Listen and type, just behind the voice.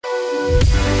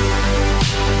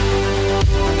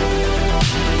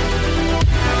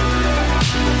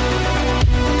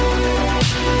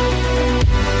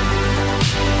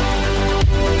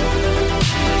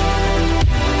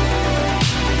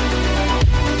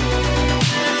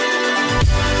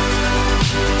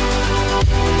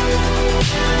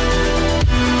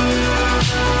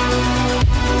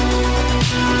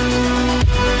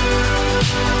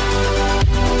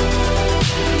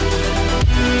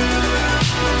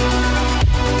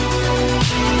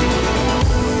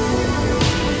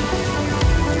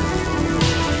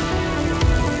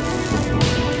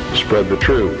Spread the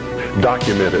truth.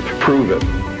 Document it. Prove it.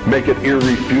 Make it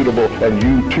irrefutable, and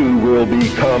you too will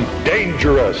become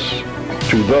dangerous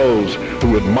to those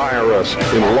who admire us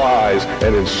in lies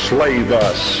and enslave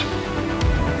us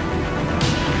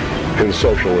in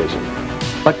socialism.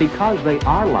 But because they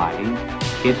are lying,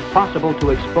 it's possible to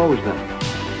expose them.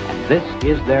 And this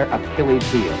is their Achilles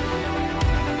heel.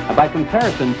 By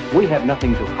comparison, we have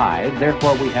nothing to hide,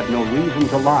 therefore we have no reason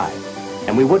to lie.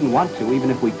 And we wouldn't want to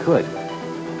even if we could.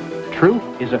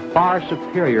 Truth is a far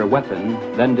superior weapon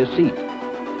than deceit.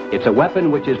 It's a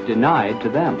weapon which is denied to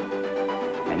them.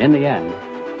 And in the end,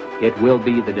 it will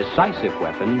be the decisive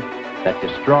weapon that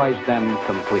destroys them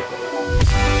completely.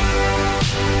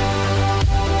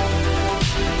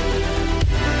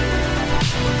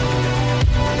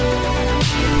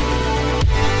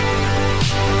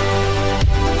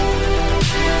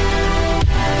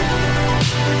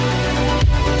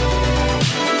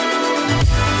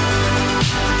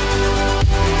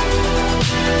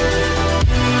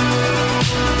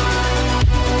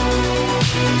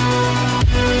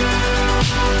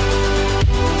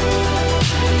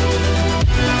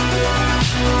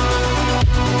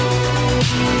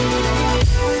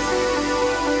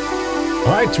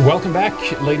 All right, welcome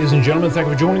back, ladies and gentlemen. Thank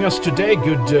you for joining us today.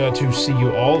 Good to see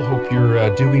you all. Hope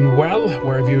you're doing well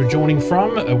wherever you're joining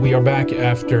from. We are back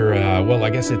after, well, I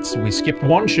guess we skipped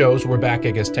one show, so we're back,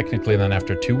 I guess, technically then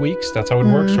after 2 weeks. That's how it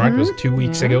works, right? It was 2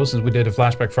 weeks ago since we did a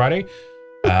Flashback Friday.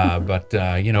 But,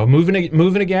 you know,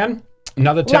 moving again.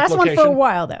 Another tech location. Last one for a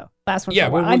while, though. Last one for a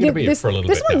while. We're going to be here for a little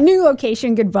bit. This one, new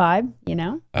location, good vibe, you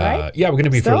know, right? Yeah, we're going to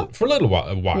be for a little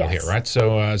while yes. here, right?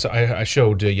 So, I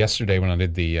showed yesterday when I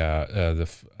did the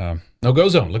no-go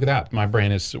zone. Look at that. My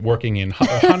brain is working in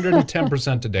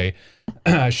 110% today.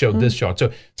 I showed this shot.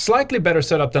 So, slightly better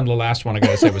setup than the last one, I got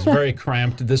to say. It was very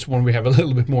cramped. This one, we have a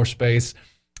little bit more space.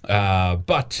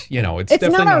 But, you know, it's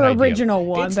definitely not our ideal. original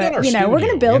one, it's but, not our you know, studio, we're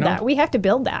going to build that. We have to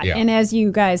build that. Yeah. And as you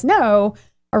guys know,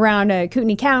 around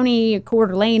Kootenai County, Coeur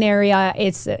d'Alene area,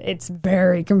 it's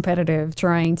very competitive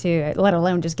trying to, let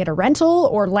alone just get a rental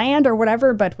or land or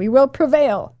whatever, but we will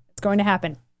prevail. It's going to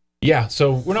happen. Yeah,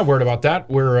 so we're not worried about that.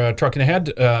 We're trucking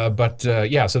ahead, but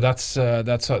yeah, so that's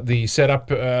the setup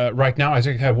right now. I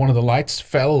think one of the lights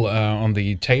fell on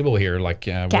the table here. Like,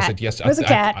 was it yesterday? It was a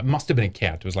cat. It must have been a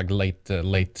cat. It was like late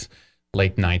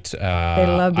night. They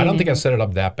love I don't think being I set it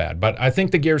up that bad, but I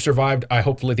think the gear survived.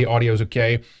 Hopefully the audio is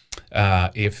okay.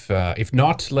 If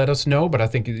not, let us know. But I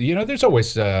think, you know, there's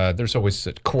always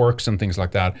quirks and things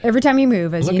like that. Every time you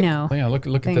move, as you know. Yeah,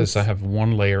 look at this. I have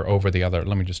one layer over the other.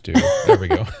 Let me just do. There we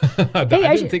go. I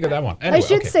didn't think of that one. Anyway, I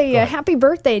should say happy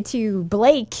birthday to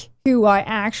Blake, who I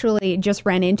actually just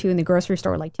ran into in the grocery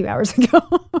store like 2 hours ago.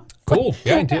 Cool.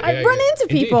 Yeah, I run into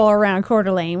people around Coeur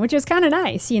d'Alene, which is kind of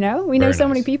nice. You know, we know so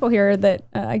many people here that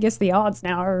I guess the odds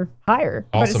now are higher,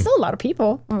 but it's still a lot of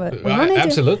people.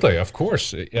 Absolutely, of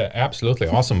course. Yeah, absolutely.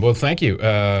 Awesome. Well, thank you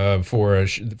for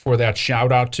that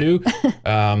shout out too.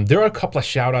 There are a couple of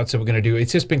shout outs that we're going to do.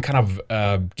 It's just been kind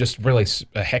of just really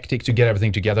hectic to get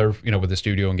everything together, you know, with the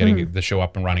studio and getting the show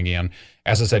up and running again.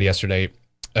 As I said yesterday,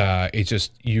 it's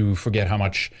just, you forget how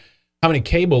many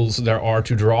cables there are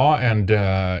to draw and,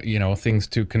 you know, things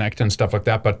to connect and stuff like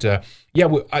that. But yeah,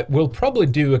 we'll probably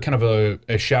do a kind of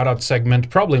a shout out segment,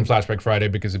 probably in Flashback Friday,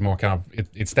 because it's more kind of,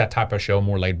 it's that type of show,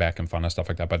 more laid back and fun and stuff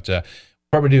like that. But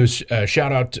probably do a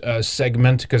shout out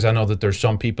segment, because I know that there's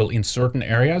some people in certain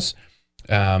areas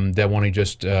that want to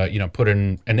just, you know, put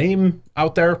in a name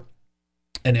out there.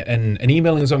 And an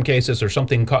email in some cases or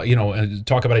something, you know, and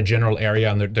talk about a general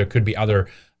area, and there could be other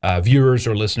viewers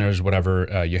or listeners,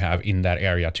 whatever you have in that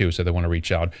area too, so they want to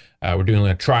reach out. We're doing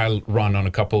a trial run on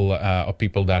a couple of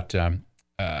people that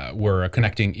were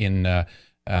connecting in,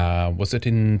 was it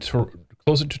in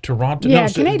closer to Toronto? Yeah,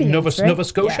 no, Canadians, right? Nova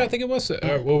Scotia, yeah. I think it was.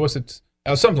 Or was it?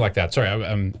 Something like that.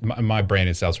 Sorry, my brain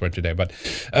is elsewhere today. But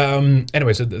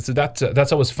anyway, so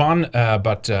that's always fun.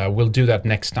 But we'll do that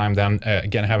next time then.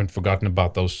 Again, I haven't forgotten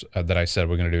about those that I said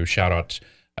we're going to do shout out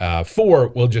for.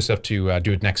 We'll just have to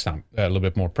do it next time. A little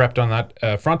bit more prepped on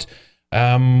that front.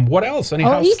 What else? Any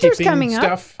housekeeping Easter's coming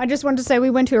stuff? up. I just wanted to say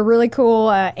we went to a really cool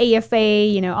AFA,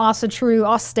 you know,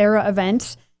 Ostera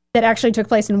event that actually took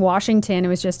place in Washington. It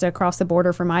was just across the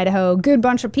border from Idaho. Good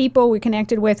bunch of people we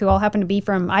connected with who all happened to be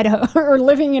from Idaho or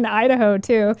living in Idaho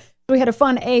too. We had a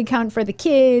fun egg hunt for the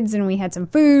kids, and we had some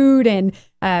food, and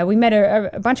we met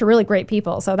a bunch of really great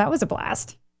people. So that was a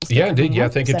blast. Yeah, indeed. Yeah,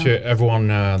 thank you to everyone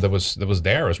that was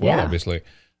there as well, obviously,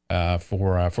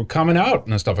 for coming out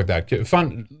and stuff like that.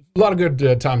 Fun, a lot of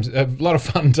good times, a lot of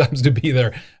fun times to be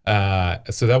there.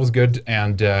 So that was good.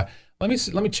 And let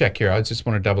me check here. I just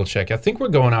want to double check. I think we're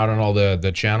going out on all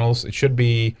the channels. It should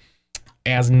be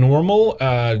as normal.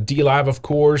 DLive, of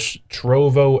course,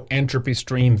 Trovo, Entropy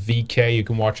Stream, VK. You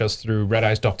can watch us through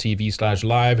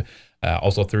redice.tv/live.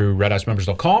 Also through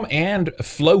redicemembers.com, and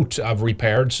Float I've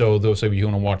repaired, so those of you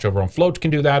who want to watch over on Float can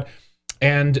do that.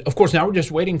 And of course, now we're just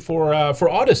waiting for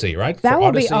Odyssey, right? That for will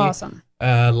Odyssey, be awesome.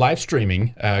 Live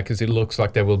streaming, because it looks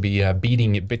like they will be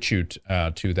beating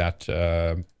BitChute to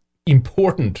that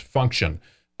important function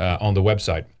on the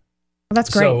website. Well, that's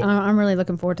great. So, I'm really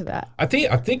looking forward to that. I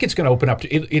think it's going to open up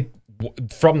to it.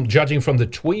 From judging from the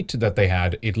tweet that they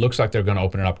had, it looks like they're going to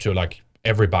open it up to like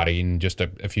everybody in just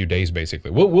a few days, basically.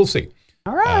 We'll see.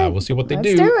 All right. We'll see what they Let's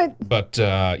do. do it. But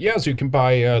yeah, so you can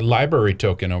buy a library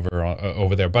token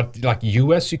over there. But like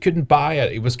US, you couldn't buy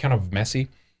it. It was kind of messy.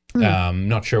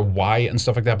 Not sure why and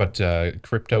stuff like that. But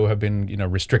crypto have been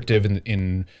restrictive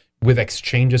in with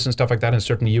exchanges and stuff like that in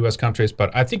certain US countries.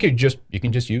 But I think you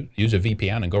can just use a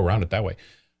VPN and go around it that way.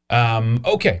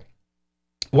 Okay.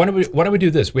 Why don't we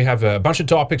do this? We have a bunch of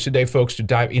topics today, folks, to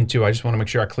dive into. I just want to make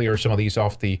sure I clear some of these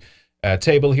off the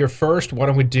table here first. Why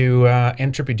don't we do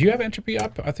Entropy? Do you have Entropy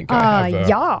up? I think I have.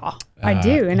 Yeah, I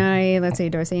do. And let's see,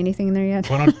 do I see anything in there yet?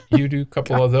 Why don't you do a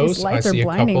couple of those? These lights are see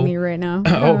blinding me right now.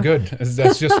 Oh, good.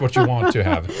 That's just what you want to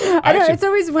have. I know, it's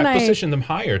always when I position them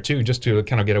higher, too, just to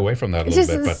kind of get away from that a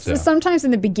little bit. But sometimes in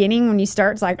the beginning when you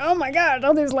start, it's like, oh my God,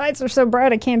 all these lights are so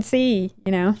bright I can't see,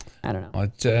 I don't know.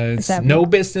 It's no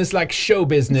business like show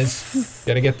business.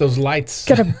 Got to get those lights.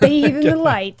 Got to bathe in the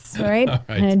lights, right?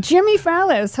 Jimmy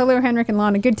Fallows. Hello, Henrik and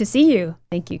Lana. Good to see you.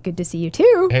 Thank you. Good to see you,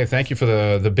 too. Hey, thank you for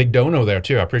the big dono there,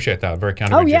 too. I appreciate that. Very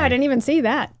kind of you, yeah, Jimmy. I didn't even see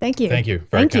that. Thank you. Thank you.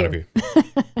 Very kind of you.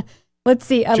 Let's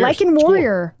see. Lycan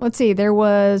Warrior. Let's see. There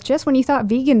was just when you thought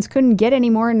vegans couldn't get any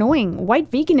more annoying. White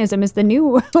veganism is the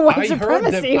new white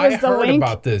supremacy. I heard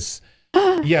about this.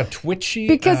 Yeah, Twitchy.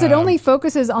 Because it only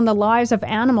focuses on the lives of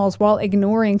animals while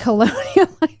ignoring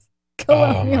colonialism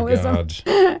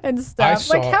and stuff.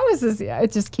 How is this? Yeah,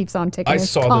 it just keeps on ticking. I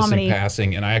saw this in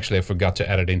passing, and I actually forgot to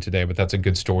edit in today, but that's a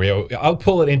good story. I'll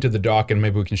pull it into the doc, and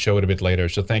maybe we can show it a bit later.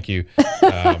 So thank you,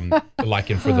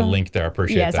 Lycan, for the link there. I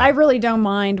appreciate that. Yes, I really don't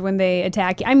mind when they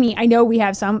attack you. I mean, I know we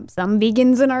have some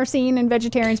vegans in our scene and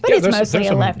vegetarians, but it's mostly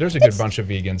a left. There's a good bunch of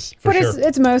vegans, for sure.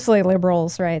 It's mostly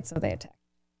liberals, right? So they attack.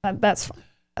 That's fine.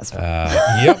 That's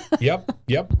fine.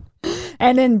 Yep.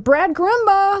 And then Brad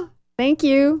Grumba. Thank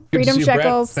you. Good Freedom to see you,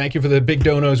 Shekels. Brad. Thank you for the big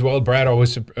dono as well. Brad,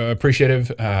 always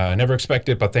appreciative. Never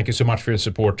expected, but thank you so much for your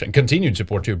support and continued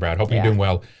support too, Brad. Hope you're doing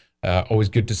well. Always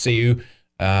good to see you.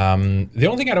 The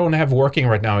only thing I don't have working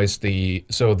right now is the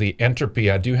Entropy.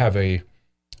 I do have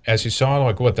as you saw,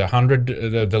 like what,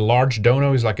 the large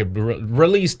dono is like a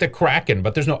release the Kraken,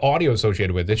 but there's no audio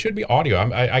associated with it. It should be audio.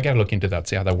 I got to look into that,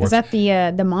 see how that works. Is that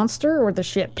the monster or the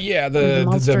ship? Yeah, the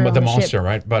monster,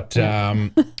 right? But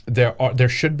there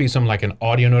should be some like an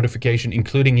audio notification,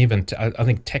 including even I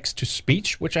think text to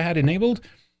speech, which I had enabled.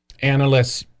 And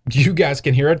unless you guys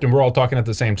can hear it and we're all talking at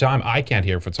the same time, I can't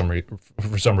hear it for some reason.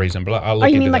 But I'll look into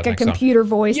that. You mean like a computer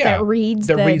voice that reads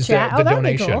the chat? The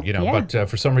donation, cool. But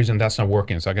for some reason that's not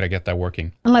working, so I got to get that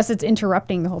working. Unless it's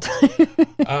interrupting the whole time.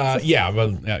 You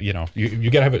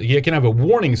gotta have you can have a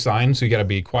warning sign, so you got to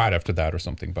be quiet after that or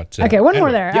something. But okay, one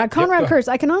more there. Conrad Kurtz.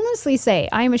 I can honestly say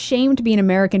I am ashamed to be an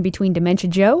American between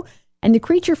Dementia Joe and the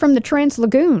creature from the Trans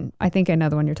Lagoon. I think I know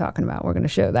the one you're talking about. We're going to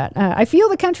show that. I feel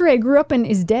the country I grew up in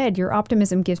is dead. Your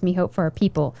optimism gives me hope for our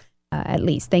people, at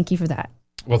least. Thank you for that.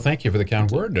 Well, thank you for the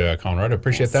kind word, Conrad. I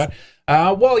appreciate that.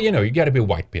 Well, you got to be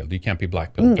white-pilled. You can't be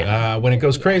black-pilled. When it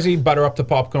goes crazy, butter up the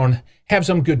popcorn. Have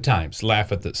some good times.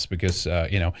 Laugh at this because,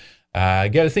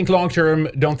 got to think long-term.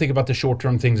 Don't think about the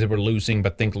short-term things that we're losing,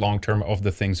 but think long-term of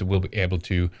the things that we'll be able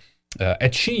to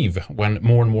achieve when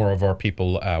more and more of our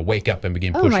people wake up and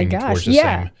begin pushing towards the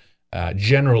same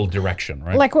general direction,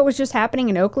 right? Like what was just happening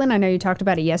in Oakland. I know you talked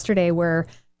about it yesterday where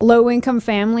low-income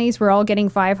families were all getting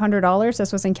 $500.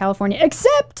 This was in California,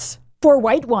 except for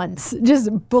white ones. Just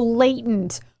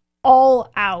blatant,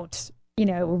 all-out,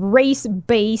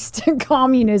 race-based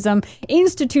communism,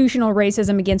 institutional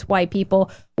racism against white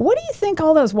people. What do you think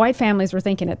all those white families were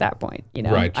thinking at that point?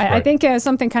 Right. I think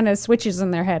something kind of switches in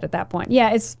their head at that point.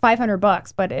 Yeah, it's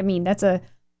 $500, but I mean that's a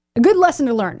good lesson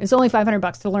to learn. It's only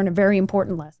 $500 to learn a very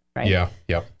important lesson, right? Yeah.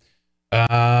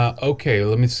 Okay,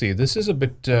 let me see. This is a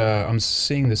bit. I'm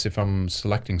seeing this if I'm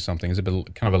selecting something. It's a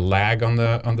bit kind of a lag on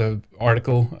the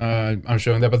article. I'm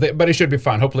showing that, but it should be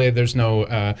fine. Hopefully, there's no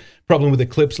problem with the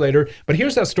clips later. But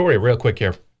here's that story, real quick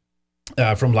here,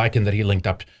 from Lycan that he linked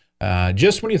up.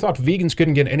 Just when you thought vegans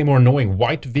couldn't get any more annoying,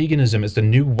 white veganism is the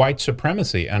new white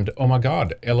supremacy, and oh my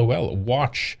God, LOL.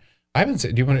 Watch. I haven't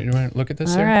seen. Do you want to look at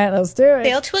this? All right, let's do it.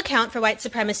 Fail to account for white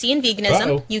supremacy and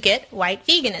veganism, you get white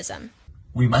veganism.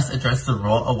 We must address the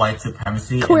role of white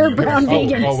supremacy. Queer in the brown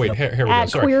vegans. Oh, wait, here we go.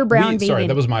 Sorry. Queer brown Sorry, vegan.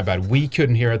 that was my bad. We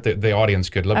couldn't hear it. The audience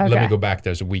could. Let me go back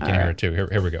there so we can hear it too.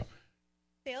 Here we go.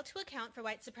 Fail to account for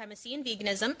white supremacy and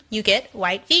veganism, you get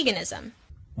white veganism.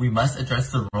 We must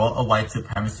address the role of white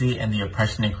supremacy and the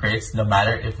oppression it creates, no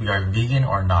matter if we are vegan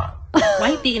or not.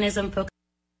 White veganism focuses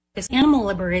on animal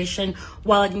liberation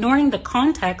while ignoring the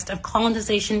context of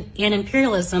colonization and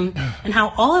imperialism and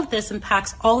how all of this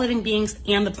impacts all living beings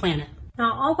and the planet.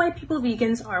 Not all white people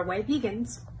vegans are white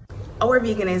vegans. Our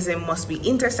veganism must be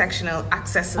intersectional,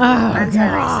 accessible,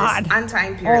 anti-racist,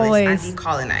 anti-imperialist, and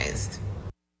decolonized.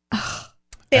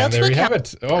 And there you have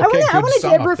it. Okay, I want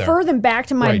to refer there. them back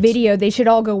to my video. They should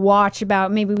all go watch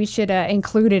about. Maybe we should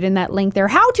include it in that link there.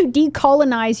 How to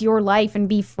decolonize your life and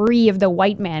be free of the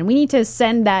white man. We need to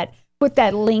put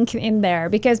that link in there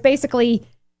because basically,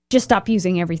 just stop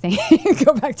using everything.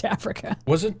 Go back to Africa.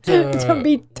 Was it to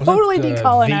be totally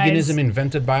decolonized? Veganism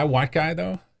invented by a white guy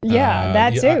though? Yeah,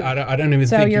 that too. I don't even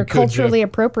think you're culturally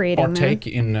appropriating. Partake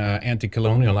in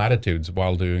anti-colonial attitudes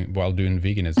while doing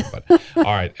veganism. But all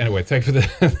right, anyway, thanks for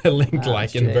the link,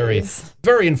 and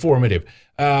very informative.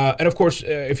 And of course,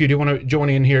 if you do want to join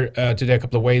in here today, a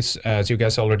couple of ways, as you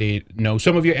guys already know,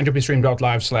 some of you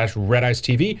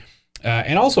entropystream.live/RedEyesTV.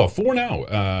 And also, for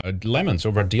now, Lemons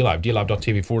over at DLive,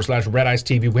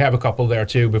 dlive.tv/RedEyesTV. We have a couple there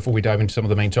too before we dive into some of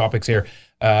the main topics here.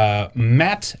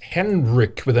 Matt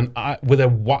Henrik with an Y with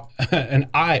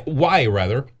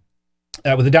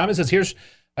the diamond says, here's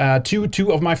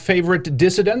two of my favorite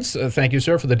dissidents. Thank you,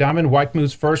 sir, for the diamond. White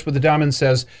moves first with the diamond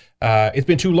says, it's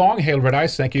been too long. Hail Red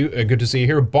Eyes. Thank you. Good to see you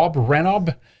here. Bob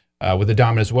Renob with the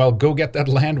diamond as well. Go get that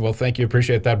land. Well, thank you.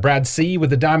 Appreciate that. Brad C with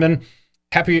the diamond.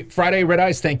 Happy Friday, Red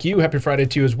Eyes. Thank you. Happy Friday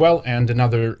to you as well. And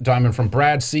another diamond from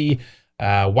Brad C.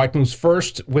 White moves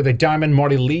first with a diamond.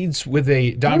 Marty leads with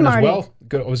a diamond as well.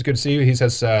 Always good to see you. He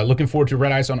says, looking forward to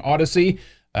Red Eyes on Odyssey.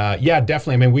 Yeah,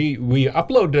 definitely. I mean, we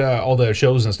upload all the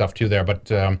shows and stuff too there,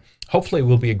 but hopefully it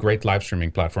will be a great live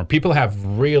streaming platform. People have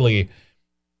really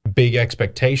big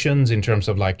expectations in terms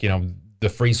of the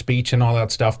free speech and all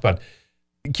that stuff. But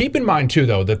keep in mind too,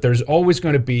 though, that there's always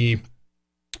going to be,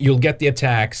 you'll get the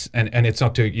attacks, and it's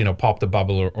not to pop the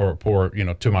bubble or pour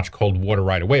too much cold water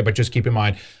right away. But just keep in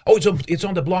mind, it's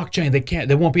on the blockchain.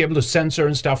 They won't be able to censor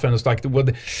and stuff. And it's like,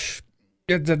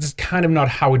 that's kind of not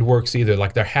how it works either.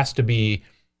 Like there has to be,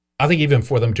 I think even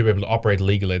for them to be able to operate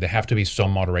legally, there have to be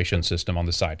some moderation system on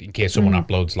the site in case someone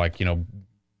uploads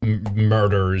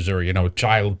murders or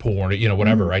child porn,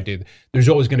 whatever. Right? There's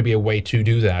always going to be a way to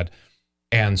do that.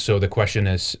 And so the question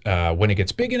is, when it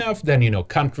gets big enough, then,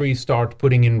 countries start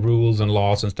putting in rules and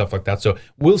laws and stuff like that. So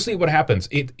we'll see what happens.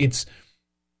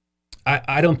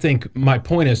 I don't think, my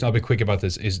point is, and I'll be quick about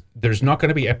this, is there's not going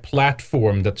to be a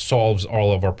platform that solves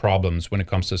all of our problems when it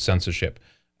comes to censorship.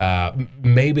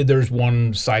 Maybe there's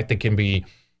one site that can be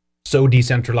so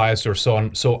decentralized or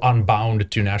so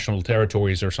unbound to national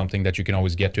territories or something that you can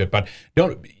always get to it. But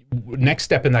next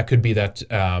step in that could be that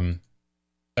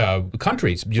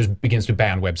countries just begins to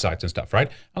ban websites and stuff,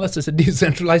 right? Unless it's a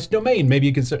decentralized domain, maybe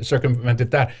you can circumvent it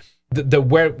that.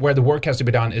 Where the work has to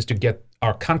be done is to get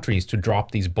our countries to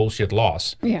drop these bullshit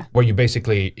laws. Yeah. Where you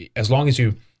basically, as long as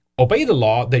you obey the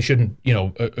law, they shouldn't,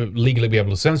 legally be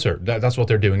able to censor. That's what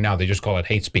they're doing now. They just call it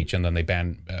hate speech, and then they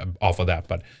ban off of that.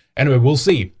 But anyway, we'll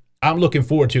see. I'm looking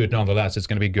forward to it nonetheless. It's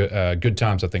going to be good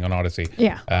times, I think, on Odyssey.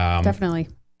 Yeah, definitely.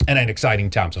 And an exciting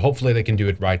time. So hopefully they can do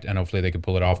it right, and hopefully they can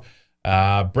pull it off.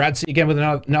 Brad C again with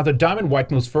another diamond.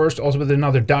 White moves first, also with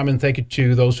another diamond. Thank you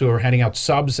to those who are handing out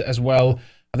subs as well.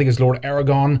 I think it's Lord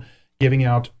Aragon giving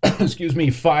out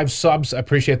 5 subs. I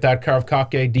appreciate that. Carve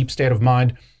Kake, Deep State of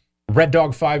Mind, Red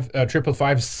Dog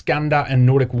 555, Skanda, and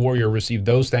Nordic Warrior received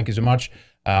those. Thank you so much.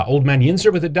 Old Man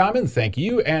Yinzer with a diamond. Thank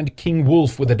you. And King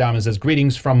Wolf with a diamond says,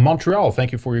 greetings from Montreal.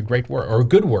 Thank you for your great work, or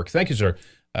good work. Thank you, sir.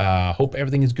 Hope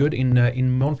everything is good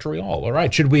in Montreal. All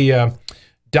right, should we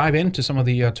dive into some of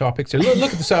the topics here?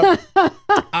 Look at this up.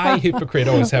 I, hypocrite,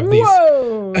 always have these.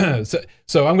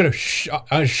 So I'm going to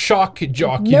shock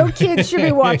jock you. No kids should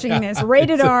be watching this.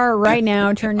 Rated R right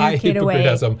now. Turn your kid away. He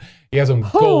has some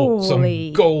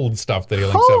gold stuff that he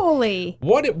links Holy.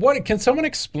 up. What can someone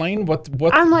explain what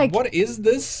I'm like, what is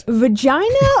this?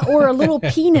 Vagina or a little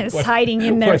penis hiding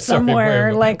in there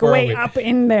somewhere, way up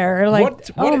in there.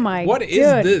 What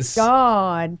is this?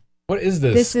 God. What is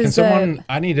this? Can someone?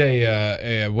 I need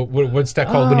what's that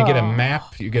called when you get a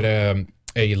map? You get a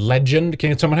legend.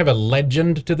 Can someone have a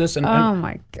legend to this? Oh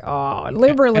my God,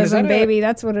 liberalism, baby.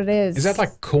 That's what it is. Is that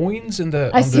like coins in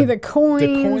the? I see the coins.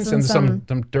 The coins and some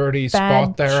dirty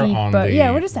spot there on the.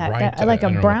 Yeah, what is that? Like a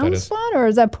brown spot, or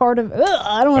is that part of?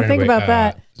 I don't want to think about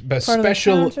that. But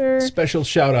special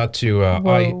shout out to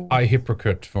I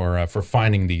Hypocrite for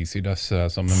finding these. He does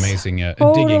some amazing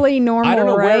totally digging. normal. I don't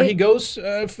know right? where he goes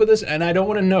for this, and I don't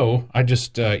want to know. I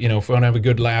just if we want to have a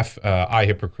good laugh, I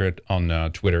Hypocrite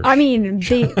on Twitter. I mean,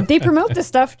 they promote this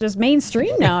stuff just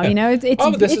mainstream now.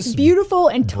 It's beautiful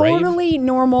and totally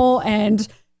normal. And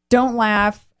don't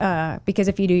laugh because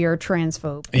if you do, you're a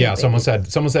transphobe. Yeah, someone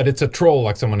said it's a troll,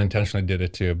 like someone intentionally did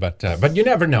it too. But you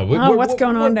never know. What's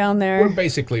going on down there? We're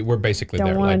basically don't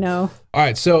there. Don't want to know. All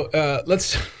right, so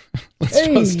let's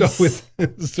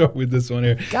start with this one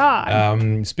here.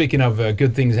 God. Speaking of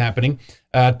good things happening,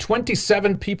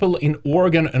 27 people in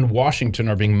Oregon and Washington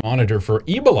are being monitored for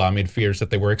Ebola amid fears that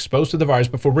they were exposed to the virus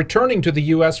before returning to the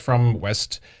U.S. from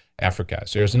West Africa.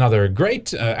 So there's another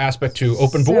great aspect to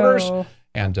open borders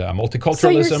and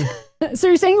multiculturalism. So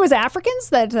you're saying it was Africans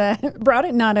that brought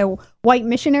it, not white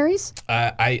missionaries?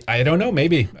 I don't know,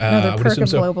 maybe. Another perk of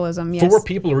globalism, yes. 4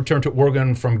 people returned to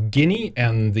Oregon from Guinea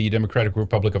and the Democratic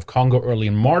Republic of Congo early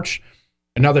in March.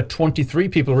 Another 23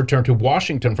 people returned to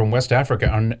Washington from West Africa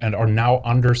and are now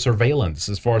under surveillance.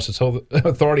 As far as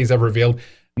authorities have revealed,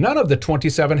 none of the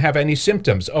 27 have any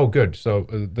symptoms. Oh, good. So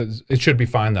it should be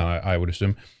fine then, I would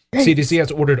assume. CDC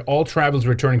has ordered all travelers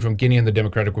returning from Guinea and the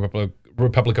Democratic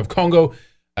Republic of Congo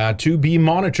to be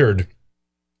monitored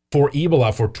for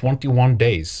Ebola for 21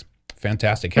 days.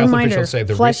 Fantastic. Health officials say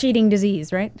the flesh-eating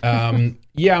disease, right?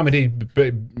 Yeah, I mean,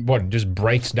 it just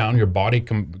breaks down your body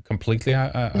completely.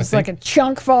 It's like a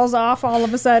chunk falls off all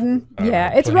of a sudden.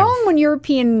 Yeah, it's wrong when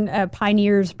European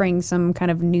pioneers bring some kind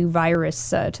of new virus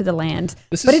to the land.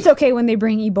 But it's okay when they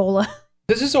bring Ebola.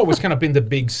 This has always kind of been the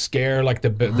big scare, like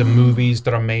the movies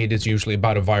that are made is usually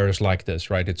about a virus like this,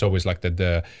 right? It's always like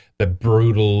the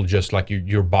brutal, just like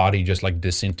your body just like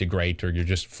disintegrate or you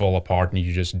just fall apart and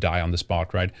you just die on the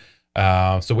spot, right?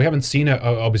 So we haven't seen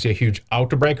obviously a huge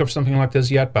outbreak of something like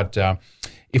this yet, but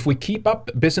if we keep up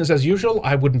business as usual,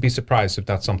 I wouldn't be surprised if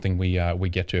that's something we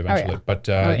get to eventually. But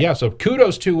so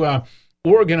kudos to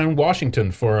Oregon and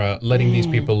Washington for letting these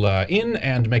people in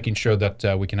and making sure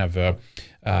that we can have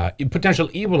a potential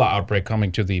Ebola outbreak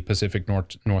coming to the Pacific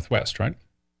Northwest, right?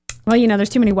 Well, there's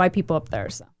too many white people up there,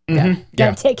 so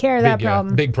gotta take care of that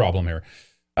problem. Big problem here.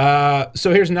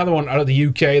 So here's another one out of the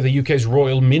UK. The UK's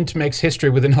Royal Mint makes history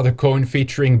with another coin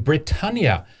featuring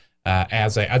Britannia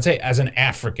as an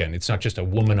African. It's not just a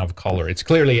woman of color. It's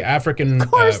clearly African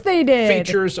of course they did.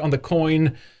 Features on the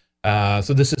coin.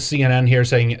 So this is CNN here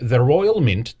saying the Royal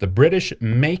Mint, the British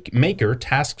maker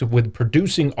tasked with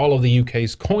producing all of the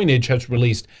UK's coinage, has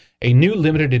released a new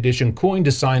limited edition coin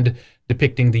designed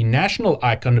depicting the national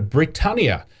icon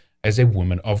Britannia as a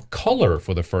woman of color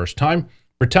for the first time.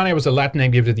 Britannia was a Latin name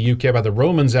given to the UK by the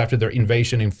Romans after their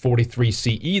invasion in 43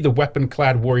 CE. The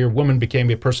weapon-clad warrior woman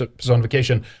became a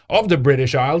personification of the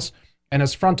British Isles and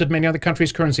has fronted many other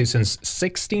countries' currencies since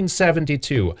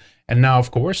 1672. And now, of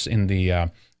course, in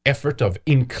the effort of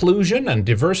inclusion and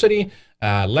diversity,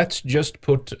 let's just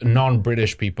put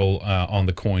non-British people on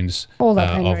the coins of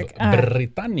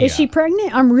Britannia. Is she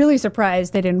pregnant? I'm really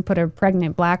surprised they didn't put a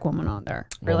pregnant black woman on there.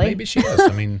 Really? Well, maybe she is.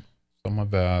 I mean, some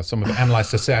have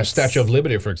analyzed the Statue of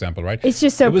Liberty, for example, right? It's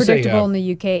just so predictable in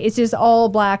the UK. It's just all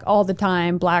black all the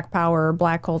time, black power,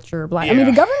 black culture, black. Yeah. I mean,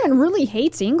 the government really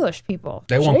hates English people.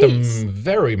 They want them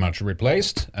very much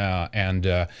replaced. So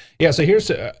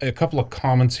here's a couple of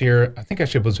comments here. I think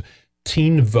actually it was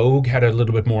Teen Vogue had a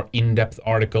little bit more in-depth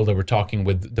article. They were talking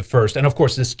with the first, and of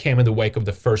course this came in the wake of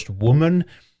the first woman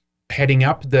heading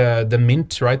up the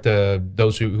mint, right?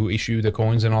 Those who issue the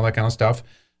coins and all that kind of stuff.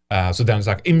 So then it's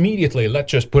like, immediately,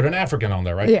 let's just put an African on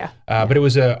there, right? Yeah. But it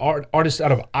was an artist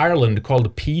out of Ireland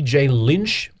called P.J.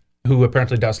 Lynch, who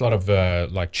apparently does a lot of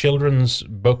like children's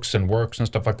books and works and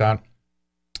stuff like that,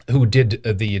 who did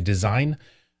the design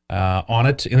on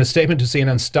it. In a statement to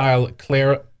CNN Style,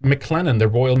 Claire McLennan, the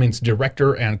Royal Mint's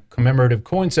director and commemorative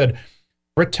coin, said,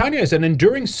 Britannia is an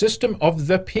enduring system of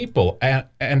the people,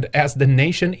 and as the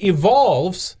nation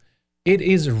evolves, it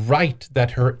is right that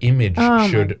her image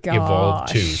should evolve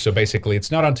too. So basically,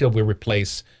 it's not until we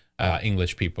replace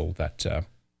English people that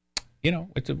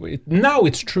now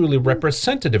it's truly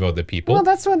representative of the people. Well,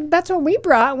 that's what we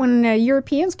brought when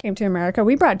Europeans came to America.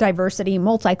 We brought diversity,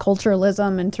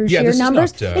 multiculturalism, and through sheer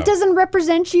numbers, it doesn't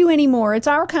represent you anymore. It's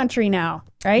our country now,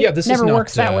 right? Yeah, this never is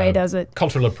works that way, does it?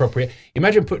 Cultural appropriate.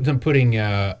 Imagine them putting,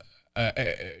 or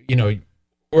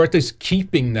at least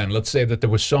keeping. Then let's say that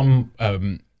there was some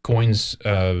coins,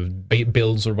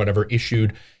 bills, or whatever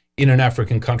issued in an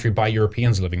African country by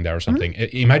Europeans living there or something.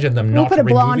 Mm-hmm. Imagine them not removing that. We'll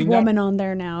put a blonde woman on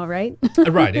there now, right?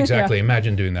 Right, exactly. Yeah.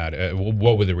 Imagine doing that.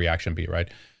 What would the reaction be, right?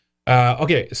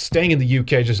 Okay, staying in the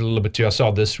UK just a little bit too. I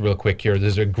saw this real quick here.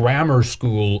 There's a grammar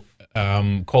school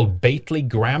called Bately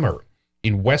Grammar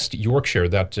in West Yorkshire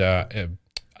that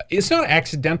it's not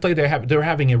accidentally they're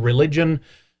having a religion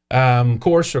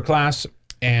course or class,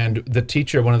 and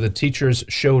one of the teachers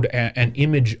showed an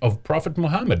image of Prophet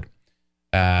Muhammad.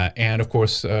 And of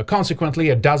course, consequently,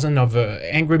 a dozen of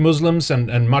angry Muslims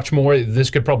and much more. This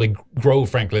could probably grow,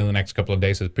 frankly, in the next couple of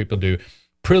days as people do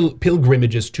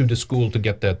pilgrimages to the school to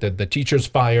get the teachers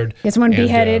fired. Get someone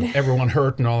beheaded. Everyone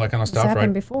hurt and all that kind of stuff, It's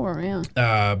happened right? before,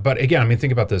 yeah. But again, I mean,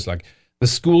 think about this. Like, the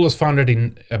school was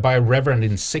founded by a reverend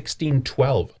in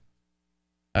 1612.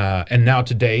 And now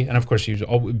today, and of course,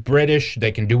 British,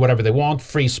 they can do whatever they want,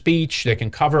 free speech, they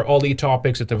can cover all the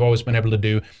topics that they've always been able to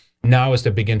do. Now, as they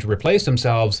begin to replace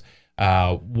themselves,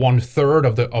 1/3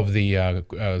 of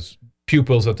the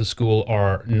pupils at the school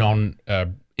are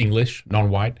non-English,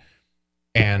 non-white.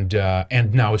 And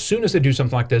now, as soon as they do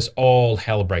something like this, all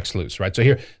hell breaks loose, right?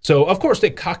 So of course they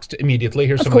cucked immediately.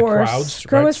 Here's some of the crowds.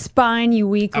 Grow a spine, you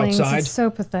weaklings. Outside. It's so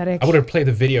pathetic. I would have played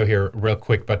the video here real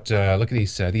quick, but look at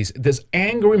this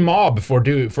angry mob for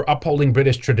upholding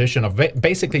British tradition of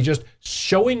basically just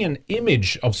showing an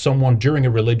image of someone during a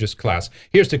religious class.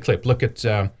 Here's the clip. Look at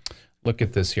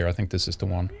this here. I think this is the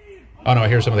one. Oh no,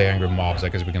 here's some of the angry mobs. I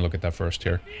guess we can look at that first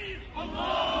here.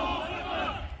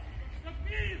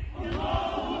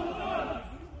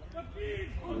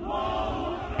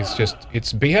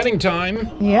 It's beheading time.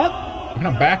 Yep. I'm kind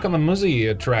of back on the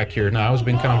Muzzy track here now. It's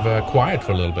been kind of quiet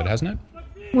for a little bit, hasn't it?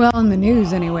 Well, in the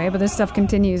news anyway, but this stuff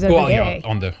continues every day.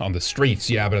 Yeah, on the streets,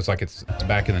 yeah, but it's like it's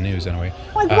back in the news anyway.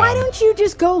 Like, why don't you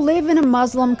just go live in a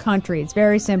Muslim country? It's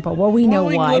very simple. Well, we know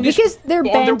why. English Because they're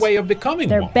on their way of becoming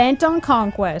They're one. bent on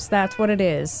conquest. That's what it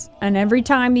is. And every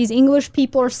time these English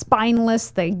people are spineless,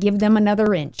 they give them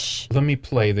another inch. Let me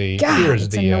play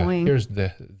It's annoying. here's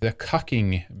the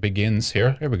cucking begins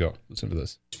here. Here we go. Listen to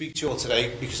this. I speak to you all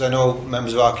today because I know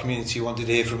members of our community wanted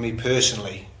to hear from me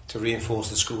personally to reinforce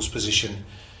the school's position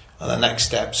and the next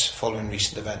steps following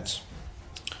recent events.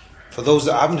 For those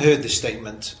that haven't heard this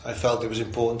statement, I felt it was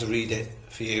important to read it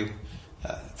for you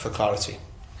for clarity.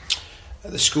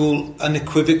 The school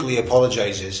unequivocally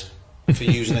apologises for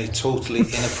using a totally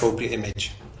inappropriate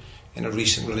image in a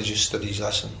recent religious studies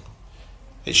lesson.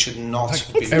 It should not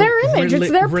be. It's their image.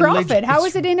 It's their prophet. How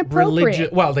is it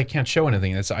inappropriate? Well, they can't show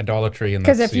anything. It's idolatry.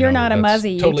 Because if you're not a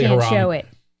Muzzy, totally you can't haram. show it.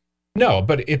 No,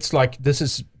 but it's like this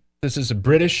is a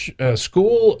British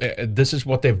school. This is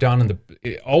what they've done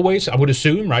always, I would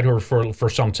assume, right, or for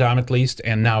some time at least.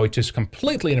 And now it's just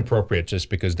completely inappropriate just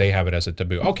because they have it as a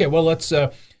taboo. Okay, well let's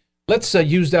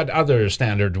use that other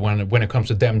standard when it comes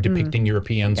to them depicting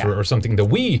Europeans or something that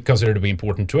we consider to be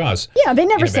important to us. Yeah, they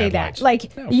never say that. Light.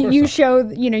 Like, No, you show,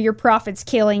 your prophets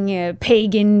killing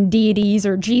pagan deities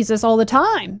or Jesus all the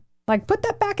time. Like, put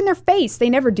that back in their face.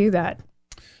 They never do that.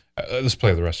 Let's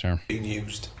play the rest here. Being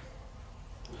used.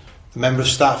 The member of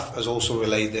staff has also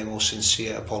relayed their most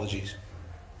sincere apologies.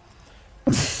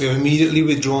 We have immediately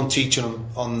withdrawn teaching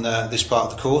on this part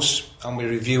of the course, and we're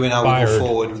reviewing how we go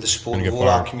forward with the support of all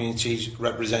our communities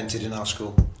represented in our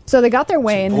school. So they got their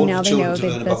way, and now It's they know important to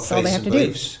learn about that's all they faiths have to and do.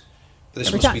 beliefs, but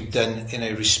this must be done in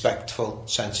a respectful,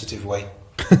 sensitive way.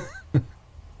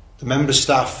 The member of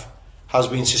staff has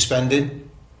been suspended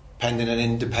pending an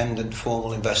independent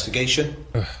formal investigation.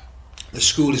 The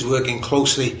school is working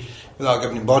closely with our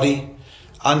governing body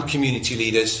and community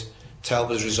leaders to help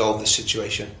us resolve this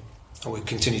situation, and we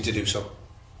continue to do so.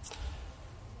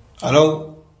 I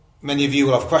know many of you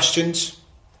will have questions,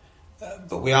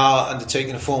 but we are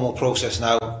undertaking a formal process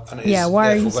now, and it is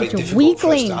why are you therefore very such a difficult for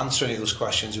us weakling? to answer any of those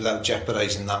questions without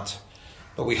jeopardising that.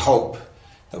 But we hope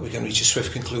that we can reach a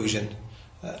swift conclusion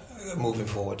moving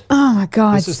forward. Oh my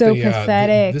God, so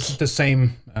pathetic. This is the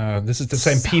same. This is the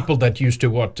same people that used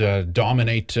to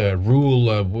dominate, rule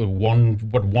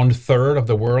 1/3 of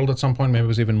the world at some point. Maybe it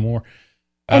was even more.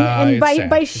 And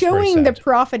by showing the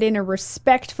prophet in a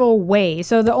respectful way,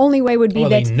 so the only way would be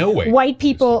that white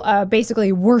people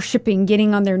basically worshiping,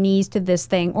 getting on their knees to this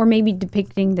thing, or maybe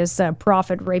depicting this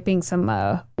prophet raping some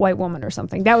white woman or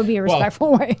something. That would be a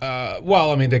respectful way.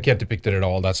 Well, I mean, they can't depict it at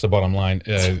all. That's the bottom line.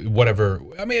 Whatever.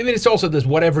 I mean, it's also this: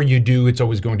 whatever you do, it's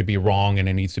always going to be wrong, and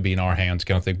it needs to be in our hands,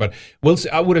 kind of thing. But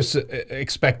I would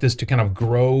expect this to kind of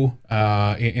grow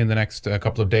in the next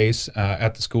couple of days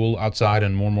at the school outside,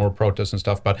 and more protests and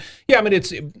stuff. But yeah, I mean,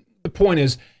 the point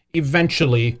is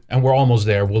eventually, and we're almost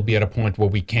there, we'll be at a point where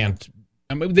we can't,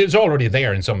 I mean, there's already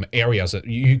there in some areas that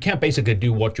you can't basically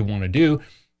do what you want to do,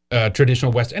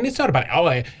 traditional West. And it's not about,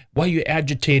 why are you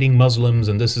agitating Muslims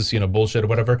and this is, bullshit or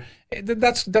whatever.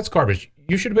 That's garbage.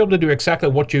 You should be able to do exactly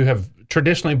what you have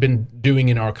traditionally been doing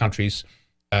in our countries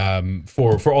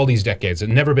for all these decades.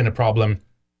 It's never been a problem.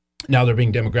 Now they're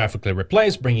being demographically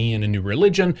replaced, bringing in a new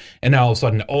religion, and now all of a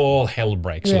sudden all hell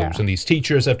breaks loose, and these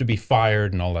teachers have to be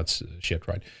fired and all that shit,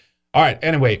 right? All right,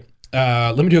 anyway,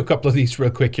 let me do a couple of these real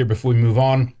quick here before we move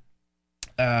on.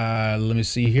 Let me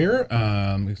see here.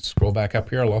 Let me scroll back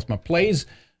up here. I lost my plays.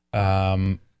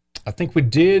 I think we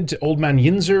did Old Man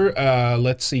Yinzer.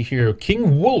 Let's see here.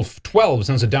 King Wolf 12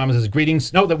 sends a diamond says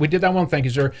greetings. No, that we did that one. Thank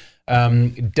you, sir.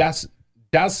 Dasi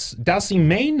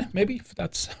Main, maybe if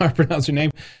that's how I pronounce your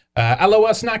name.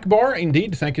 Aloha Snack Bar,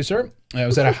 indeed. Thank you, sir.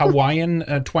 Was that a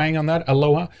Hawaiian twang on that?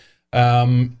 Aloha.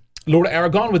 Lord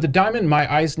Aragon with the diamond.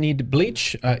 My eyes need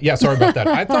bleach. Yeah, sorry about that.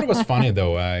 I thought it was funny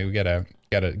though. I gotta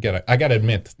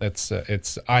admit that's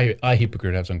it's I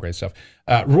hypocrite have some great stuff.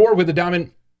 Roar with the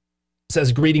diamond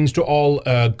says greetings to all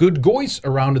good guys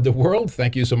around the world.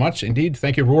 Thank you so much indeed.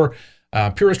 Thank you, Roar.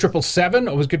 Purist 777.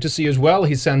 Always good to see you as well.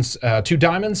 He sends 2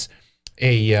 diamonds.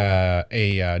 A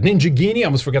Ninjagini, I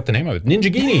almost forgot the name of it.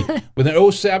 Ninjagini with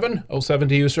an 07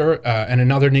 to you, sir, and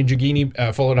another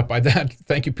Ninjagini followed up by that.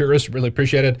 Thank you, Purist. Really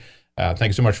appreciate it. Thank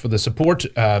you so much for the support.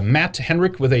 Matt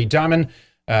Henrik with a diamond.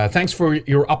 Thanks for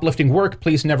your uplifting work.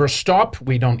 Please never stop.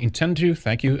 We don't intend to.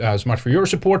 Thank you so much for your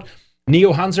support.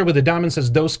 Neo Hanser with a diamond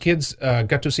says those kids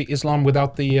got to see Islam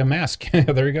without the mask.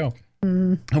 There you go.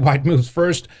 White moves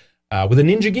first. With a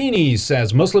Ninjagini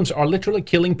says Muslims are literally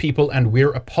killing people and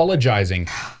we're apologizing.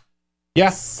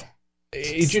 Yes.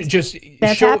 Just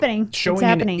that's happening. Showing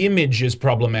an image is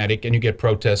problematic and you get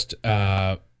protest.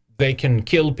 They can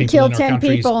kill people kill in our 10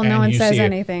 countries. People, no one says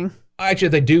anything. Actually,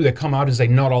 they do. They come out and say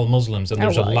not all Muslims, and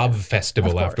there's a love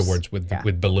festival afterwards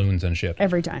with balloons and shit.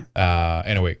 Every time.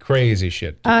 Anyway, crazy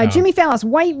shit. Jimmy Fallis,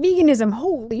 white veganism.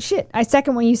 Holy shit. I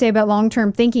second what you say about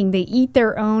long-term thinking. They eat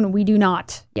their own. We do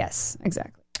not. Yes,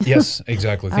 exactly. Yes,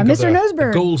 exactly. Think Mr. of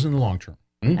Nosberg. the goals in the long term.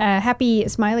 Happy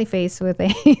smiley face with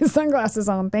a sunglasses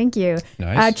on. Thank you.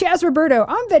 Nice. Chaz Roberto,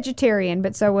 I'm vegetarian,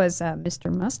 but so was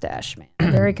Mr. Mustache Man.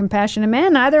 Very compassionate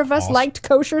man. Neither of us liked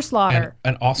kosher slaughter.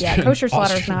 And Austrian, yeah, kosher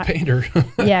slaughter is not. Painter.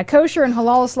 Yeah, kosher and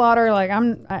halal slaughter.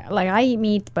 I eat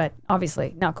meat, but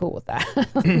obviously not cool with that.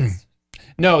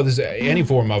 No, there's any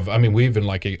form of. I mean, we even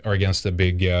are against the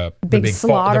big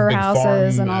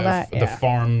slaughterhouses and all that. The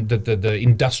farm, the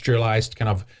industrialized kind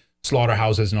of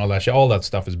slaughterhouses and all that shit. All that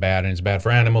stuff is bad, and it's bad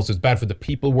for animals. It's bad for the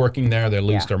people working there. They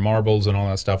lose their marbles and all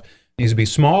that stuff. It needs to be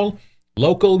small,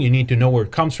 local. You need to know where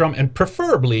it comes from, and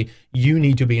preferably you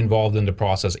need to be involved in the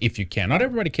process if you can. Not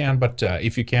everybody can, but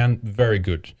if you can, very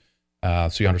good.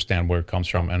 So you understand where it comes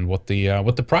from and what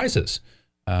the price is.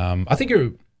 I think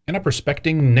you're end up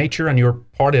respecting nature and your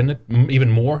part in it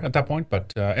even more at that point.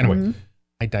 But anyway,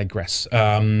 I digress.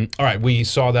 All right, we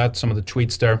saw that, some of the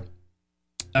tweets there.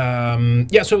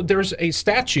 So there's a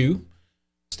statue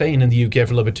staying in the UK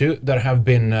for a little bit too that have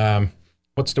been,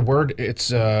 what's the word? It's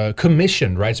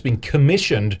commissioned, right? It's been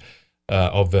commissioned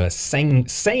of Saint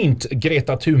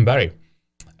Greta Thunberg.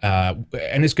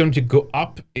 And it's going to go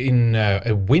up in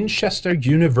Winchester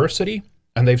University.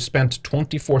 And they've spent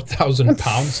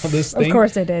 £24,000 on this thing. Of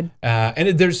course they did.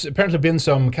 And there's apparently been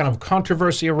some kind of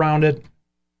controversy around it.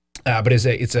 But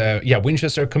it's a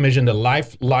Winchester commissioned a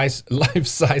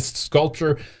life-sized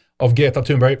sculpture of Greta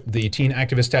Thunberg. The teen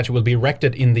activist statue will be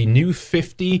erected in the new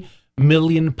 £50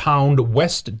 million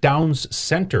West Downs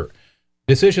Centre.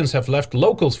 Decisions have left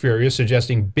locals furious,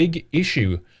 suggesting Big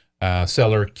Issue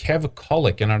seller Kev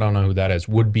Collick, and I don't know who that is,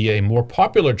 would be a more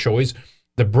popular choice.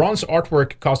 The bronze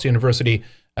artwork cost the university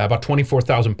about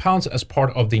 £24,000 as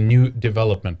part of the new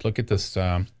development. Look at this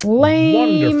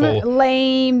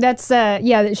lame. That's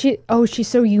she's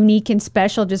so unique and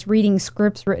special. Just reading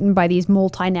scripts written by these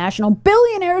multinational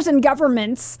billionaires and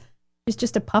governments. She's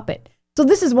just a puppet. So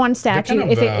this is one statue.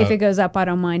 If it goes up, I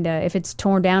don't mind if it's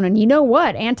torn down. And you know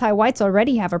what? Anti-whites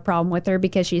already have a problem with her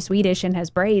because she's Swedish and has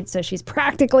braids, so she's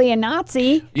practically a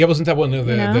Nazi. Yeah, wasn't that one of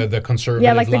the conservative?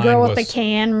 Yeah, like the girl with the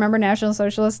can. Remember National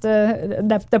Socialist?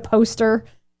 The poster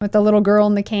with the little girl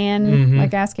in the can,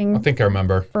 like asking. I think I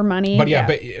remember for money. But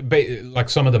like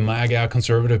some of the MAGA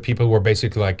conservative people were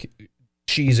basically like,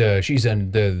 she's a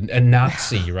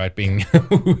Nazi, right? Being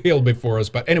wheeled before us.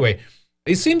 But anyway.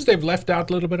 It seems they've left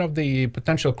out a little bit of the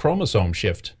potential chromosome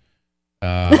shift,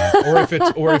 or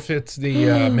if it's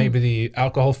the maybe the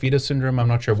alcohol fetus syndrome. I'm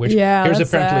not sure which. Yeah, here's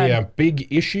apparently a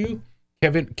Big Issue.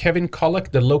 Kevin Collick,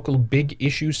 the local Big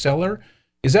Issue seller.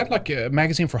 Is that like a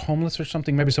magazine for homeless or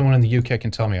something? Maybe someone in the UK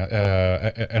can tell me.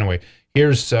 Anyway,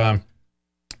 here's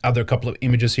other couple of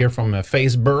images here from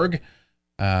Facebook.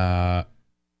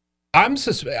 I'm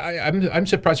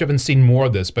surprised you haven't seen more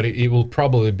of this, but it will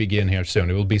probably begin here soon.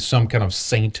 It will be some kind of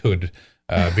sainthood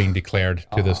being declared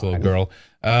to this little girl.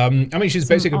 I mean, she's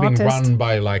basically being run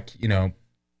by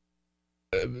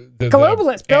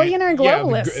globalists, billionaire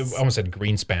globalists. I almost said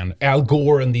Greenspan, Al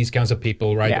Gore, and these kinds of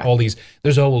people, right? Yeah. All these.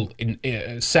 There's a whole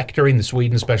sector in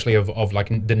Sweden, especially of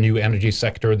like the new energy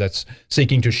sector that's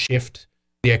seeking to shift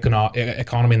the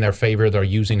economy in their favor. They're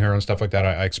using her and stuff like that.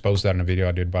 I exposed that in a video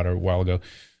I did about a while ago.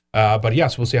 But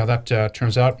yes, we'll see how that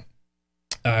turns out.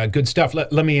 Good stuff.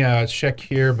 Let me check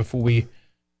here before we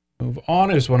move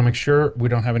on. I just want to make sure we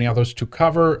don't have any others to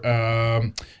cover.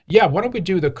 Why don't we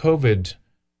do the COVID?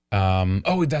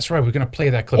 Oh, that's right. We're going to play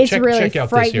that clip. It's really check out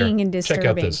frightening this and disturbing. Check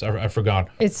out this. I forgot.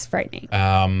 It's frightening.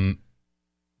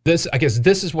 I guess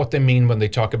this is what they mean when they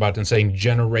talk about and saying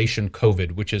generation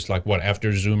COVID, which is like what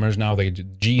after Zoomers now they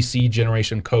GC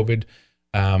generation COVID.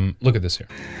 Look at this here.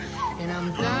 And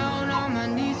I'm down on my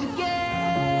knees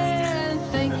again.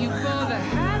 Thank you for the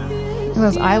happiness.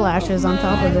 Those eyelashes on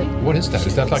top of it. What is that?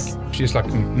 Is that like she's like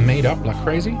made up like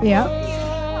crazy? Yeah.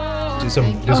 There's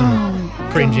some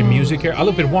cringy music here. I'll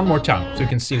look at it one more time so you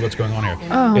can see what's going on here.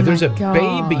 Oh, there's a God.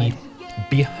 baby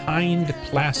behind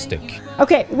plastic.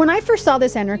 Okay, when I first saw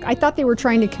this, Henrik, I thought they were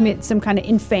trying to commit some kind of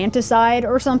infanticide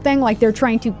or something. Like they're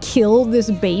trying to kill this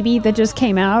baby that just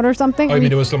came out or something. Oh, you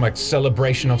mean it was some like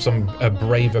celebration of some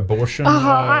brave abortion?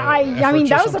 I mean,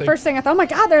 that was the first thing I thought. Oh my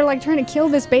God, they're like trying to kill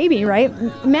this baby, right?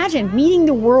 Imagine meeting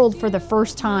the world for the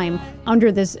first time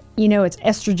under this, it's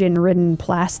estrogen-ridden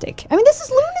plastic. I mean, this is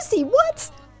lunacy.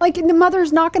 What? Like, the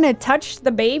mother's not going to touch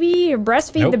the baby or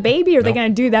breastfeed the baby, or are they going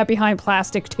to do that behind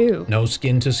plastic, too? No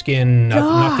skin to skin,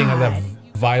 nothing of that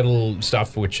vital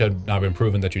stuff, which had now been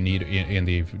proven that you need in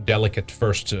the delicate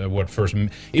first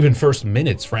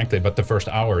minutes, frankly, but the first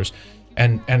hours.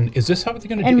 And is this how they're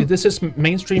going to do it? This is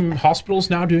mainstream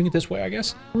hospitals now doing it this way, I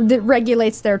guess? That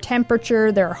regulates their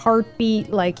temperature, their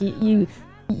heartbeat, like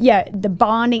the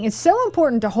bonding. It's so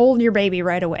important to hold your baby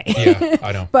right away. Yeah,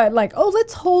 I know. But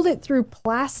let's hold it through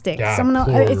plastic. Yeah,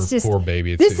 poor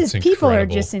baby. It's people incredible. are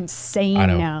just insane I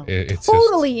know. now. It's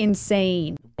totally just,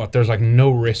 insane. But there's like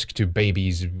no risk to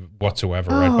babies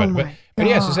whatsoever, right? But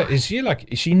yes,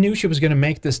 she knew she was going to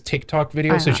make this TikTok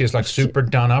video, so she's like super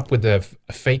done up with the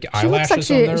fake eyelashes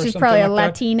on there. She's probably a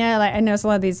Latina. I know a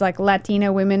lot of these like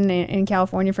Latina women in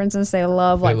California, for instance, they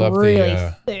love really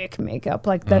thick makeup,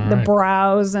 like the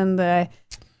brows and the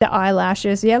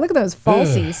eyelashes. Yeah, look at those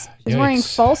falsies. She's wearing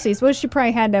falsies. Well, she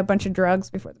probably had a bunch of drugs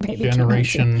before the baby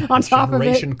generation on top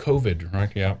generation of it. COVID,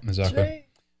 right? Yeah, exactly.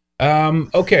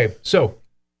 Okay, so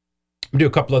we'll do a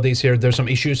couple of these here. There's some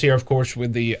issues here, of course,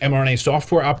 with the mRNA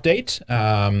software update.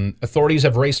 Authorities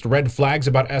have raised red flags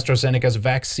about AstraZeneca's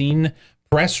vaccine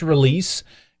press release.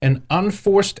 An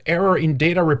unforced error in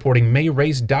data reporting may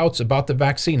raise doubts about the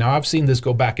vaccine. Now, I've seen this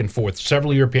go back and forth.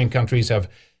 Several European countries have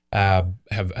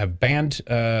banned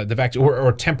the vaccine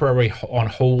or temporarily on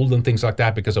hold and things like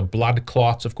that because of blood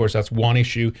clots. Of course, that's one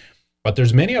issue. But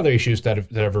there's many other issues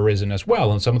that have arisen as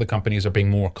well, and some of the companies are being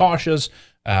more cautious.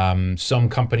 Some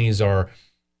companies they're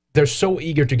so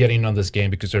eager to get in on this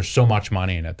game because there's so much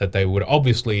money in it that they would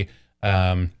obviously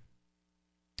do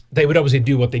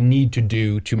what they need to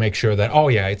do to make sure that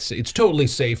it's totally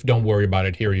safe. Don't worry about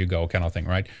it. Here you go, kind of thing,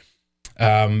 right?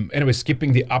 Anyway,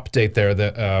 skipping the update there.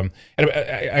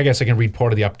 I guess I can read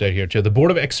part of the update here too. The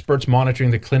board of experts monitoring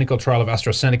the clinical trial of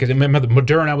AstraZeneca. Remember,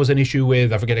 Moderna was an issue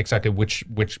with. I forget exactly which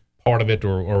part of it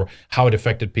or how it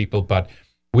affected people, but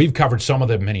we've covered some of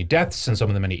the many deaths and some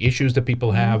of the many issues that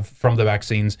people have from the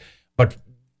vaccines. But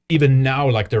even now,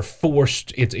 like they're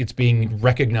forced, it's being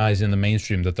recognized in the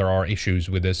mainstream that there are issues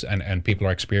with this, and people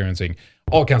are experiencing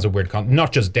all kinds of weird,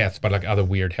 not just deaths, but like other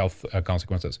weird health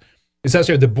consequences. It says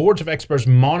here, the boards of experts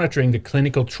monitoring the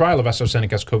clinical trial of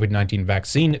AstraZeneca's COVID-19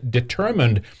 vaccine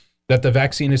determined that the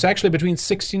vaccine is actually between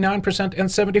 69% and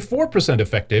 74%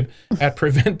 effective at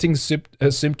preventing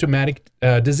symptomatic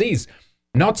disease,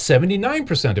 not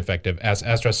 79% effective, as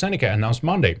AstraZeneca announced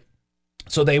Monday.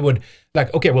 So they would,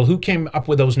 who came up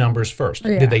with those numbers first?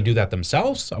 Yeah. Did they do that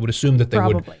themselves? I would assume that they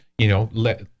would,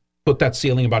 put that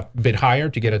ceiling a bit higher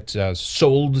to get it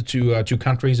sold to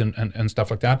countries and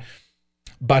stuff like that.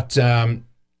 But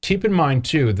keep in mind,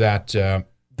 too, that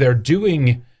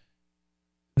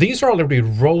these are already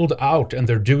rolled out, and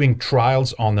they're doing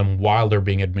trials on them while they're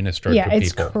being administered to people. Yeah,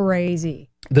 it's crazy.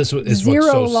 This is Zero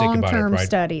what's so sick about it, long-term right?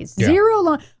 studies. Yeah.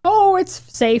 It's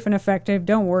safe and effective.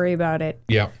 Don't worry about it.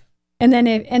 Yeah. And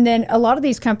then a lot of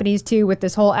these companies, too, with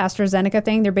this whole AstraZeneca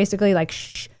thing, they're basically like,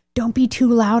 shh, don't be too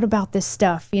loud about this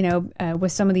stuff,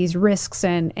 with some of these risks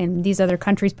and these other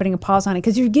countries putting a pause on it,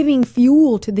 because you're giving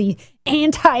fuel to the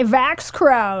anti-vax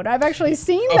crowd. I've actually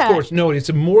seen that. Of course, no,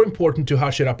 it's more important to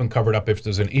hush it up and cover it up if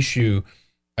there's an issue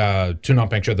to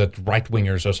not make sure that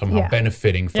right-wingers are somehow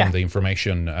benefiting from the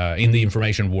information in the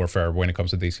information warfare when it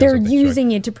comes to these kinds of things. They're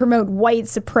using it to promote white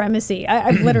supremacy.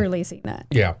 I've literally seen that.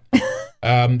 Yeah.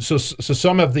 So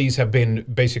some of these have been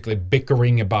basically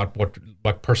bickering about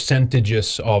what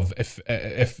percentages of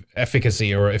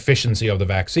efficacy or efficiency of the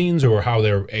vaccines, or how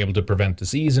they're able to prevent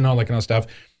disease and all that kind of stuff.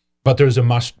 But there's a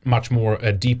much more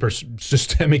deeper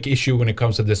systemic issue when it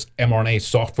comes to this mRNA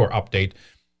software update,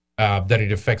 that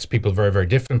it affects people very, very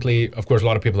differently. Of course, a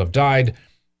lot of people have died,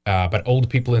 but old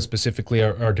people specifically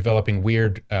are developing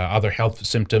weird other health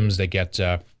symptoms. They get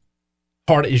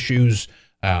heart issues,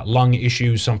 lung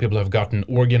issues. Some people have gotten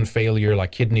organ failure,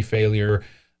 like kidney failure,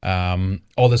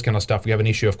 all this kind of stuff. We have an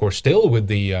issue, of course, still with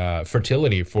the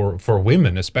fertility for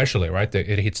women, especially, right?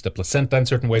 It hits the placenta in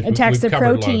certain ways. It attacks the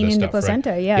protein in the stuff,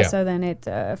 placenta, right? so then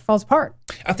it falls apart.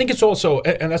 I think it's also,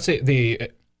 and that's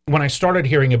it, when I started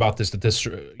hearing about this, that this,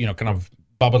 kind of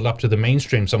bubbled up to the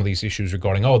mainstream, some of these issues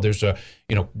regarding, there's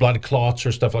blood clots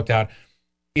or stuff like that.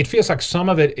 It feels like some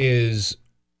of it is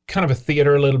kind of a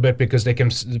theater a little bit, because they can,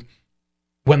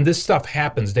 when this stuff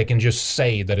happens, they can just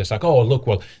say that it's like, oh, look,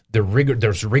 well,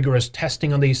 there's rigorous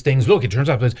testing on these things. Look, it turns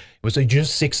out it was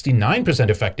just 69%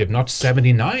 effective, not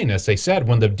 79%, as they said,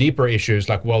 when the deeper issue is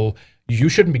like, well, you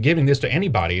shouldn't be giving this to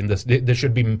anybody, and there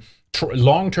should be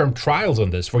long-term trials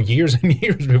on this for years and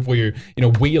years before you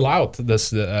wheel out this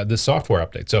software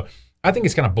update. So I think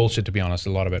it's kind of bullshit, to be honest,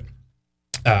 a lot of it.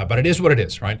 But it is what it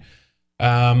is, right?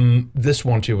 This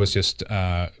one too was just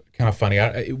kind of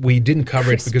funny. We didn't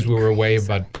cover it because we were away,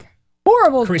 but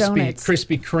horrible donuts.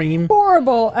 Krispy Kreme.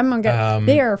 Horrible. Oh my God.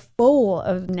 They are full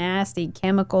of nasty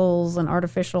chemicals and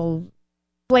artificial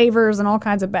flavors and all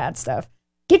kinds of bad stuff.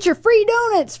 Get your free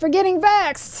donuts for getting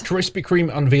vaxxed. Krispy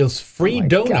Kreme unveils free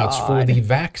donuts for the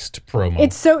vaxxed promo.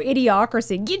 It's so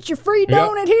idiocracy. Get your free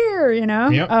donut here,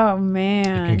 Yep. Oh,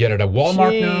 man. You can get it at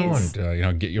Walmart now,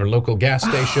 and get your local gas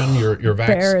station, your vax.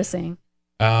 Embarrassing.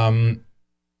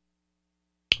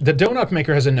 The donut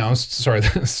maker has announced,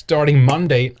 starting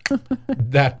Monday,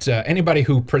 that anybody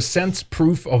who presents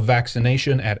proof of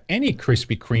vaccination at any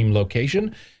Krispy Kreme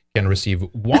location can receive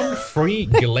one free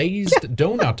glazed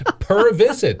donut per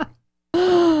visit.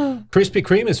 Krispy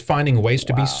Kreme is finding ways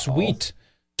to be sweet.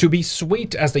 To be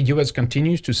sweet as the U.S.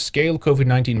 continues to scale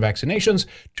COVID-19 vaccinations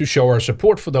to show our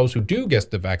support for those who do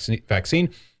get the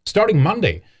vaccine. Starting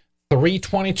Monday,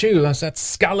 3/22, that's that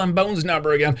skull and bones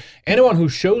number again. Anyone who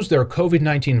shows their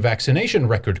COVID-19 vaccination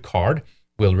record card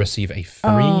will receive a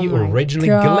free, originally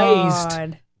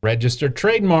glazed, registered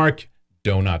trademark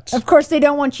donut. Of course, they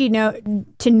don't want you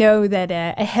to know that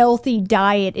a healthy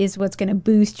diet is what's going to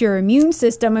boost your immune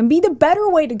system and be the better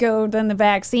way to go than the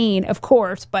vaccine, of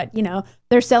course. But,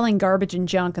 they're selling garbage and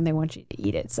junk and they want you to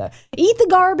eat it. So eat the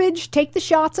garbage, take the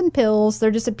shots and pills.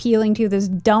 They're just appealing to this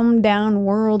dumbed down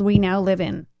world we now live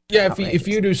in. Yeah, if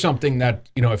you do something that,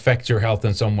 affects your health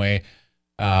in some way,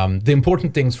 the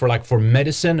important things for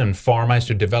medicine and pharma is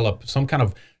to develop some kind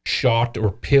of shot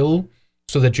or pill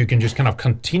so that you can just kind of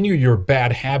continue your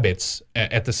bad habits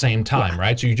at the same time,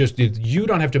 right? So you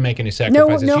don't have to make any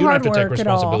sacrifices. No you don't hard have to take work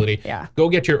responsibility. at all. Yeah. Go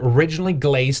get your originally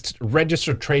glazed,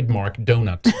 registered trademark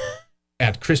donut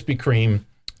at Krispy Kreme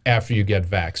after you get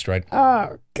vaxxed, right?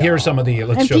 Oh, God. Here are some of the,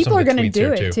 let's and show people some are of the going to tweets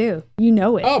do here it too. You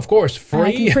know it. Oh, of course, free. And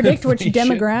I can predict which free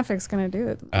demographic's going to do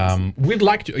it. We'd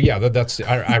like to,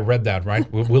 I read that,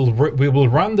 right? We will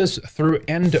run this through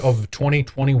end of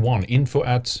 2021. Info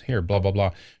at here, blah, blah,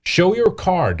 blah. Show your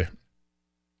card.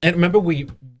 And remember, we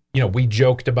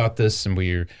joked about this, and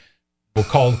we'll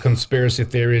call conspiracy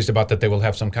theories about that they will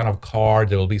have some kind of card,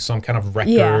 there will be some kind of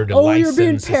record, a license. You're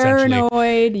being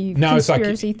paranoid, you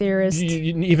conspiracy theorist.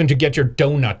 Even to get your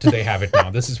donut, they have it now.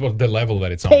 This is what the level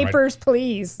that it's on, Papers,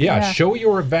 please. Yeah, show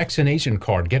your vaccination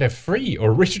card. Get a free,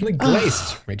 originally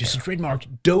glazed, registered trademark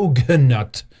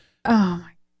donut. Oh,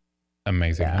 my.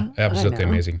 Amazing. Yeah, absolutely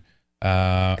amazing.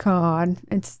 God,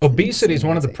 obesity is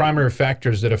one of the primary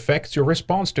factors that affects your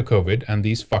response to COVID, and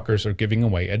these fuckers are giving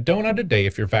away a donut a day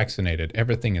if you're vaccinated.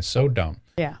 Everything is so dumb.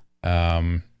 Yeah.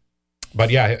 But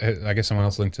yeah, I guess someone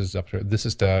else linked this up. This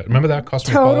is remember that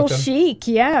Cosmopolitan? Total chic,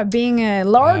 being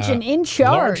large and in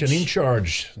charge. Large and in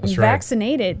charge. That's right.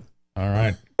 Vaccinated. All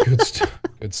right, good stuff.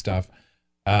 Good stuff.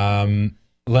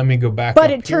 Let me go back. But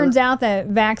it turns out that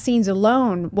vaccines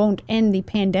alone won't end the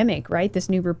pandemic, right? This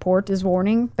new report is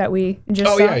warning that we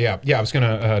just saw. Yeah. I was going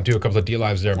to do a couple of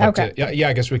D-Lives there. But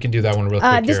I guess we can do that one real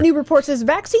quick This new report says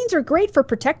vaccines are great for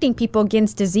protecting people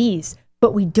against disease,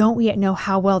 but we don't yet know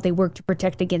how well they work to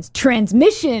protect against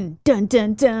transmission. Dun,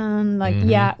 dun, dun. Like,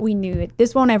 yeah, we knew it.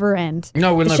 This won't ever end.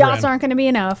 No, we'll the never shots end. aren't going to be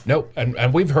enough. Nope,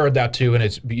 and we've heard that too, and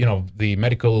it's, the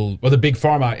medical, the big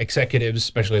pharma executives,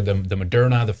 especially the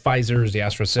Moderna, the Pfizers, the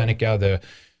AstraZeneca,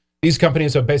 these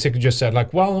companies have basically just said,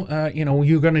 like, well,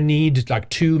 you're going to need like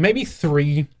 2, maybe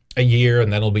 3 a year,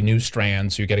 and then there'll be new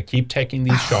strands, so you got to keep taking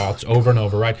these shots over and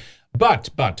over, right? But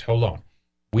hold on.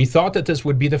 We thought that this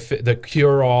would be the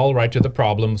cure-all, right, to the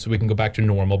problem, so we can go back to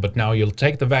normal. But now you'll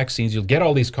take the vaccines, you'll get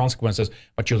all these consequences,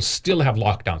 but you'll still have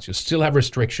lockdowns. You'll still have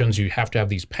restrictions. You have to have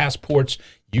these passports.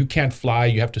 You can't fly.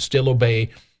 You have to still obey.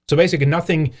 So basically,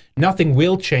 nothing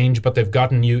will change, but they've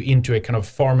gotten you into a kind of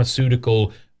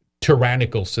pharmaceutical,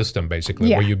 tyrannical system,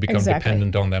 basically, where you become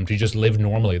dependent on them to just live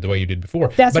normally the way you did before.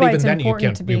 That's but why even it's then, you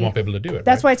important won't be able to do it.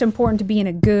 That's right? why it's important to be in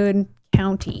a good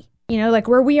county. Like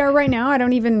where we are right now, I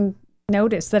don't even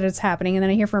notice that it's happening, and then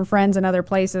I hear from friends in other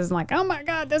places and like, oh my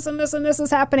god, this and this and this is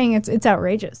happening. It's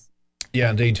outrageous.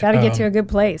 Yeah, indeed. Got to get to a good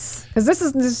place, because this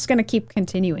is going to keep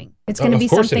continuing. It's going to be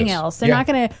something else. They're not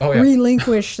going to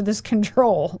relinquish this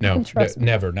control. No,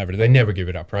 never. They never give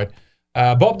it up, right?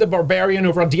 Bob the Barbarian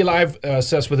over on DLive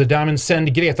says, with the diamond,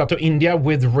 send Greta to India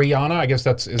with Rihanna. I guess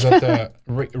is that the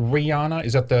Rihanna?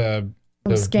 Is that the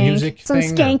music some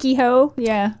thing? Skanky hoe,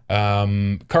 yeah.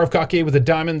 Carve Cocky with the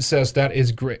diamond says that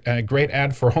is great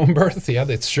ad for home birth. Yeah,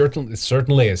 it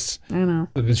certainly is. I know.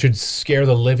 It should scare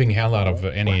the living hell out of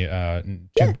any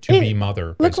to-be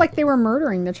mother. Looked like they were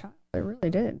murdering the child. They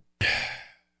really did.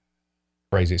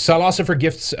 Crazy. Salosifer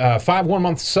gifts 5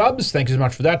 1-month subs. Thank you so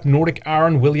much for that. Nordic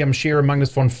Iron, William Shearer,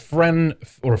 Magnus von Fren,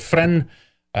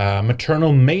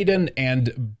 Maternal Maiden,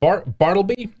 and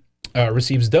Bartleby.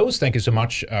 Receives those. Thank you so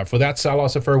much for that,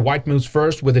 Salosifer. White Moves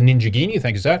First with a Ninjagini.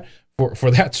 Thank you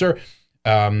for that, sir.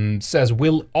 Says,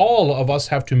 will all of us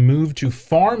have to move to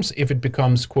farms if it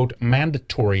becomes, quote,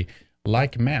 mandatory,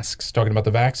 like masks? Talking about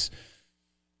the vax.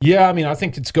 Yeah, I mean, I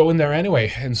think it's going there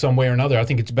anyway in some way or another. I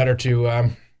think it's better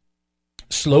to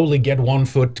slowly get one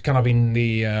foot kind of in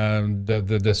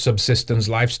the subsistence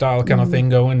lifestyle kind of thing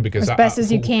going, because as best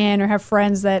as you can, or have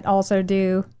friends that also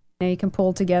do. You can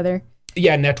pull together.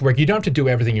 Yeah, network. You don't have to do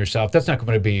everything yourself. That's not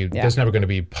going to be. Yeah. That's never going to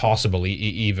be possible.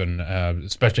 Even,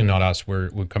 especially not us. We're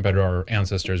compared to our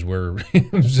ancestors. We're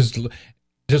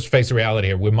just face the reality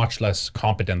here. We're much less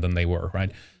competent than they were,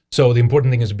 right? So the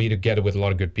important thing is to be together with a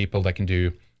lot of good people that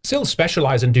can still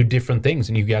specialize and do different things,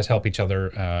 and you guys help each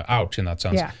other out in that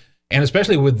sense. Yeah. And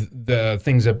especially with the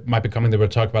things that might be coming that we'll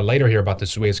talk about later here about the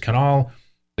Suez Canal,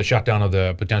 the shutdown of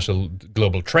the potential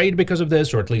global trade because of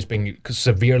this, or at least being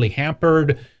severely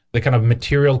hampered. The kind of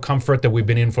material comfort that we've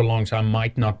been in for a long time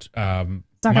might not go on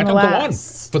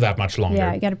for that much longer.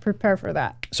 Yeah, you got to prepare for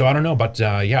that. So I don't know, but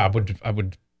I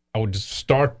would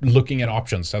start looking at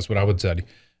options. That's what I would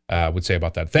say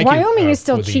about that. Thank you. Wyoming is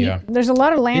still cheap. There's a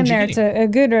lot of land there. It's a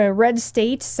good red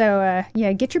state. So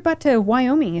get your butt to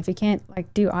Wyoming if you can't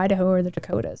do Idaho or the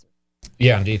Dakotas.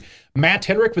 Yeah, indeed. Matt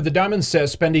Henrik with the diamonds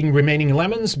says, spending remaining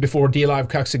lemons before DLive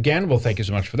cucks again. Well, thank you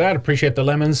so much for that. Appreciate the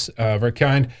lemons. Very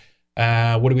kind.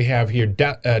 What do we have here?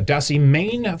 Dusty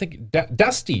Maine, I think.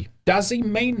 Dusty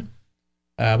Maine.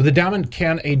 With the diamond,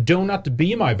 can a donut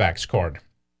be my Vax card?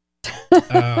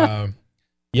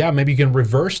 Yeah, maybe you can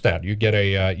reverse that. You get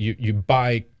you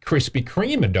buy Krispy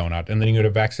Kreme a donut, and then you get a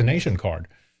vaccination card.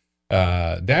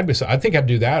 That'd be. I think I'd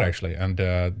do that actually, and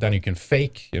then you can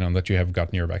fake, that you have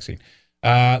gotten your vaccine.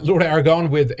 Lord Aragon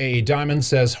with a diamond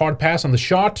says, hard pass on the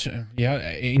shot.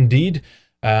 Yeah, indeed.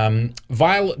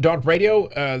 Vile.radio,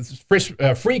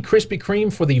 free Krispy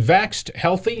Kreme for the vaxxed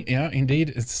healthy. Yeah,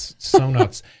 indeed. It's so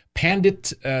nuts.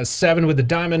 Pandit 7 with the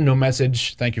diamond, no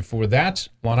message. Thank you for that.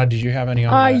 Lana, did you have any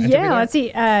on yeah, let's see.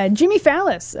 Jimmy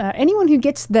Fallis, anyone who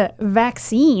gets the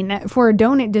vaccine for a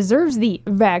donut deserves the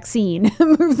vaccine.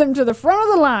 Move them to the front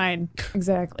of the line.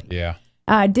 Exactly. Yeah.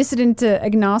 Dissident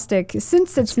agnostic,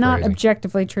 since it's not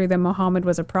objectively true that Muhammad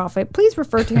was a prophet, please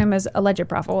refer to him as alleged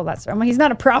prophet. Well, he's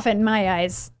not a prophet in my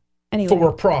eyes. Anyway.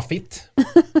 For profit.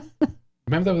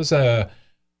 Remember there was I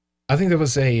think there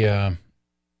was it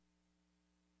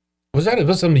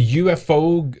was some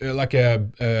UFO, like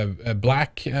a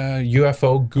black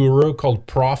UFO guru called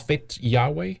Prophet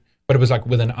Yahweh? But it was like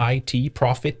with an IT,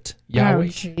 Prophet Yahweh.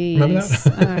 Oh, remember that?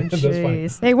 Oh,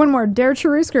 jeez. Hey, one more. Dare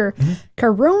Cherusker.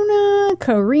 Corona,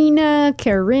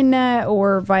 Carina,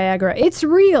 or Viagra. It's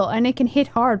real, and it can hit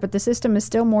hard, but the system is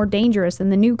still more dangerous,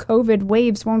 and the new COVID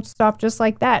waves won't stop just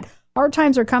like that. Hard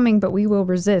times are coming, but we will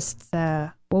resist.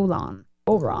 Wolan.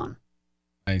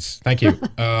 Nice. Thank you.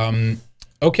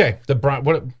 Okay.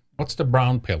 What What's the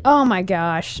brown pill? Oh my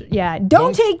gosh. Yeah.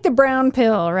 Don't take the brown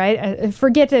pill, right?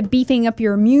 Forget beefing up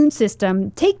your immune system.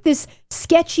 Take this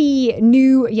sketchy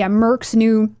new, Merck's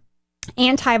new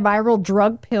antiviral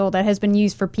drug pill that has been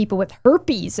used for people with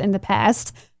herpes in the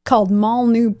past called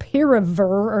Molnupiravir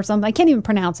or something. I can't even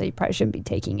pronounce it. You probably shouldn't be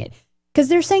taking it. Because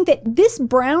they're saying that this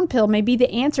brown pill may be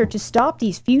the answer to stop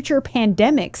these future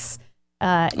pandemics.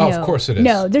 Of course it is.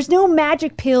 No, there's no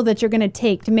magic pill that you're going to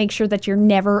take to make sure that you're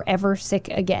never, ever sick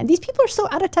again. These people are so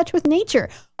out of touch with nature.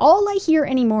 All I hear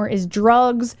anymore is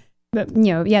drugs,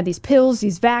 these pills,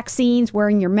 these vaccines,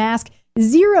 wearing your mask.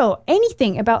 Zero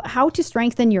anything about how to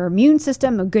strengthen your immune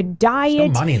system, a good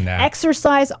diet,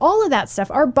 exercise, all of that stuff.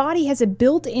 Our body has a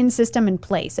built-in system in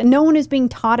place, and no one is being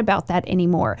taught about that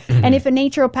anymore. Mm-hmm. And if a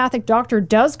naturopathic doctor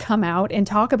does come out and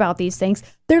talk about these things,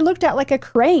 they're looked at like a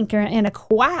crank and a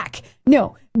quack.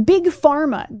 No, big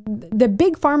pharma, the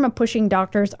big pharma pushing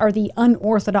doctors are the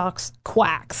unorthodox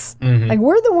quacks. Mm-hmm. Like,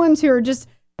 we're the ones who are just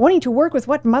wanting to work with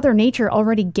what Mother Nature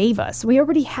already gave us. We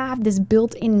already have this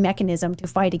built-in mechanism to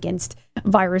fight against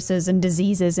viruses and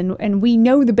diseases, and we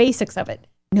know the basics of it.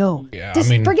 No,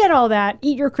 forget all that.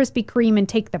 Eat your Krispy Kreme and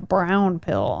take the brown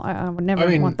pill. I would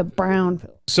never want the brown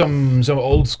pill. Some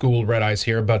old school red eyes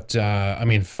here, but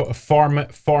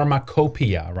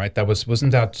pharmacopoeia, right?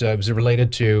 Wasn't that was it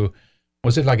related to?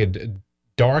 Was it like a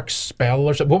dark spell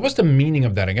or something? What was the meaning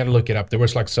of that? I got to look it up. There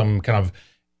was like some kind of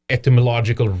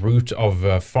etymological root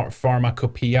of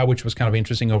pharmacopoeia, which was kind of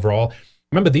interesting overall.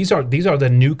 Remember, these are the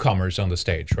newcomers on the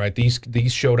stage, right? These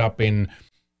showed up in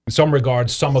some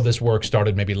regards. Some of this work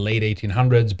started maybe late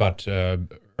 1800s, but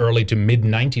early to mid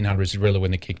 1900s is really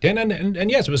when they kicked in.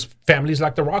 And yes, it was families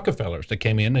like the Rockefellers that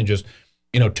came in and just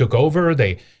took over.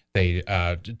 They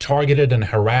targeted and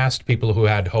harassed people who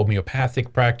had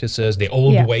homeopathic practices. The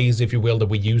old ways, if you will, that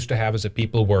we used to have as a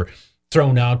people were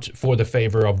thrown out for the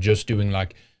favor of just doing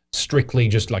like strictly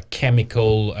just like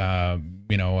chemical,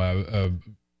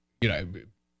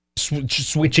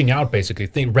 switching out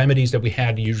basically remedies that we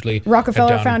had usually.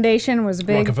 Rockefeller Foundation was a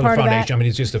big part of that. I mean,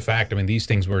 it's just a fact. I mean, these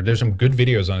things there's some good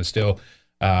videos on it still,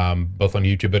 both on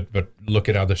YouTube, but look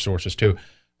at other sources too.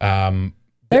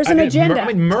 There's an agenda.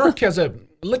 Merck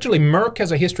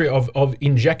has a history of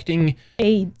injecting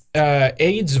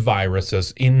AIDS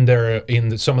viruses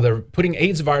putting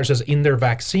AIDS viruses in their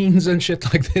vaccines and shit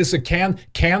like this.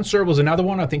 Cancer was another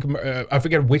one. I think I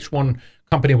forget which one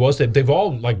company it was. They've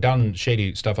all like done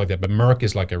shady stuff like that, but Merck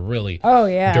is like a really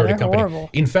dirty company. Horrible.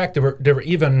 In fact, there were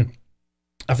even,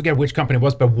 I forget which company it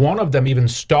was, but one of them even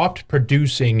stopped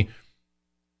producing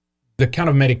the kind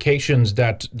of medications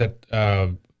that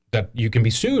you can be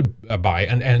sued by,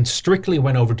 and strictly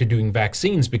went over to doing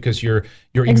vaccines because you're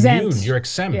immune, you're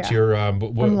exempt, you're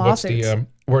what's the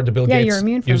word that Bill Gates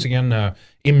used again?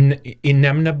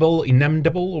 Innemnable.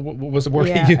 What was the word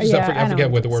he used? I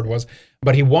forget what the word was.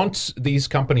 But he wants these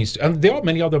companies, and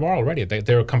many of them are already.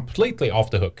 They're completely off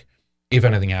the hook if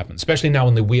anything happens, especially now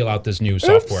when they wheel out this new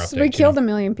software update. We killed 1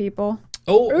 million people.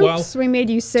 Oh, well, we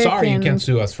made you sick. Sorry, you can't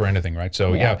sue us for anything, right?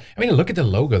 So, I mean, look at the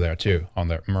logo there, too, on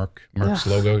the Merck's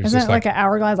logo. Isn't it like an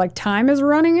hourglass, like time is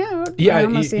running out? Yeah,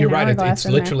 you're right. It's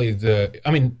literally the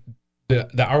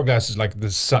hourglass is like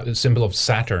the symbol of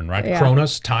Saturn, right? Yeah.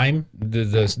 Kronos, time.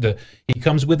 He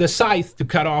comes with a scythe to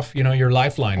cut off, your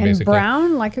lifeline, and basically.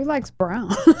 Brown? Like, who likes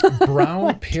brown?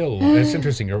 Brown pill. It's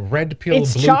interesting. A red pill,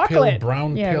 blue chocolate. Pill,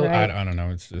 brown pill. Right. I don't know.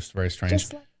 It's just very strange.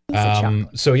 Just like a piece of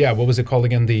chocolate. So, what was it called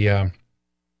again? The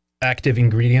active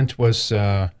ingredient was...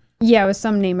 it was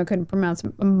some name I couldn't pronounce.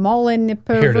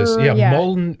 Molnupiravir. Here it is.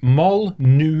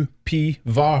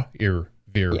 Molnupiravir.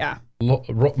 Yeah.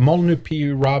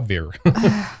 Molnupiravir.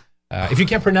 If you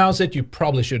can't pronounce it, you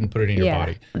probably shouldn't put it in your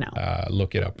body. No.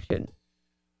 Look it up. Shouldn't.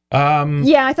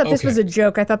 I thought this was a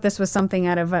joke. I thought this was something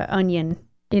out of Onion.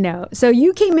 So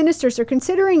UK ministers are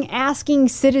considering asking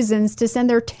citizens to send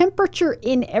their temperature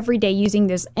in every day using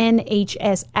this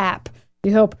NHS app to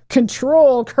help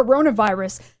control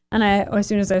coronavirus. And as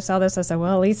soon as I saw this, I said,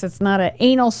 well, at least it's not an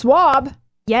anal swab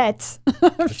yet.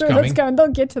 I'm sure that's coming. They'll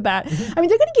get to that. I mean,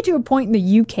 they're going to get to a point in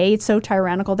the UK, it's so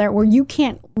tyrannical there, where you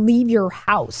can't leave your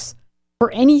house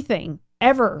for anything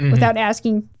ever without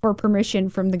asking for permission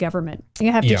from the government.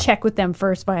 You have to check with them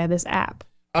first via this app.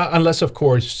 Unless, of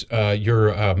course,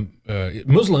 you're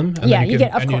Muslim, and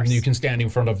then you can stand in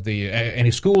front of any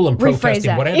school and protest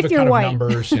in whatever kind of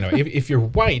numbers. If you're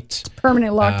white, it's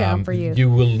permanent lockdown for you. You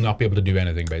will not be able to do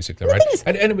anything, basically, right?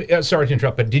 And sorry to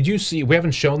interrupt, but did you see? We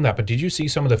haven't shown that, but did you see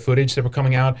some of the footage that were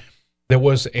coming out? There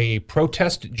was a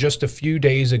protest just a few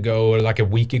days ago, or like a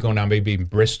week ago now, maybe in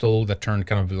Bristol, that turned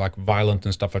kind of like violent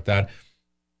and stuff like that.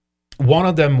 One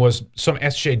of them was some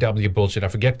SJW bullshit. I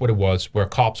forget what it was, where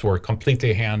cops were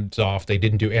completely hands off. They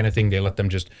didn't do anything. They let them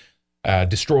just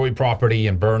destroy property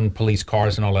and burn police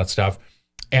cars and all that stuff.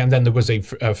 And then there was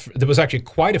there was actually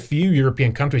quite a few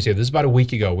European countries here. This is about a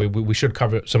week ago. We should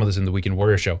cover some of this in the Weekend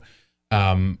Warrior show.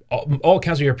 All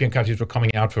kinds of European countries were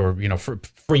coming out for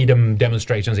freedom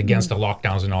demonstrations against the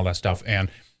lockdowns and all that stuff. And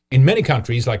in many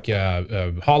countries like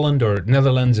Holland or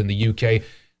Netherlands and the UK,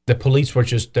 the police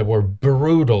were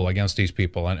brutal against these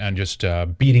people and just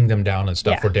beating them down and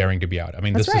stuff for daring to be out. I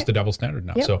mean, this is the double standard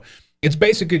now. Yep. So it's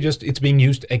basically it's being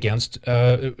used against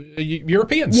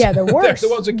Europeans. Yeah, the worst. They're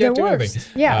the ones that can't do anything.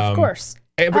 Yeah, of course.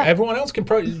 Everyone else can,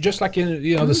 just like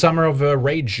in the summer of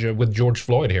rage with George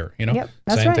Floyd here. Yep,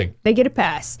 that's same right. thing. They get a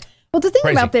pass. Well, the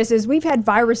thing about this is we've had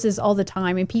viruses all the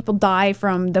time, and people die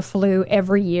from the flu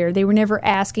every year. They were never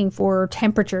asking for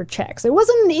temperature checks. It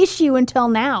wasn't an issue until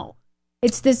now.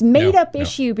 It's this made-up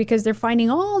issue because they're finding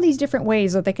all these different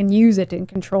ways that they can use it and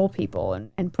control people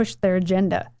and push their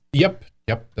agenda. Yep,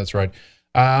 that's right.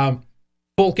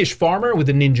 Folkish Farmer with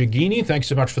the Ninja Guinea, thanks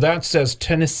so much for that, says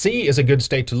Tennessee is a good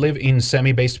state to live in,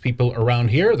 semi-based people around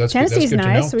here. Tennessee's good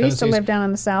nice. To know. We used to live down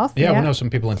in the south. Yeah, we know some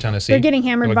people in Tennessee. They're getting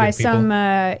hammered by some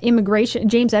immigration.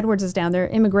 James Edwards is down there.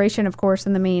 Immigration, of course,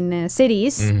 in the main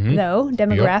cities, though,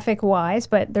 demographic-wise,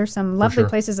 but there's some lovely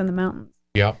places in the mountains.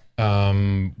 Yeah.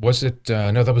 Was it,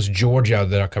 no, that was Georgia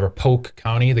that I covered. Polk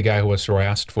County, the guy who was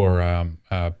harassed for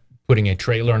putting a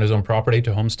trailer on his own property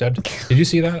to homestead. Did you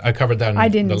see that? I covered that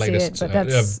in the latest. See it, but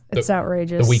it's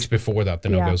outrageous. The weeks before that, the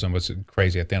no-goes on was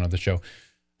crazy at the end of the show.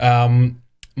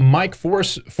 Mike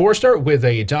Forster with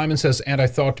a diamond says, and I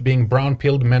thought being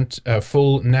brown-pilled meant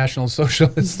full National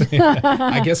Socialist.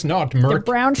 I guess not. Merck, the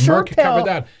brown shirt Merck pill. covered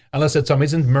that. Unless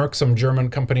isn't Merck some German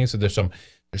company? So there's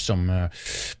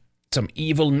some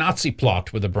evil Nazi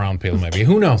plot with a brown pill, maybe.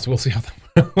 Who knows? We'll see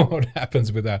what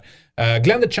happens with that.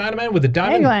 Glenn the Chinaman with the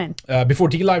diamond. Hey, Glenn. Before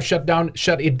D-Live shut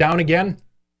it down again.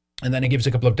 And then he gives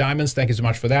a couple of diamonds. Thank you so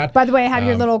much for that. By the way, I have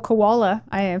your little koala.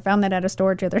 I found that at a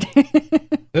storage the other day.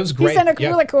 That was great. You sent a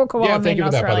really cool koala. Yeah, thank you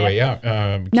for that, by the way.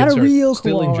 Yeah, not a real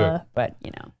koala, but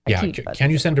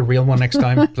can you send a real one next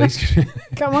time, please?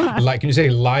 Come on. Can you say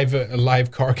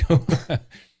live cargo?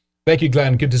 Thank you,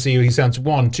 Glenn. Good to see you. He sends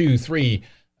 1, 2, 3,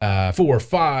 4,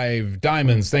 5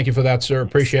 diamonds. Thank you for that, sir.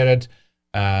 Appreciate it.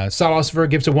 Salasver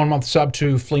gives a 1-month sub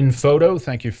to Flynn Photo.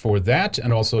 Thank you for that.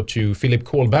 And also to Philip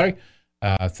Kohlberg.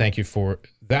 Thank you for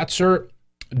that, sir.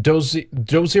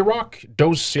 Dozirok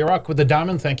with the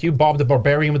diamond. Thank you. Bob the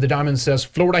Barbarian with the diamond says,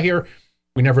 Florida here.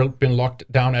 We've never been locked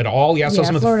down at all. Yeah,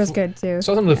 Florida's good too.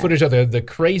 Saw some of the footage of the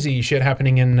crazy shit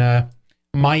happening in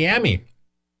Miami.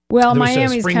 Well,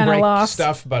 Miami's kind of lost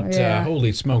stuff, but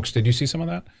holy smokes. Did you see some of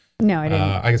that? No, I didn't.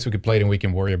 I guess we could play it in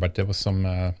Weekend Warrior, but there was some...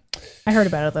 I heard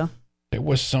about it, though. There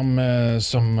was some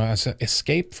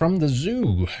escape from the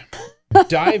zoo.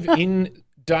 Dive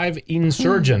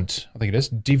Insurgent. I think it is.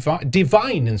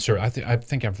 Divine Insurgent. I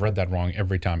think I've read that wrong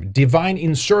every time. Divine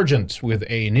Insurgent with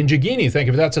a Ninja Guinea. Thank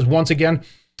you for that. Says, once again,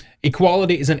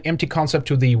 equality is an empty concept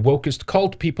to the wokest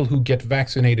cult. People who get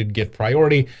vaccinated get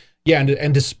priority. Yeah,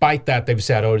 and despite that, they've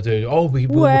said, we're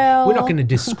not going to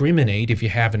discriminate if you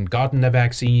haven't gotten the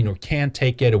vaccine or can't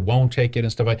take it or won't take it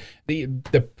and stuff like that.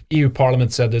 The EU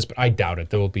Parliament said this, but I doubt it.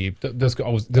 There's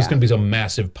going to be some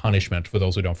massive punishment for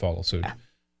those who don't follow suit.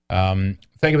 Thank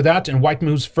you for that. And White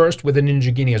Moves First with the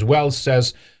Ninja Guinea as well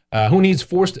says, who needs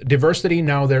forced diversity?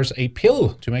 Now there's a pill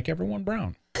to make everyone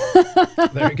brown.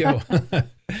 There you go.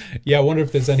 Yeah, I wonder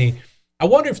if there's any... I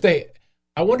wonder if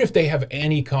they have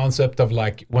any concept of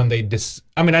like when they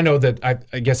I mean, I know that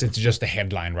I guess it's just a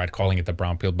headline, right? Calling it the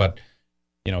brown pill, but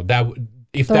that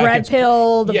if the that red gets,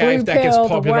 pill, the blue if that pill, gets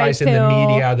popularized in the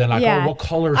media, then like, what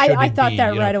color should it be? I thought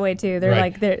that right away too. They're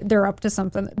like they're up to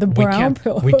something. The brown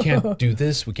pill. We can't do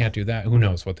this. We can't do that. Who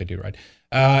knows what they do, right?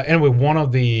 Anyway, one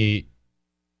of the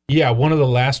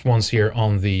last ones here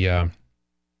on the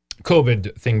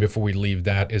COVID thing before we leave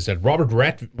that is that Robert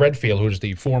Redfield, who's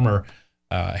the former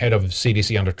head of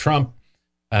CDC under Trump,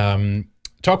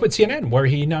 talked with CNN, where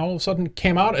he now all of a sudden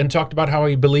came out and talked about how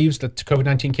he believes that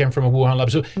COVID-19 came from a Wuhan lab.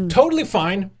 So totally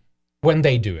fine when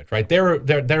they do it, right? They're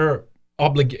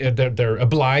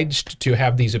obliged to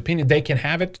have these opinions. They can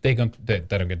have it. They don't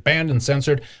get banned and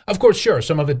censored. Of course, sure,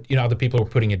 some of it, other people are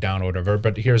putting it down or whatever.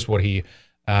 But here's what he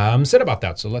said about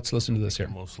that. So let's listen to this here.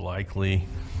 Most likely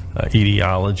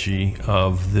etiology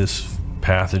of this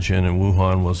pathogen in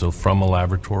Wuhan was from a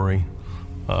laboratory.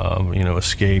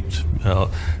 Escaped.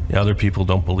 Other people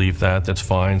don't believe that. That's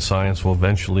fine. Science will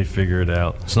eventually figure it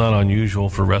out. It's not unusual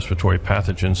for respiratory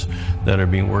pathogens that are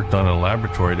being worked on in a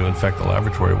laboratory to infect a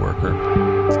laboratory worker.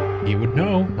 He would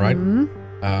know, right?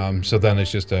 So then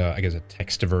it's just, I guess, a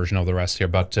text version of the rest here.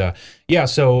 But yeah,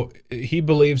 so he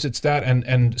believes it's that.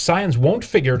 And science won't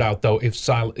figure it out, though, if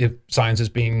science is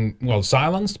being, well,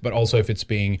 silenced, but also if it's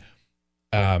being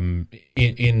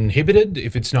inhibited,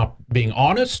 if it's not being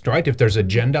honest, right? If there's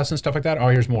agendas and stuff like that. Oh,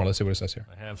 here's more. Let's see what it says here.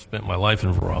 I have spent my life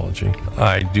in virology.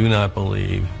 I do not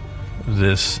believe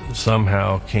this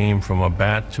somehow came from a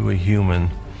bat to a human.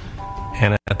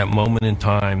 And at that moment in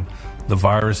time, the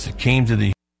virus that came to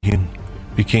the human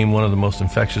became one of the most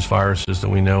infectious viruses that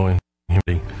we know in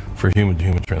humanity for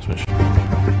human-to-human transmission.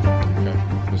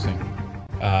 Okay, interesting.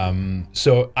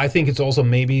 So I think it's also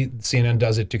maybe CNN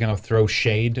does it to kind of throw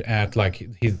shade at, like,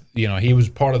 he was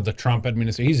part of the Trump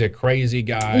administration. He's a crazy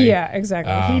guy. Yeah,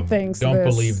 exactly. He thinks don't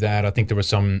believe that. I think there were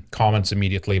some comments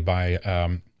immediately by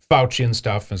Fauci and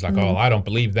stuff. It's like, oh, I don't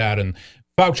believe that. And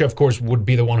Fauci, of course, would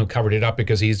be the one who covered it up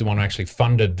because he's the one who actually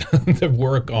funded the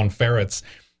work on ferrets.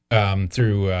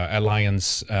 Through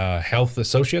Alliance Health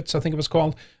Associates, I think it was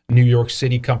called, New York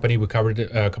City company. We covered it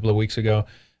a couple of weeks ago.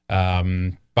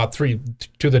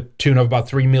 To the tune of about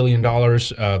 $3 million. The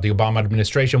Obama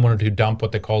administration wanted to dump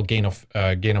what they call gain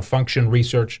of function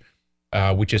research,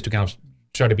 which is to kind of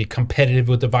try to be competitive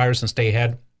with the virus and stay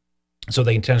ahead. So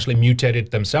they intentionally mutated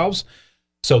it themselves,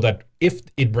 so that if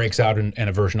it breaks out and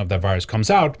a version of that virus comes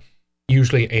out,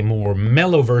 usually a more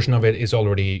mellow version of it is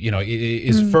already,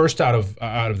 is first out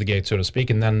of the gate, so to speak,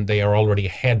 and then they are already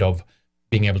ahead of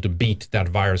being able to beat that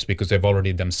virus because they've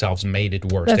already themselves made it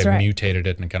worse. They've mutated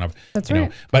it and kind of, know.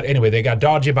 But anyway, they got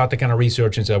dodgy about the kind of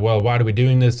research and said, well, why are we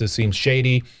doing this? This seems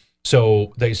shady.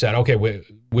 So they said, okay,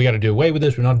 we got to do away with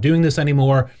this. We're not doing this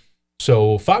anymore.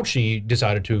 So Fauci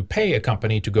decided to pay a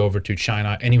company to go over to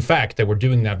China. And in fact, they were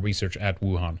doing that research at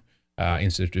Wuhan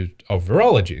Institute of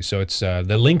Virology. So it's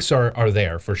the links are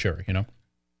there for sure,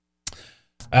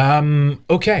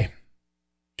 Okay.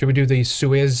 Should we do the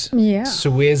Suez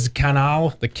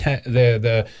Canal,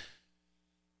 the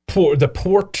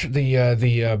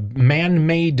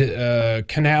man-made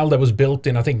canal that was built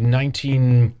in, I think,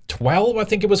 1912. I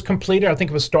think it was completed. I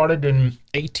think it was started in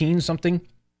 18 something.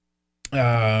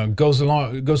 Goes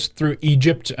through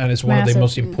Egypt, and it's one of the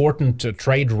most important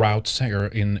trade routes here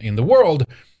in the world.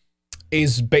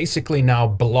 Is basically now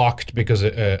blocked because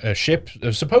a ship,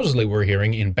 supposedly we're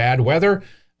hearing, in bad weather,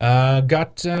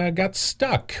 got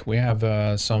stuck. We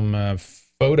have some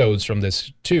photos from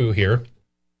this too here.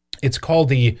 It's called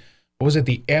the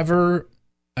Evergreen.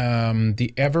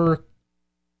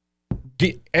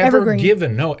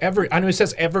 No, I know it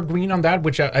says Evergreen on that,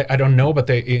 which I don't know, but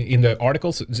in the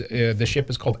articles, the ship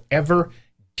is called Ever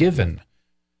Given.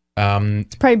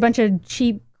 It's probably a bunch of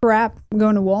cheap crap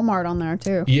going to Walmart on there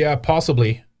too. Yeah,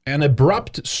 possibly. An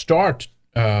abrupt starboard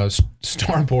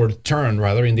turn,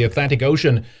 rather, in the Atlantic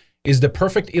Ocean is the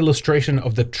perfect illustration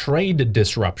of the trade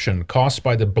disruption caused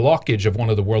by the blockage of one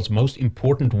of the world's most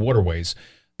important waterways.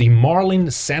 The Marlin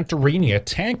Santorini, a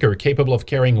tanker capable of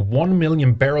carrying 1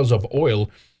 million barrels of oil,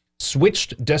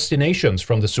 switched destinations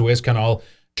from the Suez Canal,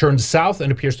 turned south,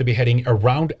 and appears to be heading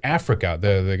around Africa.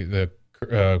 The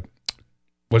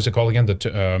what's it called again?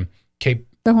 The Cape.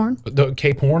 The Horn? The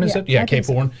Cape Horn, is it? Yeah, Cape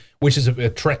Horn, which is a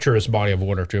treacherous body of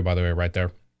water, too, by the way, right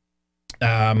there.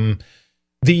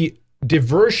 The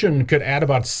diversion could add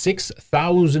about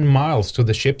 6,000 miles to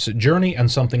the ship's journey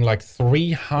and something like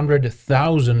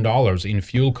 $300,000 in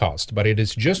fuel cost. But it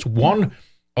is just one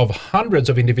of hundreds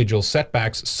of individual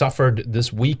setbacks suffered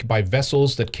this week by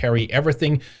vessels that carry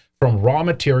everything from raw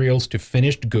materials to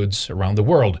finished goods around the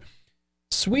world.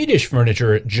 Swedish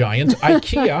furniture giant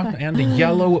IKEA and the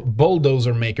yellow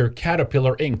bulldozer maker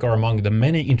Caterpillar Inc. are among the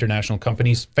many international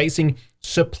companies facing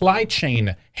supply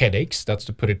chain headaches, that's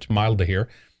to put it mildly here,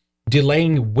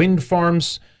 delaying wind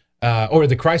farms, or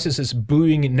the crisis is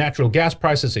buoying natural gas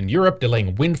prices in Europe,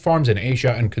 delaying wind farms in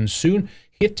Asia, and can soon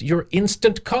hit your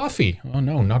instant coffee. Oh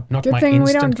no, not Good my thing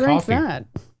we instant don't drink coffee. that.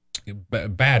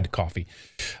 Bad coffee.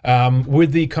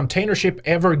 With the container ship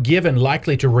Ever Given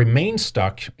likely to remain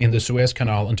stuck in the Suez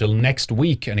Canal until next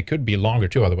week, and it could be longer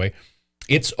too, by the way,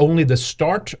 it's only the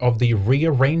start of the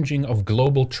rearranging of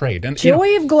global trade. And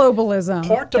Joy of globalism.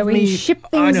 Part that of we me, ship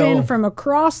things in from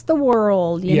across the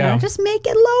world. You know, just make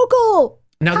it local.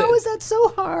 Now How is that so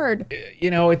hard?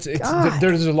 It's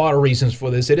there's a lot of reasons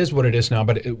for this. It is what it is now,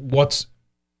 but what's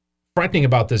frightening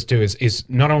about this too is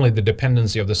not only the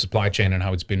dependency of the supply chain and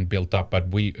how it's been built up, but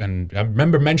I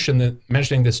remember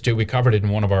mentioning this too. We covered it in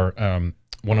one of our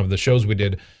one of the shows we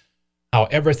did, how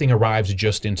everything arrives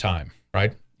just in time,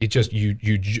 right? It just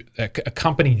a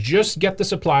company just get the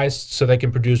supplies so they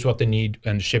can produce what they need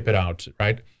and ship it out,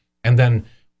 right? And then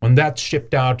when that's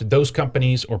shipped out, those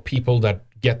companies or people that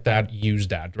get that, use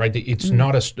that, right? It's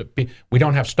not we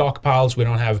don't have stockpiles, we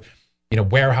don't have,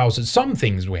 warehouses. Some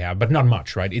things we have, but not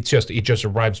much, right? It just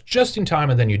arrives just in time,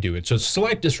 and then you do it. So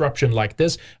slight disruption like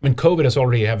this. I mean, COVID has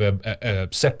already have a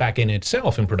setback in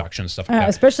itself in production and stuff like that.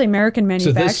 Especially American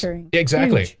manufacturing.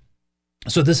 Exactly. Huge.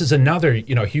 So this is another,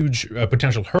 huge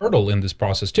potential hurdle in this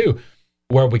process too,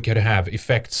 where we could have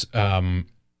effects.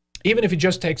 Even if it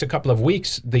just takes a couple of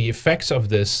weeks, the effects of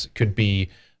this could be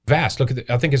vast. Look at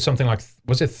I think it's something like,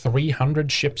 was it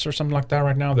 300 ships or something like that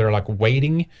right now? They're like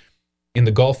waiting in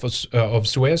the Gulf of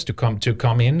Suez to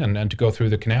come in and to go through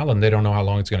the canal, and they don't know how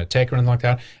long it's going to take or anything like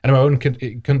that. And I won't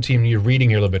continue reading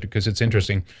here a little bit because it's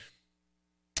interesting.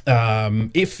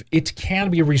 If it can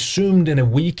be resumed in a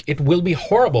week, it will be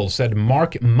horrible, said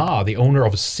Mark Ma, the owner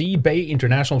of Sea Bay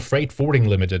International Freight Forwarding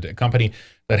Limited, a company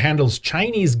that handles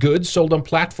Chinese goods sold on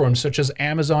platforms such as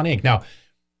Amazon Inc. Now,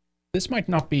 this might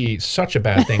not be such a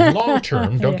bad thing long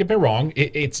term. Don't get me wrong.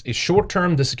 It's short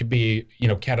term. This could be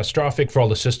catastrophic for all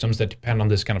the systems that depend on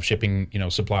this kind of shipping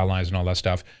supply lines and all that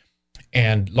stuff.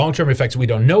 And long term effects we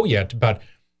don't know yet. But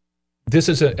this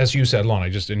is as you said, Lana.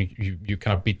 You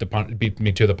kind of beat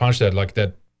me to the punch there. Like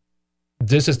that.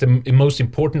 This is the most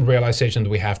important realization that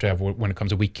we have to have when it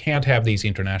comes to we can't have these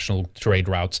international trade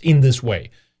routes in this way.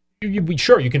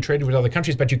 Sure, you can trade with other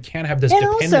countries, but you can't have this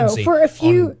dependency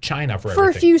on China for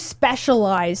everything. For a few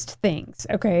specialized things,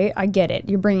 okay, I get it.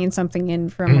 You're bringing something in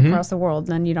from across the world,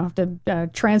 and then you don't have to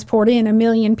transport in 1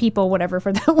 million people, whatever,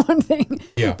 for that one thing.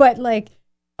 Yeah. But like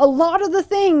a lot of the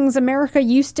things America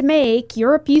used to make,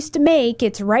 Europe used to make,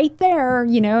 it's right there.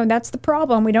 That's the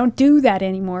problem. We don't do that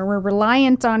anymore. We're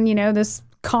reliant on this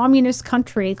communist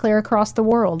country clear across the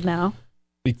world now.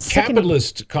 The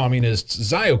capitalist, communist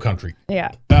Zio country. Yeah,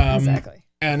 exactly.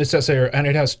 And it says here, and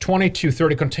it has 20 to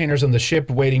 30 containers on the ship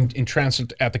waiting in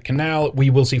transit at the canal. We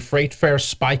will see freight fares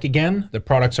spike again. The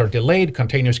products are delayed.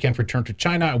 Containers can't return to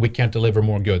China, and we can't deliver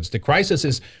more goods. The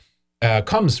crisis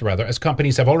comes as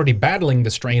companies have already battling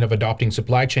the strain of adopting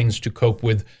supply chains to cope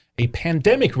with a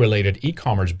pandemic-related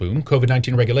e-commerce boom.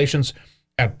 COVID-19 regulations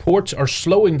at ports are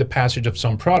slowing the passage of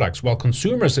some products, while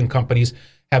consumers and companies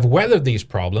have weathered these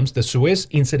problems. The Suez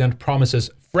incident promises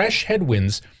fresh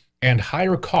headwinds and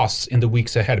higher costs in the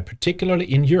weeks ahead,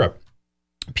 particularly in Europe.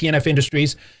 P&F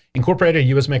Industries, Incorporated, a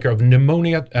U.S. maker of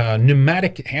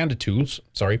pneumatic hand tools,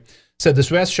 said the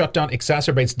Suez shutdown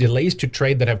exacerbates delays to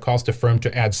trade that have caused the firm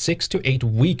to add 6 to 8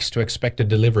 weeks to expected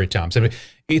delivery times. I mean,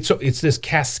 it's this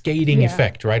cascading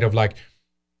effect, right, of like,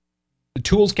 the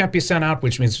tools can't be sent out,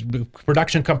 which means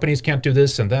production companies can't do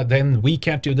this, and that then we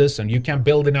can't do this, and you can't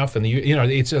build enough, and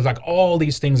it's like all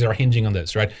these things are hinging on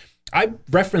this, right? I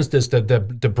referenced this,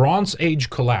 the Bronze Age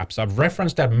collapse. I've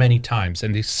referenced that many times,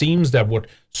 and it seems that what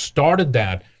started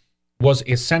that was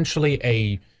essentially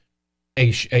a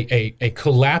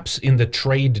collapse in the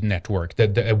trade network.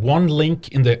 That one link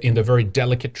in the very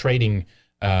delicate trading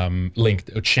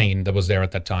chain that was there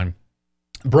at that time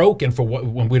broke, and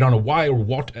when we don't know why or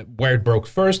where it broke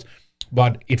first,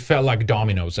 but it fell like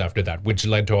dominoes after that, which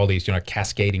led to all these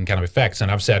cascading kind of effects.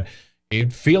 And I've said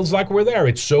it feels like we're there.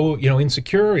 It's so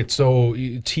insecure. It's so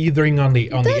teetering on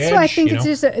the edge. That's why I think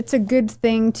it's a good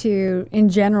thing to, in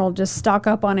general, just stock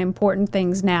up on important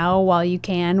things now while you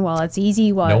can, while it's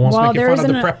easy, while no one's making fun of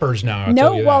the preppers now.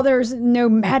 While there's no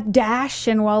mad dash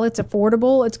and while it's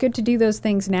affordable, it's good to do those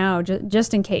things now,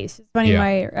 just in case. It's funny,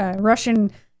 my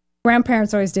Russian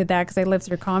grandparents always did that because they lived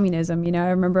through communism. I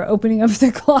remember opening up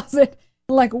the closet,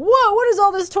 like, whoa, what is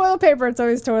all this toilet paper? It's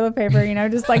always toilet paper,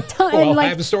 just like tons. Well, I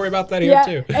have a story about that here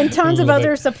too. And tons of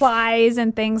other supplies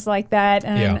and things like that.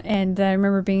 And I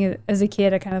remember being as a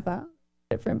kid, I kind of thought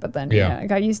different, but then I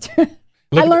got used to it.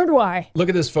 I learned why. Look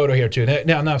at this photo here too.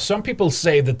 Now, some people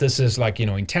say that this is like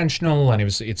intentional and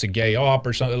it's a gay op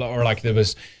or something, or like there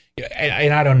was.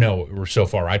 And I don't know so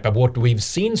far, right? But what we've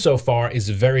seen so far is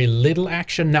very little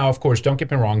action. Now, of course, don't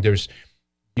get me wrong. There's,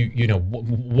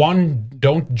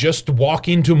 don't just walk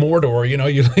into Mordor.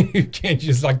 You can't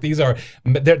just like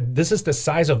this is the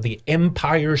size of the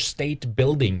Empire State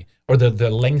Building or the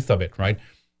length of it, right?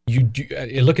 You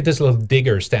look at this little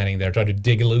digger standing there trying to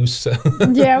dig loose.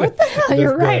 Yeah, what the hell?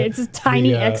 You're right. It's a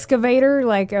tiny excavator.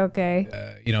 Like, okay.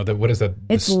 What is that?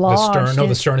 It's the stern. No,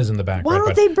 the stern is in the back. Why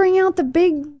don't they bring out the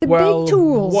big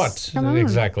tools? What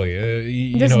exactly?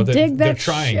 Dig they're that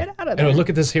trying. Shit out of there. Look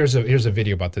at this. Here's a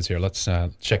video about this here. Let's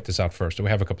check this out first. We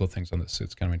have a couple of things on this.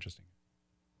 It's kind of interesting.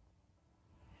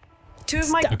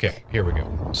 Okay, here we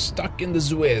go. Stuck in the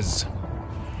Suez.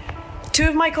 2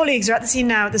 of my colleagues are at the scene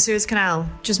now at the Suez Canal,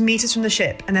 just meters from the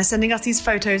ship, and they're sending us these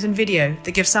photos and video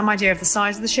that give some idea of the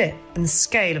size of the ship and the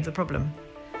scale of the problem.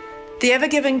 The Ever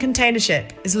Given container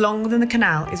ship is longer than the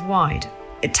canal is wide.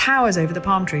 It towers over the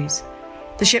palm trees.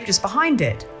 The ship just behind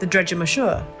it, the dredger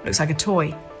Mashur, looks like a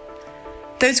toy.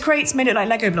 Those crates may look like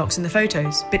Lego blocks in the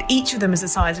photos, but each of them is the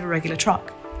size of a regular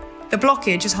truck. The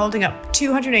blockage is holding up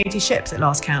 280 ships at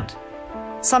last count.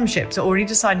 Some ships are already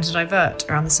deciding to divert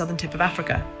around the southern tip of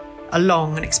Africa, a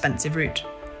long and expensive route.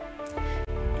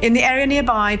 In the area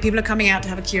nearby, people are coming out to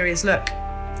have a curious look.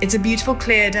 It's a beautiful,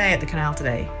 clear day at the canal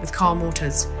today, with calm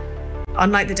waters,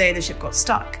 unlike the day the ship got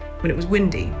stuck, when it was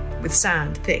windy, with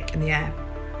sand thick in the air.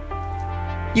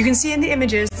 You can see in the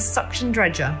images the suction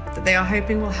dredger that they are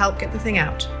hoping will help get the thing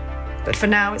out, but for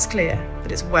now it's clear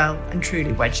that it's well and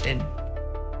truly wedged in.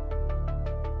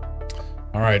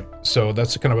 All right, so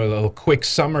that's kind of a little quick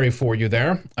summary for you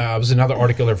there. There's another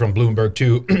article there from Bloomberg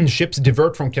too. Ships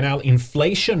divert from canal,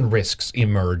 inflation risks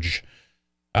emerge.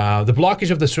 The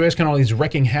blockage of the Suez Canal is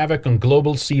wreaking havoc on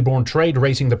global seaborne trade,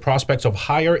 raising the prospects of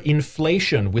higher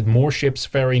inflation with more ships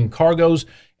ferrying cargoes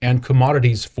and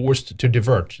commodities forced to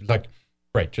divert. Like,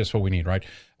 great, just what we need, right?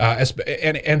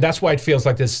 And that's why it feels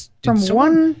like this. Did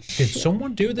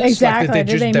someone do this? Exactly.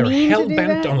 Like they're mean hell to do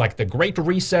bent that? on like the Great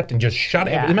Reset and just shut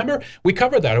it. Yeah. Remember, we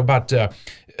covered that about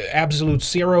absolute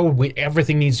zero.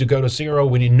 Everything needs to go to zero.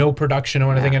 We need no production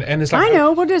or anything. And it's like, I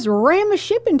know, we'll just ram a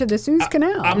ship into the Suez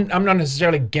Canal. I'm not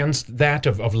necessarily against that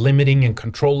of limiting and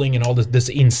controlling and all this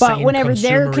insane. But whenever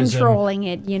they're consumerism. controlling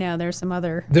it, there's some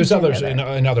other. There's others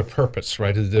another purpose,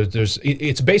 right?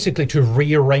 It's basically to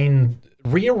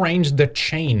rearrange the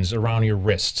chains around your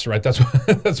wrists, right? That's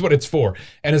what it's for.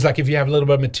 And it's like if you have a little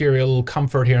bit of material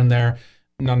comfort here and there,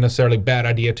 not necessarily a bad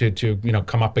idea to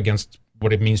come up against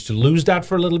what it means to lose that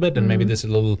for a little bit. And maybe this is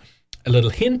a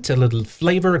little hint, a little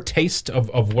flavor, a taste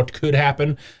of what could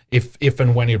happen if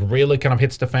and when it really kind of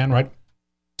hits the fan, right?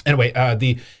 Anyway,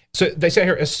 so they say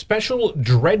here a special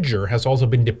dredger has also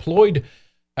been deployed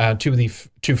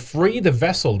to free the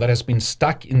vessel that has been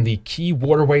stuck in the key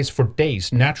waterways for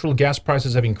days. Natural gas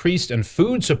prices have increased and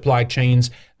food supply chains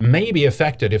may be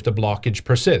affected if the blockage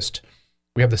persists.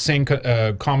 We have the same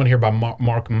comment here by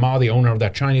Mark Ma, the owner of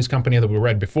that Chinese company that we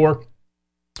read before.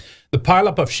 The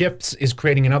pileup of ships is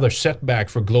creating another setback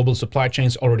for global supply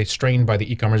chains already strained by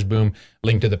the e-commerce boom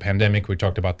linked to the pandemic we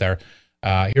talked about there.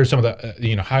 Here's some of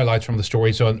the highlights from the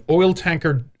story. So an oil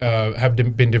tanker have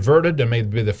been diverted and may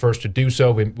be the first to do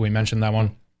so. We mentioned that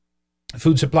one.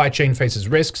 Food supply chain faces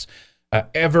risks.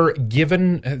 Ever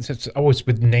Given, it's always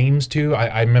with names too.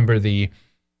 I remember the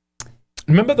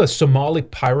Somali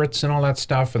pirates and all that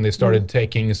stuff, and they started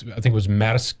taking, I think it was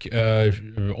Maersk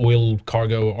oil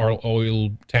cargo or oil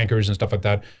tankers and stuff like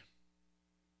that.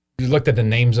 You looked at the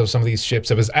names of some of these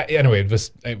ships. It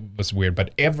was weird.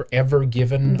 But Ever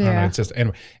Given, yeah. It's just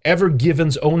anyway. Ever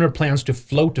Given's owner plans to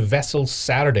float vessels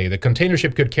Saturday. The container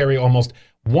ship could carry almost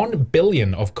 1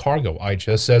 billion of cargo.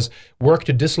 IHS says work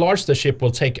to dislodge the ship will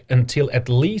take until at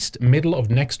least middle of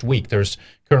next week. There's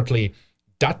currently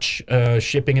Dutch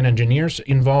shipping and engineers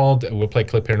involved. We'll play a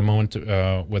clip here in a moment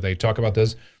where they talk about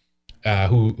this.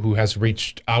 Who has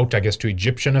reached out, I guess, to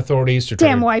Egyptian authorities to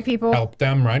try white people help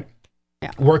them, right? Yeah.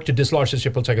 Work to dislodge the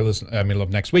ship will take middle of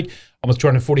next week. Almost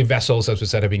 240 vessels, as we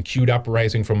said, have been queued up,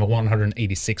 rising from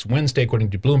 186 Wednesday,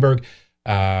 according to Bloomberg.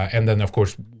 And then, of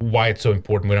course, why it's so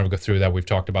important. We never go through that. We've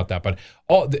talked about that. But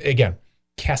again,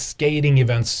 cascading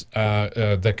events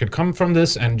that could come from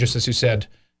this. And just as you said,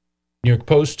 New York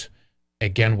Post,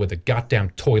 again with the goddamn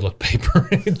toilet paper.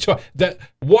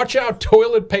 Watch out,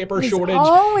 toilet paper shortage.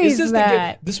 Always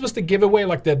this was the giveaway,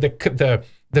 like the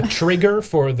trigger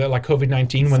for the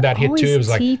COVID-19 when that hit too. It was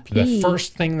like TP. The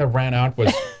first thing that ran out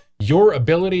was your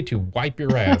ability to wipe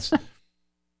your ass.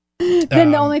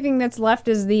 Then the only thing that's left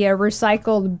is the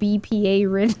recycled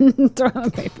BPA-ridden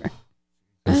toilet paper.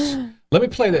 Let me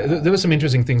play. There was some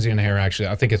interesting things in here, actually.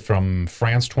 I think it's from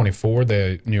France 24.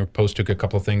 The New York Post took a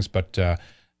couple of things, but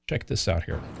check this out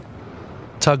here.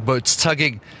 Tugboats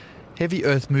tugging, heavy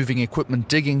earth-moving equipment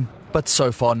digging, but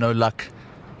so far no luck.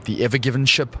 The Ever Given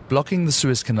ship blocking the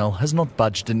Suez Canal has not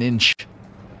budged an inch.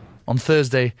 On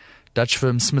Thursday, Dutch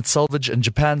firm Smith Salvage and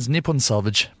Japan's Nippon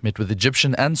Salvage met with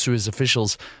Egyptian and Suez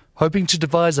officials, hoping to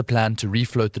devise a plan to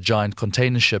refloat the giant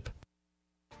container ship.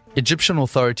 Egyptian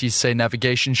authorities say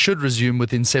navigation should resume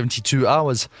within 72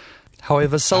 hours.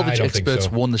 However, salvage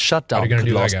experts warn the shutdown could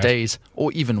last days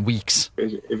or even weeks.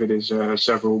 If it is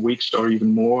several weeks or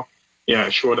even more, yeah,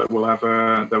 sure, that will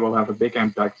have a big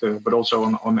impact. But also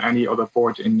on any other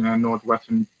port in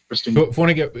northwestern Christian. If you want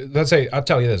to get, let's say, I'll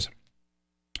tell you this: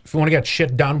 if you want to get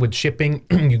shit done with shipping,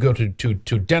 you go to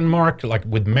Denmark, like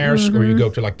with Maersk, or you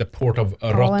go to like the port of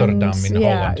Rotterdam in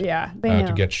Holland,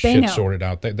 to get shit sorted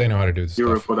out. They know how to do this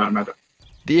Europe stuff. For that matter.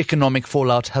 The economic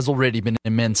fallout has already been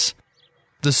immense.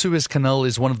 The Suez Canal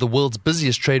is one of the world's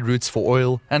busiest trade routes for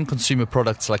oil and consumer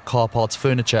products like car parts,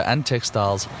 furniture and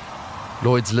textiles.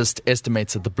 Lloyd's List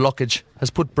estimates that the blockage has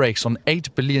put brakes on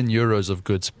 8 billion euros of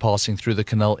goods passing through the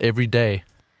canal every day.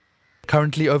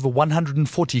 Currently, over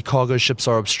 140 cargo ships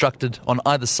are obstructed on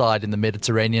either side in the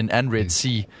Mediterranean and Red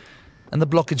Sea, and the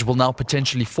blockage will now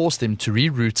potentially force them to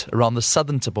reroute around the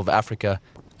southern tip of Africa,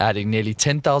 adding nearly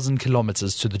 10,000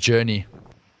 kilometers to the journey.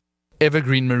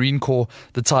 Evergreen Marine Corps,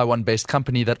 the Taiwan-based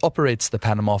company that operates the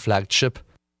Panama-flagged ship,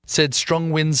 said strong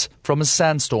winds from a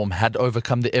sandstorm had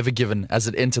overcome the Ever Given as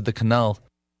it entered the canal.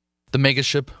 The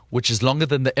megaship, which is longer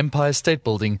than the Empire State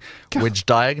Building, wedged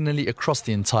diagonally across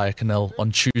the entire canal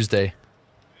on Tuesday.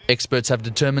 Experts have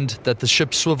determined that the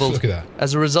ship swiveled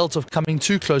as a result of coming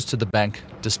too close to the bank,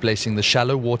 displacing the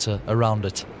shallow water around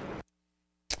it.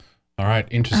 All right,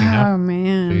 interesting. Oh,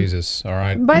 man. Jesus, all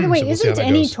right. By the way, So we'll see isn't how that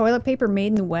any goes. toilet paper made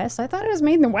in the West? I thought it was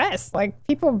made in the West. Like,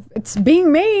 people, it's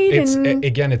being made.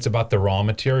 Again, it's about the raw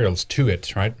materials to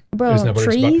it, right? Well, Isn't that what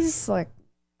it's about? trees, like,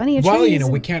 plenty of Well, trees.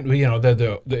 we can't.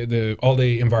 The all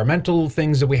the environmental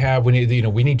things that we have. We need.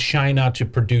 We need China to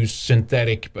produce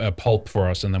synthetic pulp for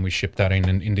us, and then we ship that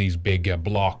in these big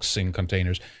blocks in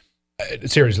containers.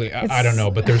 Seriously, I don't know,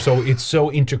 but it's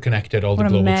so interconnected. All the What a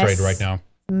global mess. trade right now.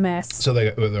 Mess. So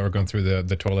they're going through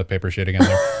the toilet paper shit again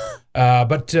there.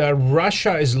 But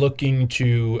Russia is looking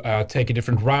to take a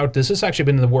different route. This has actually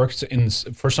been in the works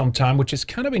for some time, which is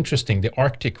kind of interesting. The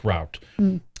Arctic route.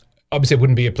 Obviously, it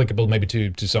wouldn't be applicable maybe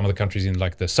to some of the countries in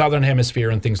like the southern hemisphere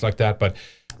and things like that. But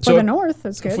For the North,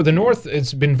 that's good. For the North,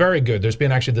 it's been very good. There's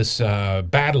been actually this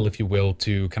battle, if you will,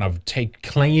 to kind of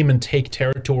claim and take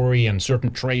territory and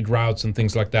certain trade routes and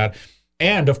things like that.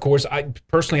 And of course, I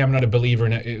personally am not a believer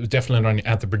in it. Definitely not in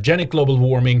anthropogenic global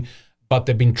warming, but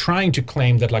they've been trying to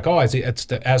claim that, like, as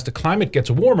the climate gets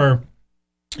warmer,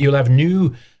 you'll have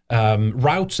new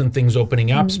routes and things opening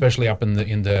up, especially up in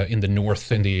the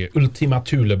north, in the Ultima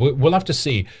Thule. We'll have to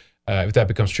see if that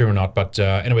becomes true or not. But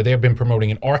anyway, they have been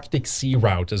promoting an Arctic Sea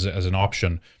route as an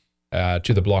option to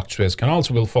the blocked Suez Canal.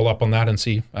 So we'll follow up on that and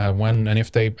see when and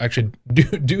if they actually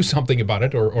do something about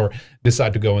it or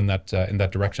decide to go in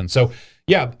that direction. So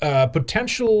yeah,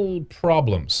 potential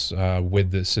problems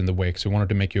with this in the wake. So we wanted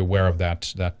to make you aware of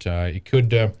that it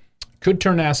could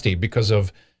turn nasty because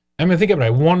of, I mean, think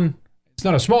about it. It's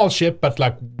not a small ship, but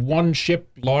like one ship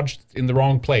lodged in the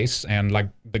wrong place, and like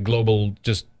the global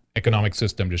just economic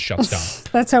system just shuts down.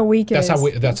 That's how weak it is.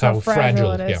 That's how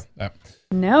fragile it is. Yeah.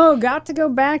 No, got to go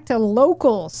back to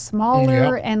local,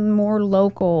 smaller and more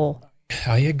local.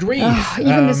 I agree.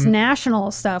 Even this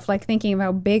national stuff, like thinking of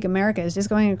how big America is, just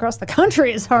going across the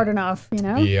country is hard enough, you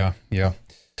know? Yeah.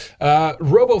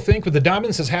 RoboThink with the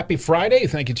diamond says, happy Friday.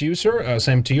 Thank you to you, sir.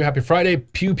 Same to you. Happy Friday.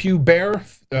 Pew Pew Bear,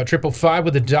 555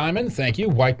 with a diamond. Thank you.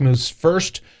 White Moose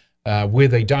First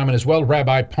with a diamond as well.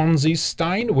 Rabbi Ponzi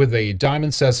Stein with a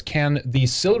diamond says, can the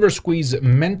silver squeeze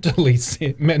mentally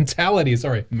sink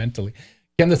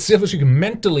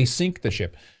the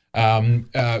ship?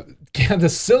 Can the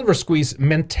silver squeeze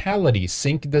mentality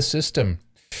sink the system?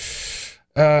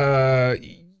 Yeah.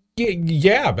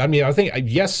 I mean, I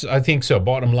think so.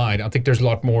 Bottom line, I think there's a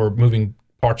lot more moving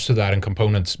parts to that and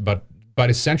components, but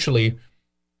essentially,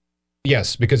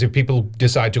 yes, because if people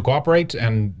decide to cooperate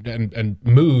and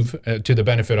move to the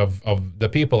benefit of the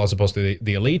people as opposed to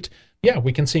the elite, yeah,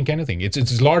 we can sink anything.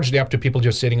 It's largely up to people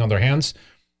just sitting on their hands,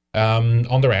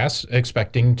 on their ass,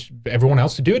 expecting everyone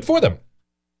else to do it for them.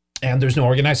 And there's no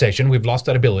organization. We've lost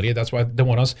that ability. That's why they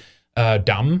want us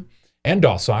dumb and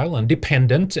docile and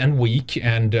dependent and weak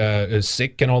and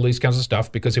sick and all these kinds of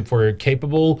stuff. Because if we're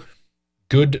capable,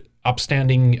 good,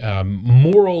 upstanding,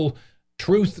 moral,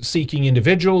 truth-seeking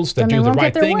individuals that do the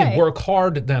right thing and work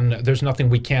hard, then there's nothing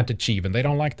we can't achieve. And they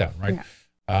don't like that, right?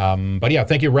 Yeah. But yeah,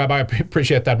 thank you, Rabbi. I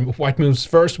appreciate that. White Moves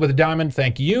First with a diamond.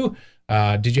 Thank you.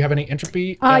 Did you have any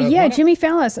entropy? Yeah, Jimmy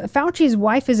Fauci's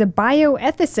wife is a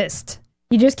bioethicist.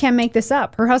 You just can't make this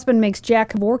up. Her husband makes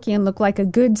Jack Kevorkian look like a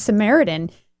good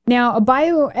Samaritan. Now, a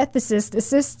bioethicist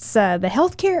assists the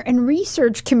healthcare and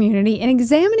research community in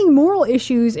examining moral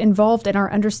issues involved in our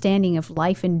understanding of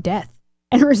life and death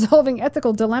and resolving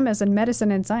ethical dilemmas in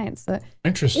medicine and science.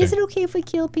 Interesting. Is it okay if we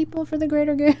kill people for the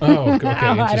greater good? Oh, okay.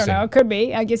 I don't know. It could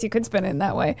be. I guess you could spin it in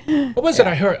that way. What was it?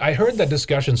 I heard that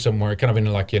discussion somewhere, kind of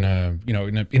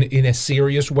in a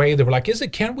serious way. They were like,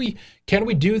 can we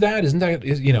do that? Is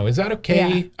that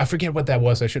okay? Yeah. I forget what that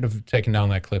was. I should have taken down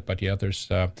that clip, but yeah,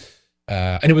 there's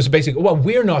and it was basically, well,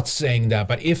 we're not saying that,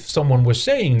 but if someone was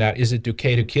saying that, is it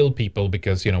okay to kill people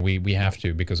because we have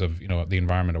to because of the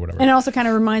environment or whatever? And it also kind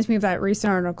of reminds me of that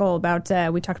recent article about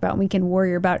we talked about in Weekend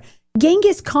Warrior about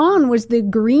Genghis Khan was the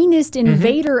greenest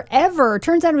invader ever.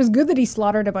 Turns out it was good that he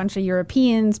slaughtered a bunch of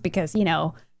Europeans because,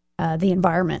 the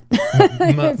environment.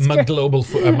 My global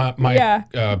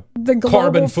the global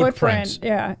carbon footprint.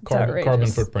 Yeah, carbon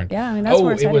footprint. Yeah, I mean, that's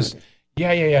where it's it was.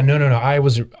 Yeah. No.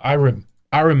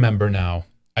 I remember now.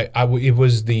 It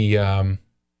was the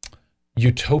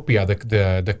Utopia,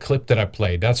 the clip that I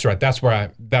played. That's right. That's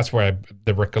where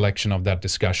the recollection of that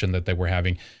discussion that they were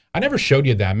having. I never showed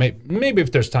you that. Maybe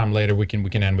if there's time later, we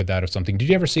can end with that or something. Did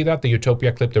you ever see that, the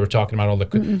Utopia clip? They were talking about all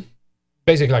the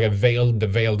basically like the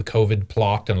veiled COVID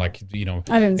plot and like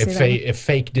I didn't see a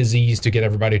fake disease to get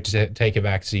everybody to take a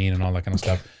vaccine and all that kind of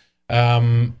stuff.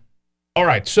 All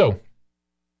right, so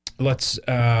let's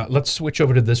switch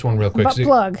over to this one real quick. Butt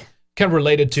plug. Kind of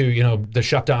related to the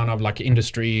shutdown of like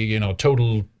industry,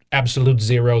 total absolute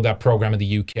zero, that program in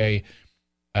the UK.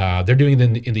 They're doing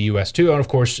it in the US too, and of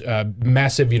course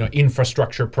massive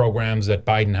infrastructure programs that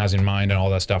Biden has in mind and all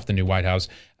that stuff. The new White House,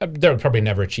 they'll probably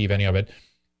never achieve any of it.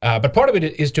 But part of it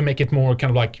is to make it more kind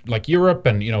of like Europe,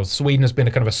 and Sweden has been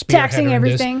a kind of a spearheader in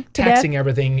this, taxing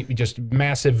everything, just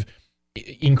massive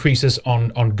increases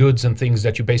on goods and things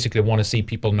that you basically want to see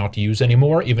people not use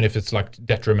anymore, even if it's like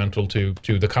detrimental to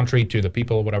the country, to the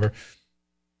people, or whatever.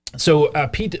 So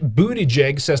Pete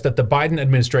Buttigieg says that the Biden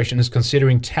administration is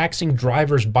considering taxing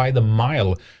drivers by the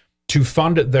mile to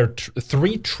fund their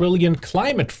 $3 trillion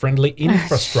climate-friendly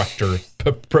infrastructure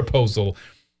proposal.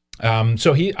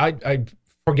 So I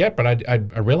forget, but I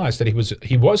realized that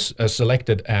he was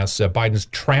selected as Biden's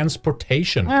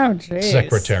transportation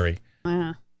secretary.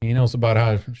 Wow. He knows about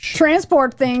how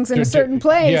transport things in a certain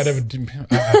place. Yeah,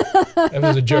 that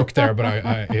was a joke there, but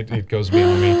it goes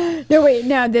beyond me. No, wait,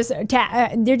 no, they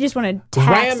just want to tax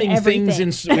ramming everything.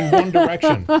 things in one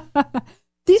direction.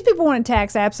 These people want to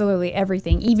tax absolutely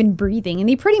everything, even breathing, and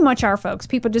they pretty much are, folks.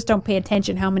 People just don't pay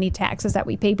attention how many taxes that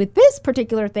we pay. But this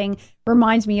particular thing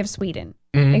reminds me of Sweden.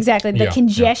 Mm-hmm. Exactly. The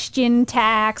congestion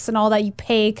tax and all that you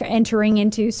pay entering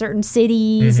into certain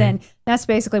cities. Mm-hmm. And that's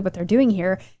basically what they're doing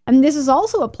here. And this is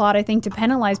also a plot, I think, to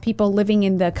penalize people living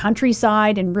in the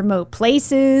countryside and remote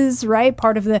places, right?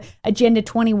 Part of the Agenda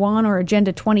 21 or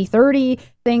Agenda 2030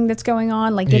 thing that's going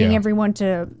on, like getting everyone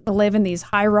to live in these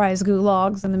high-rise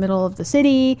gulags in the middle of the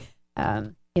city,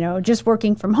 just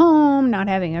working from home, not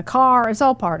having a car. It's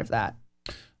all part of that.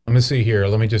 Let me see here.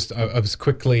 Let me just, I was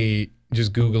quickly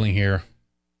just Googling here.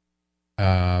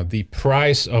 The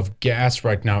price of gas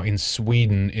right now in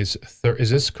Sweden is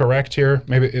this correct here?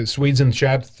 Maybe Swedes in the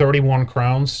chat, 31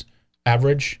 crowns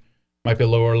average. Might be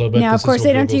lower a little bit. Now, of course,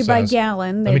 they don't do by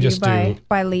gallon. They do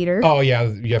by liter. Oh, yeah,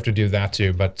 you have to do that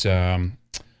too. But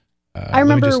I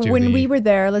remember when we were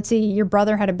there, let's see, your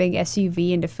brother had a big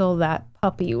SUV, and to fill that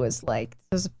puppy was like,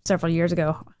 this was several years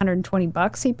ago,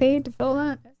 $120 he paid to fill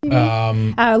that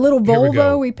SUV. A little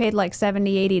Volvo, we paid like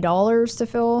 $70, $80 to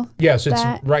fill. Yeah, so it's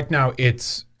right now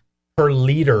it's per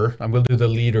liter, and we'll do the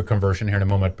liter conversion here in a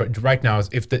moment, but right now,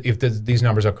 if these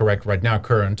numbers are correct right now,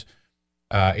 current,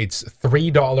 it's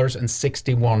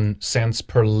 $3.61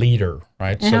 per liter,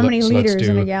 right? And how many liters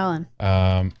in a gallon?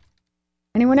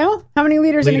 Anyone know? How many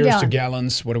liters in a gallon? Liters to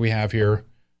gallons, what do we have here?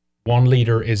 1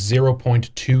 liter is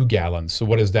 0.2 gallons. So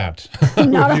what is that?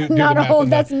 Not a whole.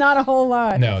 That's not a whole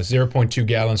lot. No, 0.2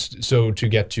 gallons. So to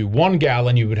get to 1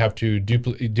 gallon, you would have to do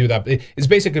that. It's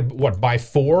basically what, by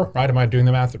 4, right? Am I doing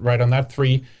the math right on that?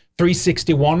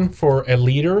 361 for a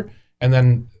liter, and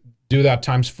then do that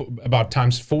times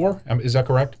 4. Is that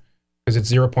correct? Because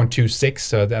it's 0.26.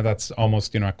 So that's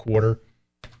almost a quarter.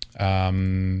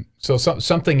 So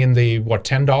something in the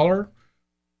 $10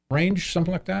 range,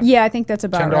 something like that. Yeah, I think that's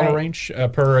about $10 right. range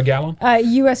per gallon.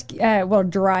 U.S.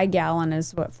 Dry gallon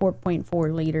is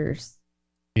 4.4 liters.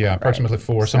 Yeah, approximately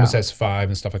 4. Someone says 5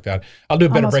 and stuff like that. I'll do a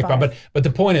better breakdown. But the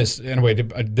point is, anyway,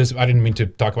 I didn't mean to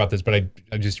talk about this, but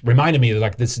I just reminded me that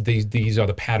like these are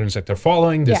the patterns that they're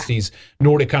following. These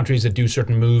Nordic countries that do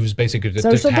certain moves, basically to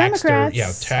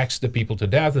tax the people to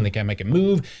death, and they can't make a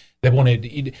move. They want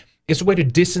to. It's a way to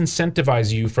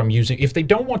disincentivize you from using. If they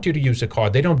don't want you to use a car,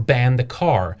 they don't ban the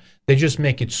car. They just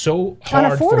make it so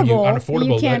hard for you,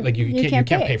 unaffordable, like you can't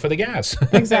pay for the gas.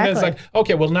 Exactly. And it's like,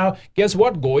 okay, well now, guess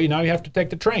what, Goy? Now you have to take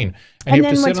the train, and you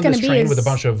have to sit on this train with a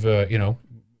bunch of a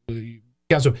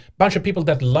bunch of people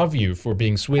that love you for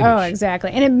being Swedish. Oh,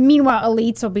 exactly. And meanwhile,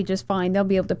 elites will be just fine. They'll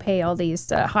be able to pay all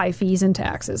these high fees and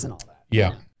taxes and all that.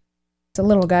 Yeah. It's the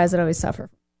little guys that always suffer.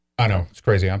 I know, it's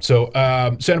crazy. So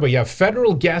anyway,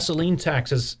 federal gasoline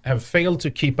taxes have failed to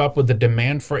keep up with the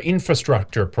demand for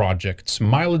infrastructure projects.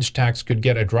 Mileage tax could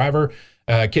get drivers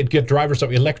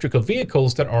of electrical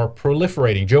vehicles that are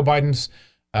proliferating. Joe Biden's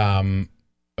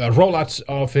rolls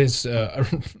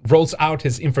out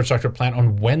his infrastructure plan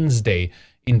on Wednesday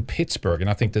in Pittsburgh, and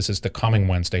I think this is the coming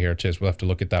Wednesday here too. So we'll have to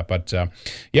look at that. But so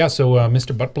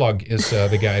Mr. Buttplug is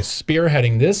the guy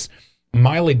spearheading this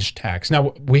mileage tax.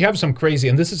 Now we have some crazy,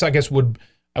 and this is, I guess,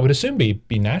 I would assume be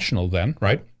national then,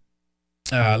 right?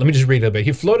 Let me just read it a bit.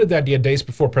 He floated the idea days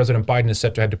before President Biden is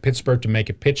set to head to Pittsburgh to make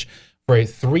a pitch for a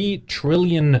 $3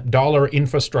 trillion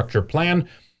infrastructure plan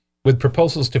with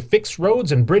proposals to fix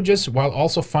roads and bridges while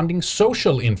also funding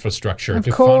social infrastructure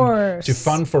to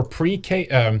fund for pre-K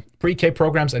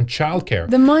programs and childcare.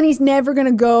 The money's never going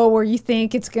to go where you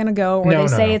think it's going to go, where they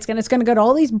say it's going to go to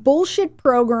all these bullshit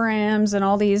programs and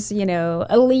all these,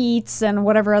 elites and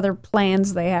whatever other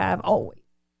plans they have. Always.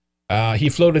 He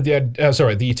floated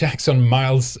the tax on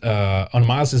miles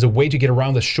is a way to get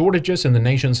around the shortages in the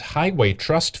nation's highway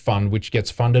trust fund, which gets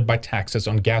funded by taxes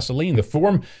on gasoline. The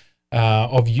form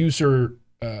of user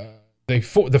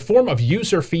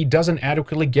fee doesn't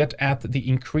adequately get at the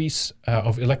increase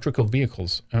of electrical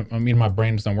vehicles. I mean, my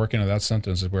brain's not working on that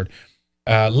sentence. It's weird.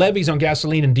 Levies on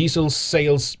gasoline and diesel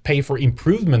sales pay for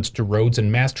improvements to roads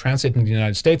and mass transit in the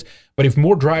United States. But if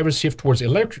more drivers shift towards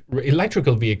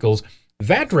electrical vehicles,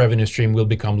 that revenue stream will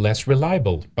become less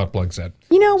reliable, Buttplug said.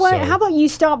 You know what? How about you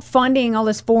stop funding all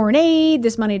this foreign aid,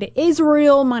 this money to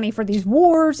Israel, money for these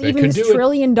wars, even this $1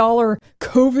 trillion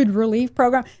COVID relief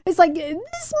program? It's like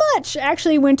this much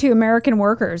actually went to American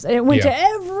workers. It went to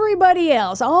everybody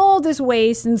else. All this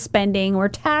waste and spending. We're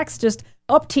taxed just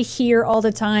up to here all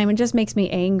the time. It just makes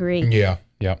me angry. Yeah.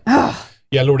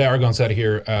 Yeah, Lord Aragon said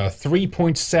here,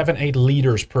 3.78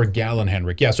 liters per gallon,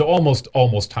 Henrik. Yeah, so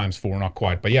almost times 4, not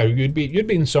quite, but yeah, you'd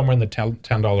be in somewhere in the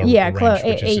 $10 range. Yeah, close.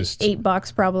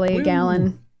 $8 probably a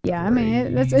gallon. Yeah, I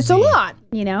mean it's a lot,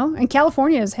 And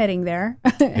California is heading there.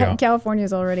 California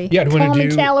is already. Yeah,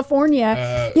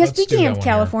 California. Speaking of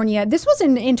California, this was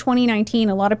in 2019.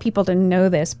 A lot of people didn't know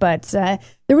this, but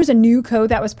there was a new code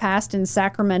that was passed in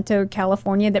Sacramento,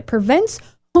 California, that prevents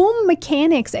home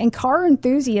mechanics and car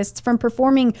enthusiasts from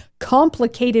performing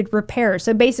complicated repairs.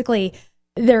 So basically,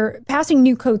 they're passing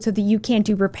new code so that you can't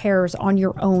do repairs on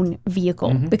your own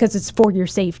vehicle because it's for your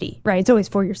safety, right? It's always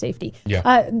for your safety.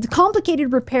 Yeah. The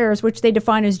complicated repairs, which they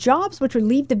define as jobs which would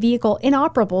leave the vehicle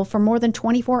inoperable for more than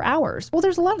 24 hours. Well,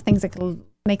 there's a lot of things that can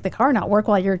make the car not work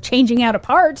while you're changing out a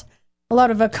part. A lot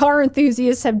of car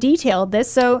enthusiasts have detailed this.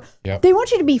 So they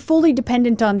want you to be fully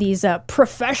dependent on these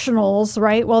professionals,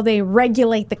 right? While they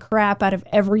regulate the crap out of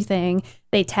everything.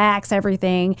 They tax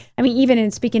everything. I mean,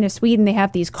 even speaking of Sweden, they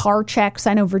have these car checks.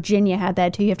 I know Virginia had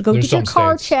that too. You have to go get your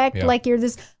car checked like you're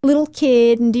this little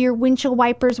kid, and do your windshield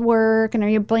wipers work, and are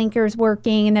your blinkers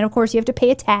working? And then, of course, you have to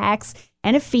pay a tax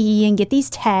and a fee and get these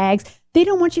tags. They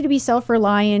don't want you to be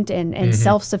self-reliant and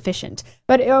self-sufficient.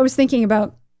 But I was thinking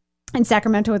about in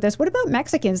Sacramento with this, what about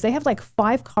Mexicans? They have like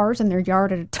 5 cars in their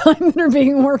yard at a time that are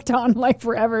being worked on like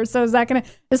forever. So is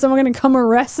someone going to come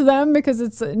arrest them because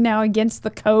it's now against the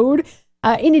code?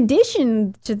 In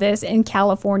addition to this, in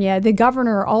California, the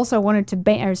governor also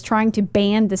is trying to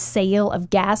ban the sale of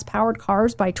gas-powered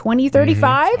cars by 2035.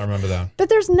 I remember that. But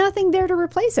there's nothing there to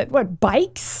replace it. What,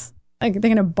 bikes? Like they're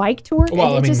going to bike to work?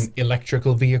 Well,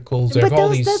 electrical vehicles. But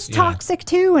that's toxic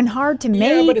too and hard to make.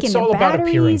 Yeah, but it's all about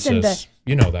appearances.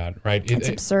 You know that, right? It's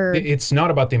absurd. It's not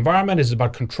about the environment. It's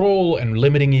about control and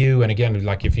limiting you. And again,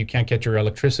 like if you can't get your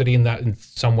electricity in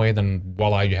some way, then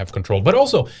voila, you have control. But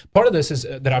also, part of this is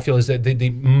that I feel is that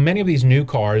many of these new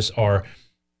cars are,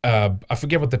 I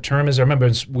forget what the term is. I remember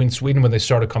in Sweden when they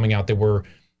started coming out,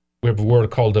 we have a word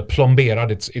called a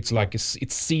plomberad.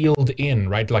 It's sealed in,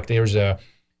 right? Like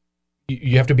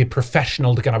you have to be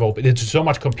professional to kind of open. It's so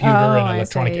much computer and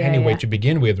electronic to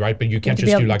begin with, right? But you can't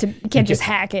just just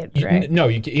hack it, right?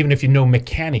 Even if you know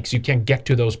mechanics, you can't get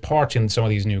to those parts in some of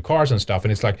these new cars and stuff.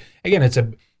 And it's like,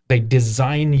 again, they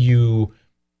design you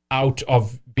out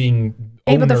of being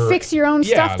able to fix your own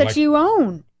stuff that you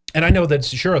own. And I know that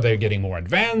they're getting more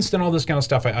advanced and all this kind of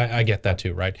stuff. I get that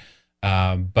too, right?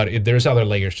 But there's other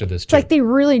layers to this too. It's like they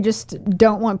really just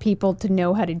don't want people to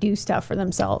know how to do stuff for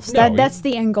themselves. That's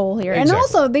the end goal here. Exactly. And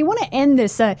also they want to end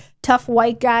this tough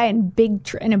white guy and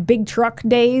in a big truck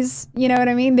days. You know what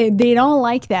I mean? They don't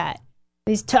like that.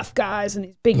 These tough guys and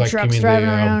these big trucks driving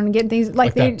around and getting things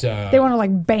they want to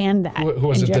ban that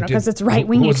in general because it's right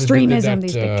wing extremism.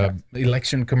 These big trucks.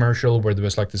 Election commercial where there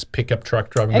was like this pickup truck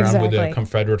driving around with a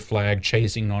Confederate flag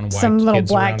chasing non-white kids some little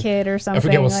black around. Kid or something. I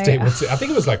forget what state. I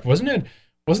think it was like wasn't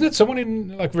it someone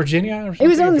in like Virginia or something? It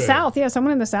was in the South. Yeah,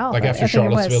 someone in the South. Like after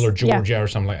Charlottesville or Georgia or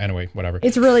something. Anyway, whatever.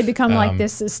 It's really become like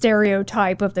this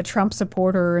stereotype of the Trump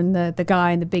supporter and the guy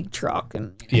in the big truck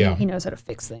and he knows how to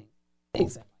fix things.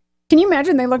 Exactly. Can you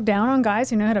imagine they look down on guys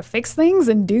who know how to fix things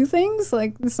and do things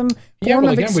like some form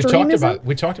of extremism?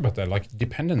 we talked about that, like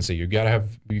dependency. You gotta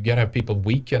have people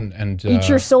weak and eat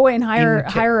your soy and hire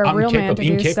a real man to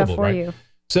do stuff for you.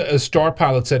 So a Star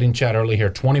Pilot said in chat earlier,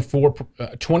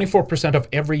 24% of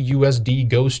every USD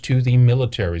goes to the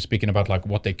military. Speaking about like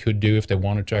what they could do if they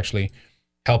wanted to actually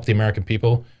help the American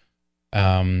people.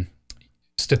 Statista,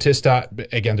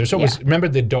 again, there's always, remember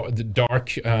the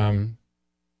dark,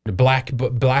 black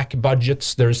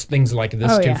budgets. There's things like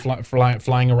this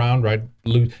flying around, right?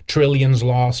 Trillions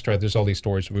lost, right? There's all these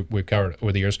stories we've covered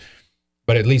over the years.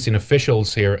 But at least in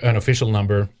officials here, an official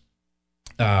number,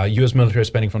 U.S. military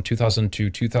spending from 2000 to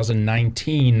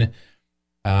 2019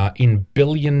 in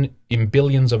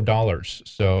billions of dollars.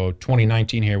 So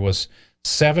 2019 here was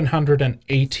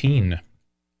 718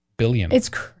 billion.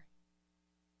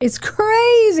 It's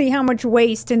crazy how much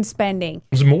waste in spending. It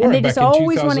was more. And they just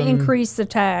always want to increase the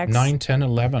tax. 9, 10,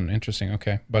 11. Interesting.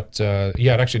 Okay. But it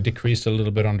actually decreased a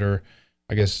little bit under,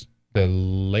 I guess, the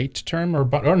late term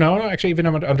no, actually even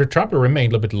under Trump it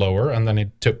remained a little bit lower, and then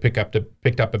it picked up a bit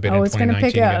in 2019. It's going to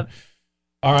pick up.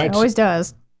 All right. It always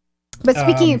does. But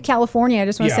speaking of California, I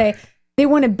just want to say they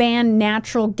want to ban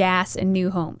natural gas in new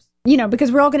homes.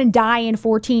 Because we're all going to die in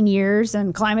 14 years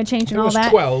and climate change and all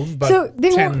that. 12, but so they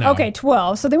 10 now. Okay,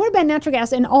 12. So they want to ban natural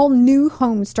gas in all new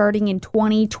homes starting in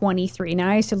 2023.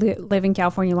 Now, I used to live in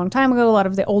California a long time ago. A lot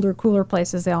of the older, cooler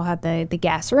places, they all had the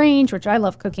gas range, which I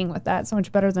love cooking with that. So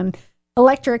much better than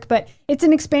electric. But it's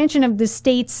an expansion of the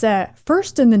state's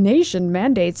first-in-the-nation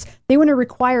mandates. They want to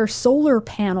require solar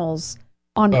panels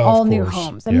on all new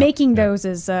homes. And making those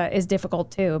is difficult,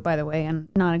 too, by the way, and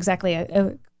not exactly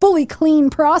a fully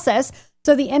clean process.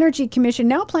 So the Energy Commission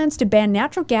now plans to ban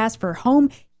natural gas for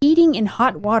home heating and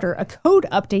hot water, a code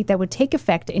update that would take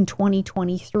effect in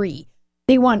 2023.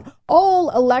 They want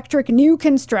all electric new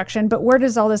construction, but where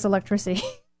does all this electricity,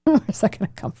 where's that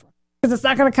going to come from? Because it's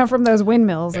not going to come from those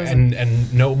windmills.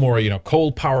 And no more,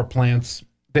 coal power plants.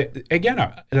 Again,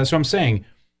 that's what I'm saying.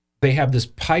 They have this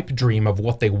pipe dream of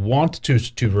what they want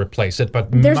to replace it,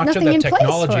 but much of the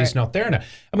technology is not there now.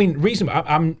 I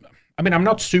mean, I'm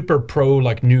not super pro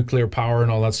like nuclear power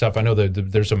and all that stuff. I know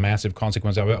that there's a massive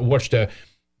consequence. I watched a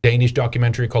Danish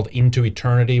documentary called Into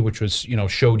Eternity, which was,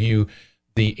 showed you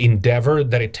the endeavor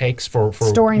that it takes for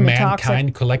storing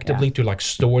mankind collectively to like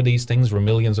store these things for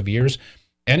millions of years.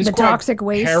 And it's quite toxic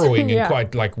waste. harrowing and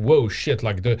quite like, whoa, shit.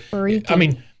 Like the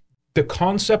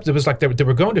concept, it was like they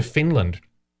were going to Finland.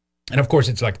 And of course,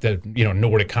 it's like the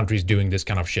Nordic countries doing this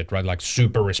kind of shit, right? Like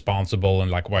super responsible,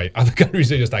 and like why other countries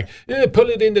are just like pull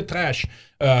it in the trash.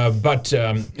 But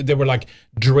they were like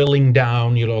drilling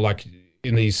down, like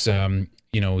in these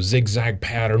zigzag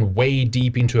pattern way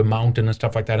deep into a mountain and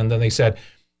stuff like that. And then they said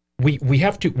we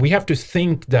have to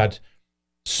think that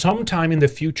sometime in the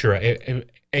future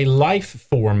a life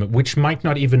form which might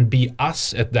not even be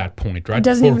us at that point, right? It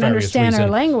doesn't even understand our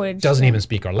language. Doesn't even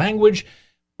speak our language.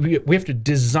 We have to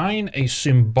design a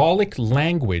symbolic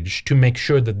language to make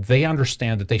sure that they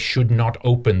understand that they should not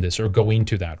open this or go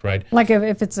into that, right? Like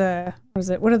if it's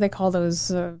what do they call those?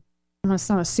 It's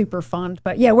not a super fund,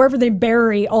 but wherever they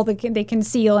bury they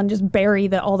conceal and just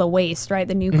bury all the waste, right?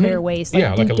 The nuclear waste,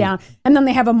 deep down. And then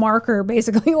they have a marker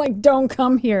basically like, don't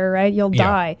come here, right? You'll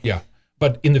die. Yeah.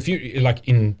 But in the future, like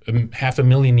in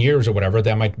 500,000 years or whatever,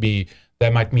 that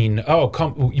might mean,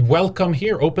 welcome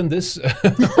here, open this.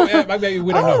 Maybe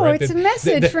we don't know, right? It's a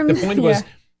message from... The point was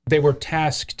they were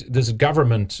tasked, this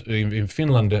government in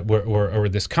Finland, or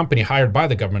this company hired by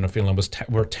the government of Finland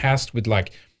were tasked with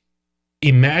like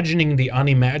imagining the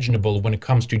unimaginable when it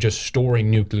comes to just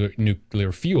storing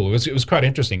nuclear fuel. It was quite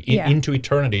interesting. Into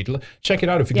Eternity. Check it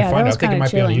out if you can find it. I think it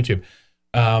might be on YouTube.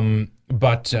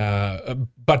 But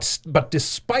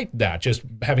despite that, just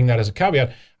having that as a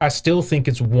caveat, I still think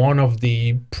it's one of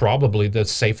probably the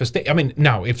safest. I mean,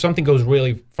 now if something goes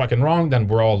really fucking wrong, then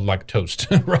we're all like toast,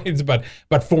 right?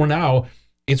 But for now,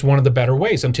 it's one of the better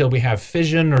ways until we have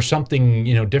fission or something,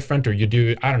 different, or you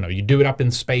do it up in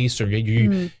space, or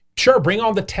you sure, bring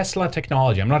on the Tesla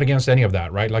technology. I'm not against any of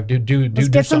that, right? Like do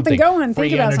get something going. Free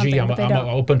think about energy. Something, I'm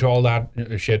open to all that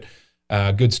shit.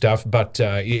 Good stuff, but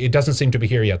it doesn't seem to be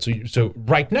here yet. So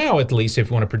right now, at least,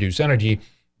 if we want to produce energy,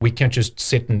 we can't just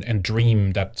sit and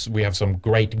dream that we have some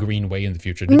great green way in the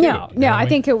future to do it. I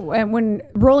think when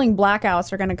rolling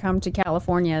blackouts are going to come to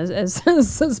California,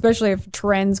 especially if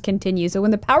trends continue. So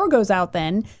when the power goes out,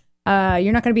 then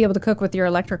you're not going to be able to cook with your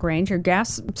electric range. Your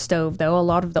gas stove, though, a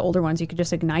lot of the older ones, you could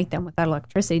just ignite them without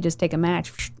electricity. Just take a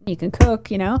match, you can cook.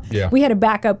 Yeah. We had a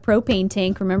backup propane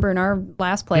tank, remember, in our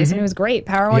last place, and it was great.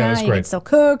 Power went out, you can still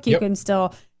cook, you can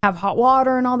still have hot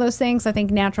water and all those things. I think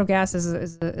natural gas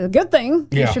is a good thing.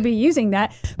 You Yeah. should be using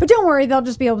that. But don't worry, they'll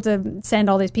just be able to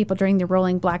send all these people during the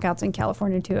rolling blackouts in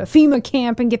California to a FEMA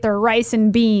camp and get their rice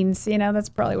and beans. You know, that's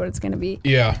probably what it's going to be.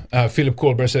 Yeah, Philip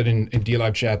Colbert said in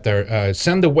D-Live chat there,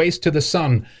 send the waste to the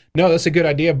sun. No, that's a good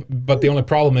idea, but the only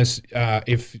problem is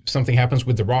if something happens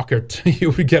with the rocket, you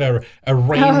would get a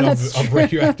rain of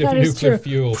radioactive nuclear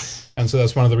fuel. And so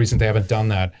that's one of the reasons they haven't done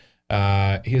that.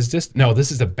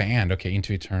 This is a band. Okay,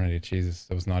 Into Eternity. Jesus,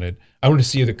 that was not it. I want to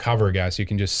see the cover, guys, so you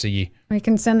can just see. We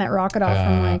can send that rocket off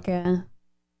from like a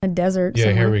desert. Yeah,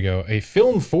 somewhere. here we go. A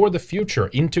film for the future,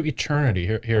 Into Eternity.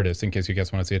 Here it is, in case you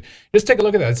guys want to see it. Just take a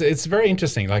look at that. It's very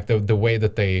interesting, like the way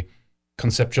that they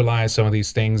conceptualize some of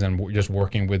these things and just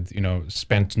working with,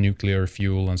 spent nuclear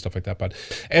fuel and stuff like that. But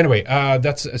anyway,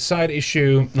 that's a side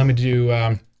issue. Let me do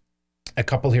a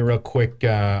couple here real quick.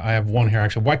 I have one here,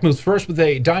 actually. White moves first with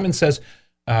a diamond says,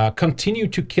 continue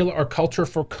to kill our culture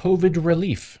for COVID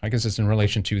relief. I guess it's in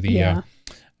relation to the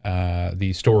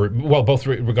story, well, both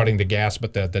regarding the gas,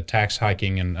 but the tax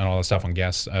hiking and all that stuff on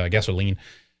gasoline.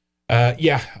 I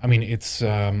mean, it's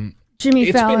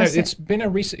been a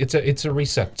reset. It's a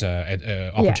reset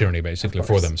opportunity basically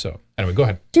for them. So anyway, go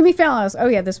ahead. Jimmy Fallows. Oh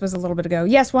yeah, this was a little bit ago.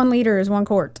 Yes, 1 liter is 1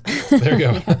 quart. There you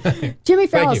go. Jimmy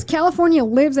Fallows. California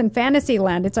lives in fantasy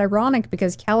land. It's ironic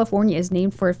because California is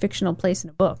named for a fictional place in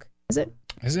a book. Is it?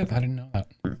 Is it? I didn't know that.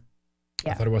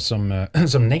 Yeah. I thought it was some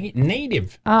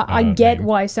native. I get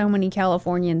why so many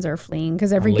Californians are fleeing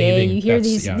because every day you hear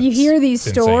these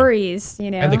stories,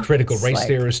 and the critical race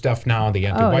theory stuff now, the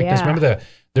anti-whiteness. Yeah. Remember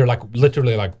they're like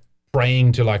literally like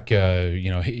praying to like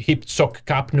hip sok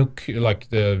kapnuk, like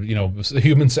the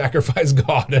human sacrifice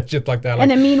god and shit like that. Like,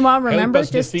 and then meanwhile, remember, help us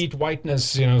just defeat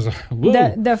whiteness. The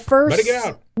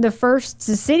first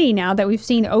city now that we've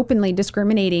seen openly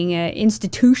discriminating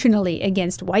institutionally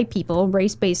against white people,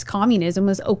 race-based communism,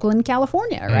 was Oakland,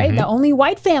 California. Right, Mm-hmm. the only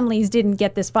white families didn't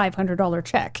get this $500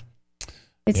 check.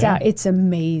 It's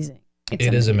amazing.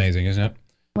 It is amazing, isn't it?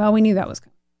 Well, we knew that was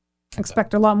coming.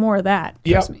 Expect a lot more of that.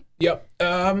 Trust me. Yep.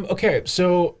 Okay,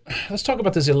 so let's talk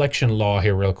about this election law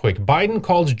here real quick. Biden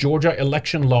calls Georgia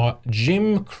election law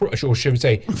Jim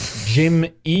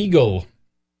Eagle.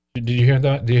 Did you hear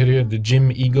that? Did you hear the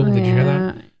Jim Eagle? Did you hear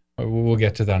that? We'll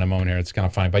get to that in a moment here. It's kind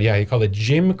of funny. But yeah, he called it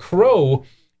Jim Crow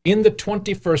in the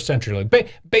 21st century.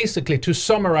 Basically, to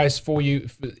summarize for you,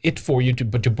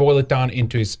 to boil it down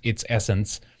into its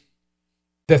essence,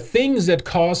 the things that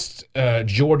cost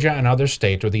Georgia and other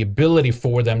states, or the ability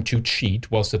for them to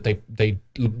cheat, was that they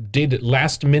did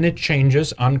last-minute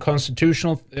changes,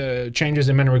 unconstitutional changes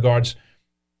in many regards,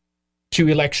 to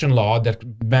election law that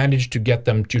managed to get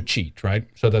them to cheat, right?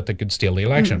 So that they could steal the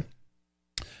election.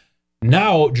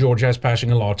 Now, Georgia is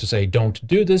passing a law to say, don't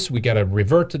do this. We got to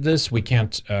revert to this. We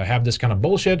can't have this kind of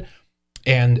bullshit.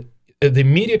 And the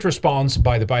immediate response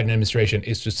by the Biden administration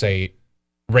is to say,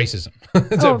 racism.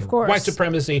 Of course. White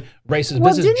supremacy, racism.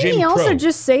 Well, this is didn't Jim he also Crow.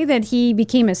 just say that he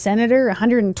became a senator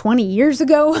 120 years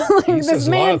ago? He says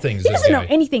a lot of things, He this doesn't know guy.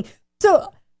 anything.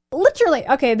 So, literally,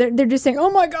 okay, they're just saying, oh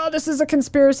my God, this is a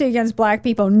conspiracy against black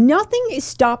people. Nothing is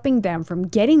stopping them from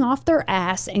getting off their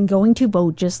ass and going to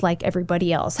vote just like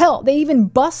everybody else. Hell, they even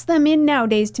bust them in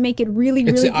nowadays to make it really,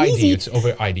 It's really the ID. easy. It's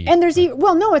over ID. And there's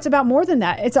no, it's about more than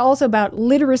that. It's also about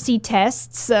literacy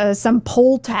tests, some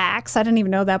poll tax. I didn't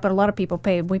even know that, but a lot of people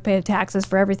pay taxes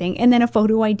for everything, and then a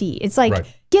photo ID. It's like, Right.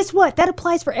 guess what? That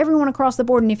applies for everyone across the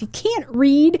board. And if you can't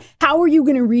read, how are you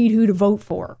going to read who to vote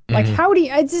for? Like, how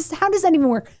does that even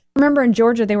work? Remember in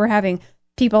Georgia, they were having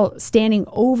people standing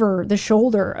over the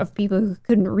shoulder of people who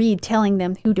couldn't read, telling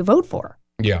them who to vote for.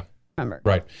 Yeah. Remember?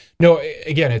 Right. No,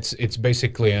 again, it's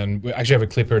basically, and we actually have a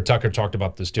clip here. Tucker talked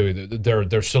about this too.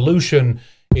 Their solution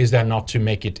is that not to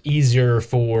make it easier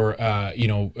for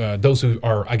those who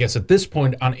are, I guess, at this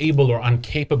point unable or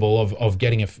incapable of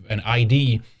getting an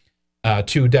ID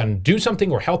to then do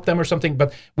something or help them or something.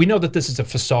 But we know that this is a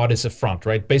facade, it's a front,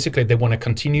 right? Basically, they want to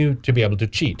continue to be able to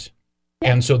cheat.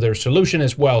 And so their solution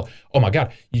is, well, oh my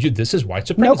God, this is white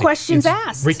supremacy. No questions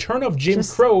asked. Return of Jim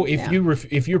Crow.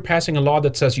 If you're passing a law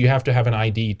that says you have to have an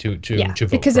ID to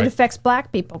vote, because right? it affects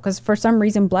black people. Because for some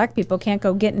reason, black people can't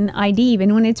go get an ID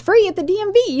even when it's free at the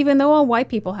DMV, even though all white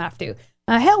people have to.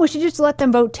 Hell, we should just let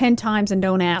them vote 10 times and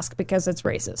don't ask because it's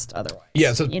racist otherwise.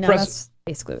 Yeah, so that's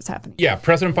basically what's happening. Yeah,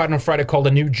 President Biden on Friday called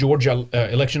the new Georgia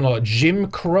election law Jim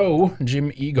Crow,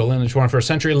 Jim Eagle, in the 21st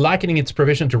century, likening its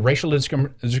provision to racial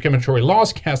discriminatory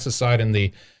laws cast aside in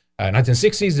the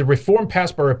 1960s. The reform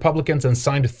passed by Republicans and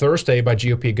signed Thursday by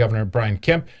GOP Governor Brian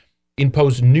Kemp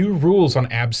imposed new rules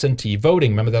on absentee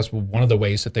voting. Remember, that's one of the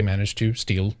ways that they managed to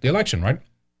steal the election, right?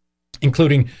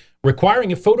 Including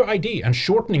requiring a photo ID and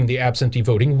shortening the absentee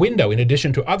voting window, in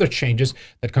addition to other changes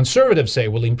that conservatives say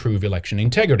will improve election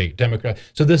integrity.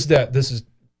 So this is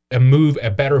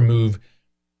a better move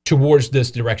towards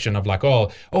this direction of like,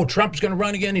 oh, Trump's going to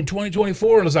run again in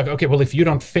 2024, and it's like, okay, well, if you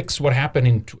don't fix what happened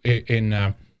in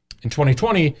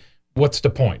 2020, what's the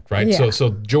point, right? Yeah.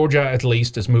 So Georgia at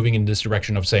least is moving in this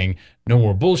direction of saying no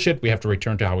more bullshit. We have to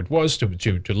return to how it was to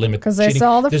limit because they cheating.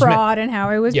 saw the fraud and how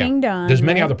it was being done. There's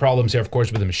many other problems here, of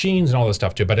course, with the machines and all this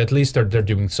stuff too. But at least they're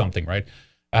doing something, right?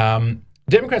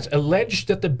 Democrats allege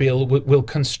that the bill will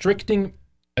constrict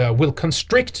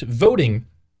voting,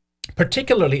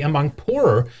 particularly among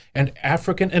poorer and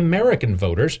African American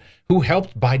voters who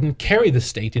helped Biden carry the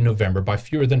state in November by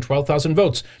fewer than 12,000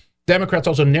 votes. Democrats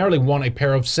also narrowly won a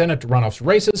pair of Senate runoff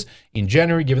races in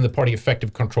January, giving the party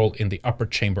effective control in the upper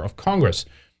chamber of Congress.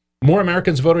 More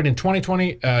Americans voted in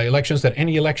 2020 elections than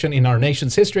any election in our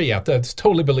nation's history. Yeah, that's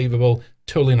totally believable,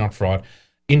 totally not fraud.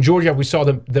 In Georgia, we saw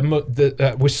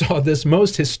we saw this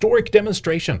most historic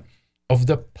demonstration of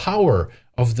the power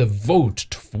of the vote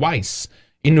twice.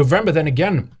 In November, then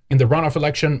again, in the runoff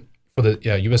election for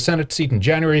the U.S. Senate seat in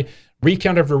January,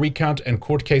 recount after recount and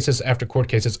court cases after court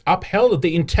cases upheld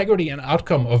the integrity and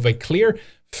outcome of a clear,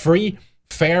 free,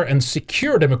 fair, and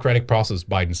secure democratic process,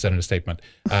 Biden said in a statement.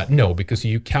 No, because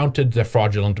you counted the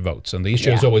fraudulent votes. And the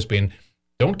issue has always been,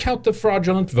 don't count the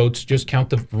fraudulent votes, just count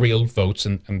the real votes,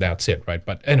 and that's it, right?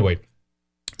 But anyway,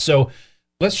 so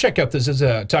let's check out this.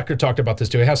 Tucker talked about this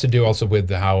too. It has to do also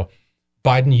with how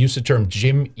Biden used the term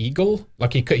Jim Eagle,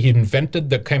 like he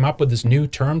came up with this new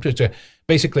term to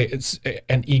basically, it's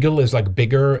an eagle is like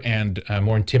bigger and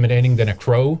more intimidating than a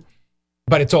crow,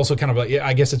 but it's also kind of like,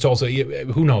 I guess it's also,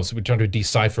 who knows? We're trying to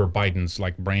decipher Biden's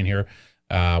like brain here,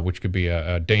 which could be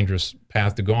a dangerous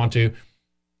path to go onto,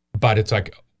 but it's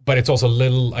also a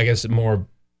little, I guess, more.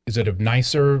 Is it a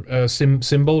nicer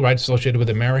symbol, right, associated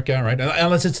with America, right?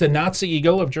 Unless it's the Nazi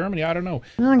eagle of Germany, I don't know.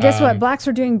 Well, guess what? Blacks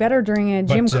are doing better during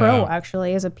Jim Crow,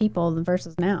 actually, as a people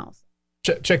versus now.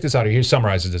 Check this out. He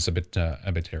summarizes this a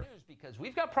bit here. Because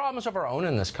we've got problems of our own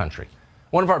in this country.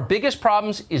 One of our biggest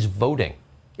problems is voting.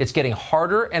 It's getting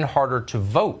harder and harder to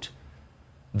vote.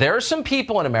 There are some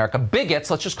people in America,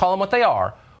 bigots, let's just call them what they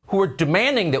are, who are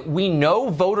demanding that we know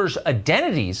voters'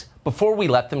 identities before we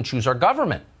let them choose our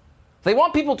government. They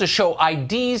want people to show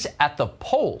IDs at the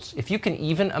polls, if you can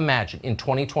even imagine, in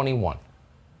 2021.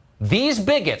 These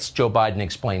bigots, Joe Biden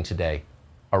explained today,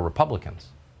 are Republicans.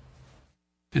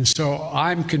 And so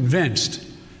I'm convinced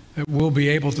that we'll be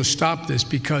able to stop this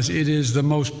because it is the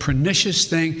most pernicious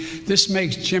thing. This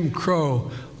makes Jim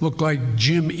Crow look like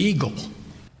Jim Eagle.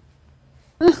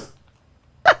 Look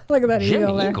at that Jim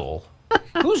eagle there. Eagle?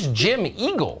 Who's Jim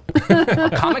Eagle? A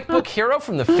comic book hero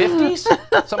from the 50s?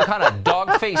 Some kind of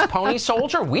dog-faced pony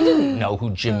soldier? We didn't know who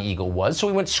Jim Eagle was, so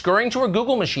we went scurrying to our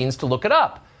Google machines to look it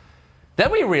up.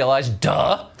 Then we realized,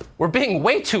 we're being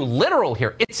way too literal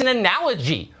here. It's an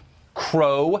analogy.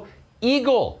 Crow,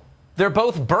 eagle. They're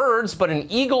both birds, but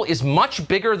an eagle is much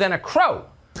bigger than a crow.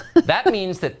 That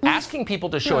means that asking people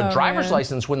to show a driver's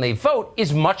license when they vote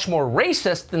is much more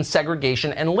racist than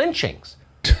segregation and lynchings.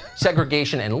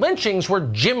 Segregation and lynchings were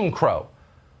Jim Crow.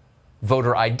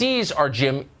 Voter IDs are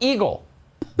Jim Eagle.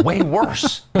 Way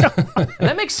worse. And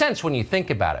that makes sense when you think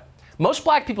about it. Most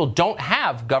black people don't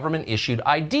have government-issued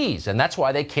IDs, and that's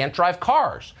why they can't drive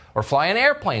cars, or fly in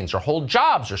airplanes, or hold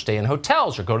jobs, or stay in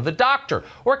hotels, or go to the doctor,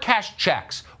 or cash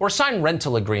checks, or sign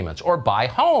rental agreements, or buy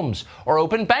homes, or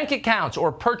open bank accounts,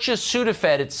 or purchase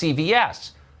Sudafed at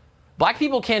CVS. Black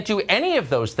people can't do any of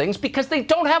those things because they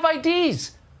don't have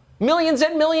IDs. Millions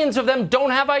and millions of them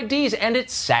don't have IDs, and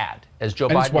it's sad, as Joe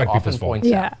Biden often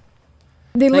points out.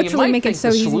 They now, literally make it the so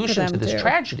easy for solution them to this too.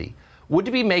 tragedy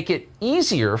would be make it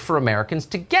easier for Americans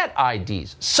to get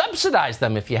IDs. Subsidize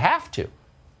them if you have to.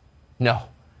 No.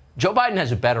 Joe Biden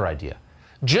has a better idea.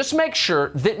 Just make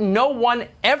sure that no one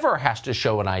ever has to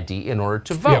show an ID in order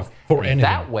to vote.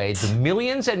 That way, the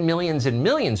millions and millions and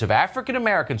millions of African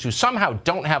Americans who somehow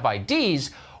don't have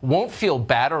IDs won't feel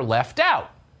bad or left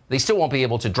out. They still won't be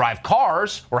able to drive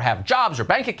cars or have jobs or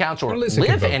bank accounts or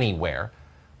live anywhere,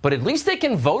 but at least they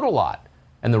can vote a lot,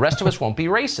 and the rest of us won't be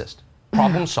racist.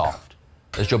 Problem solved.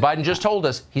 As Joe Biden just told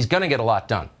us, he's going to get a lot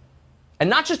done. And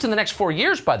not just in the next 4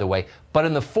 years, by the way, but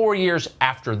in the 4 years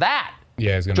after that.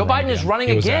 Yeah, he's going Joe Biden is running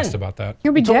again. He was again. asked about that.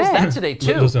 He'll be He told us dead. that today,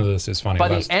 too. Listen to this. It's funny. By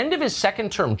the end of his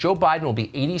second term, Joe Biden will be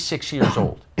 86 years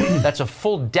old. That's a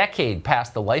full decade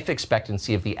past the life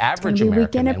expectancy of the average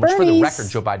American man, which, for the record,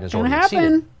 Joe Biden has already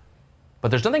exceeded. But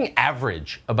there's nothing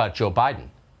average about Joe Biden.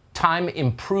 Time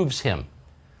improves him.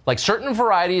 Like certain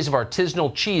varieties of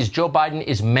artisanal cheese, Joe Biden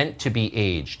is meant to be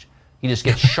aged. He just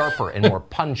gets sharper and more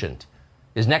pungent.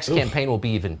 His next campaign will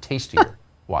be even tastier.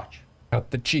 Watch. Cut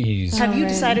the cheese. Have you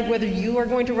decided whether you are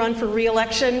going to run for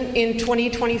re-election in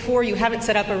 2024? You haven't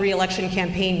set up a re-election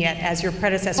campaign yet, as your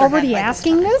predecessor Already had.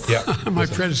 asking this? Yeah. My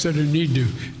predecessor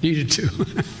needed to.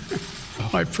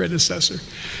 My predecessor.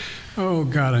 Oh,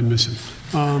 God, I miss him.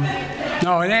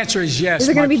 No, an answer is yes. Is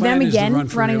it going to be them My plan is to again run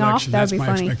for running off? re-election. That would That's be my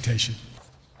funny. expectation.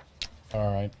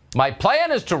 All right. My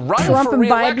plan is to run Trump for and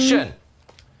re-election.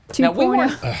 Biden Now, we 2.0.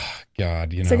 weren't-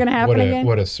 God, Is it gonna happen again?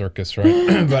 What a circus,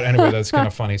 right? But anyway, that's kind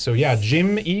of funny. So yeah,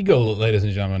 Jim Eagle, ladies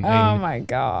and gentlemen. Oh my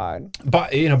God.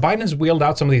 But Biden has wheeled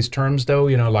out some of these terms, though.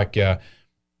 Like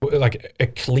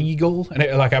eclegal,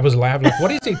 and like I was laughing. Like,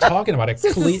 what is he talking about?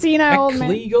 Just a senile old man.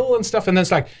 Eclegal and stuff, and then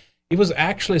it's like. It was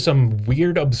actually some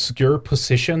weird, obscure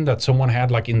position that someone had,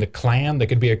 like in the Klan. They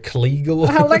could be a Kleagle.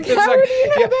 Oh, like, how would you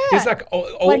know that? It's like old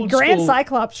like Grand school.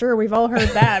 Cyclops, sure, we've all heard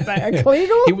that, but a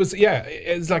Kleagle? He was,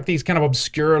 it's like these kind of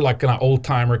obscure, like kind of old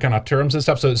timer kind of terms and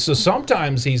stuff. So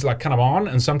sometimes he's like kind of on,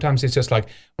 and sometimes he's just like,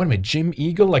 wait a minute, Jim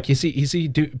Eagle? Like, is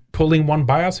he pulling one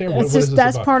by us here? It's What just is this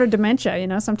that's about? part of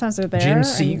dementia, Sometimes they're there, Jim and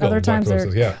Siegel, other times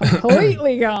they're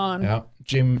completely gone. Yeah,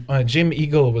 Jim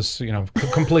Eagle was,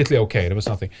 completely okay. There was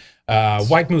nothing.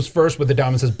 White moves first with the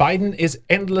diamond, says Biden is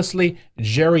endlessly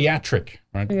geriatric,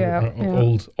 right? Yeah,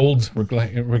 Old. We're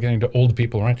getting to old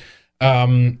people, right?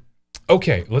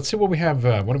 Okay, let's see what we have.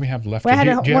 What do we have left? Well, I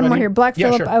had one more here. Black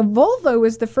Yeah, Phillip. sure. Volvo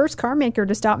is the first car maker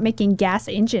to stop making gas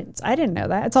engines. I didn't know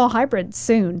that. It's all hybrid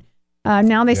soon.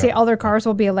 Now they say all their cars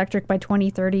will be electric by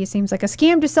 2030. It seems like a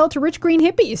scam to sell to rich green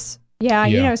hippies.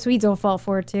 Yeah, Swedes will fall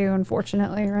for it too,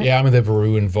 unfortunately, right? Yeah, I mean, they've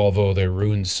ruined Volvo, they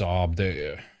ruined Saab,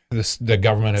 the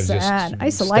government has Sad. I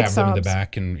used to just like stabbed them in the Saabs.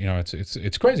 back, and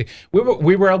it's crazy.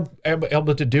 We were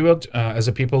able to do it as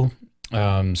a people.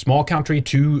 Small country,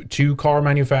 two car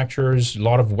manufacturers, a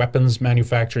lot of weapons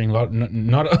manufacturing.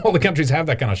 Not all the countries have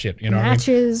that kind of shit.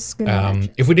 Matches. What I mean?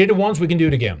 If we did it once, we can do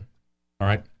it again. All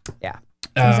right. Yeah.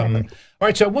 All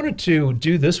right, so I wanted to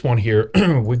do this one here.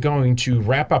 We're going to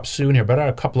wrap up soon here, but I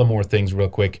have a couple of more things real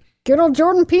quick. Good old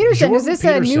Jordan Peterson. Is this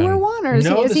Peterson. a newer one, or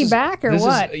is he back, or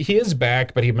what? He is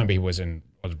back, but he was in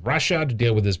Russia to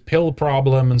deal with his pill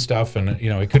problem and stuff, and he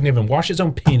couldn't even wash his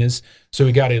own penis, so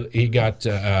he got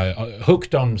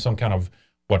hooked on some kind of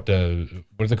what do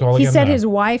they call it? He said his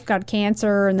wife got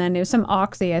cancer, and then it was some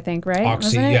oxy, I think, right?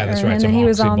 Oxy, yeah, that's right. And then he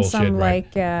was on some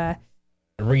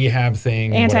rehab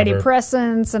thing,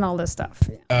 antidepressants and all this stuff.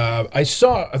 I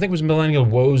think it was Millennial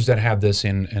Woes that had this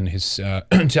in his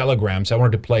telegrams. I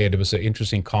wanted to play it. It was an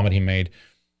interesting comment he made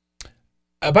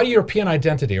about European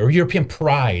identity, or European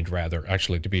pride, rather,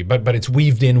 actually, to be. But it's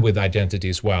weaved in with identity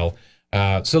as well.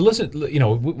 So listen, we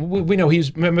know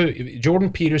remember,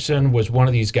 Jordan Peterson was one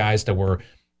of these guys that were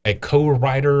a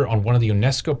co-writer on one of the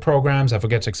UNESCO programs. I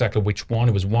forget exactly which one.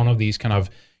 It was one of these kind of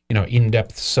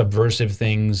in-depth subversive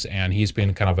things, and he's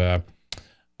been kind of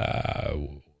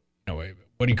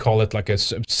what do you call it? Like a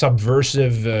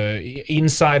subversive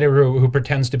insider who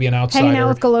pretends to be an outsider, hanging out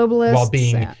with globalists, while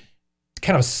being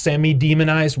kind of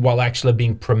semi-demonized while actually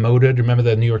being promoted. Remember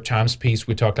the New York Times piece?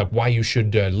 We talked like why you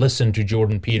should listen to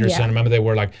Jordan Peterson. Yeah. Remember they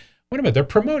were like, wait a minute, they're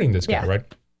promoting this guy, right?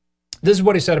 This is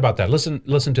what he said about that. Listen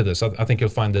to this. I think you'll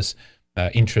find this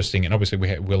interesting, and obviously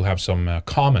we'll have some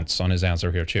comments on his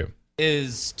answer here too.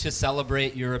 Is to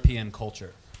celebrate European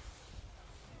culture.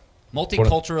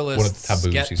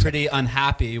 Multiculturalists get pretty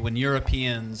unhappy when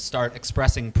Europeans start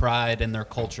expressing pride in their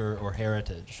culture or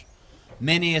heritage.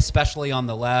 Many, especially on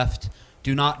the left,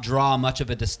 do not draw much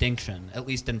of a distinction, at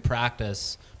least in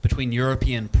practice, between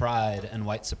European pride and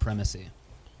white supremacy.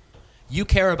 You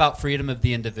care about freedom of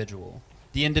the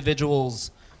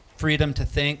individual's freedom to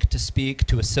think, to speak,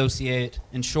 to associate,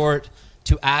 in short,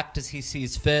 to act as he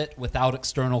sees fit without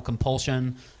external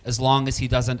compulsion, as long as he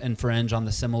doesn't infringe on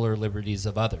the similar liberties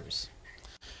of others.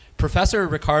 Professor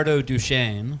Ricardo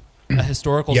Duchesne, a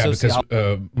historical sociologist,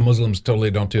 because Muslims totally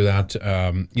don't do that.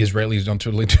 Israelis don't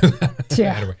totally do that.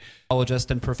 Anyway.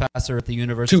 And professor at the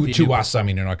University to us, I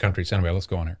mean, in our countries. Anyway, let's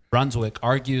go on here. Brunswick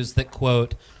argues that,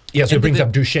 quote, yeah, so he brings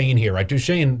up Duchesne here, right?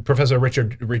 Professor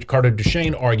Ricardo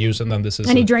Duchesne argues, and then this is...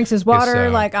 And he drinks his water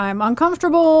like, I'm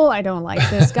uncomfortable, I don't like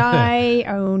this guy,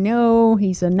 oh no,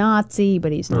 he's a Nazi,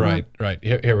 but he's not. Right.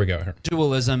 Here we go.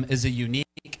 Dualism is a unique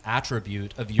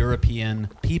attribute of European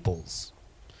peoples.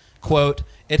 Quote,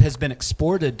 it has been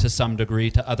exported to some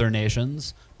degree to other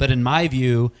nations, but in my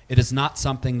view, it is not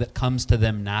something that comes to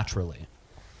them naturally.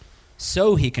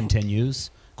 So, he continues,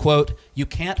 quote, you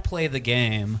can't play the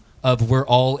game of we're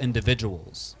all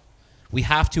individuals. We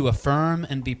have to affirm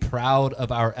and be proud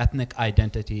of our ethnic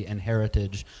identity and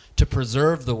heritage to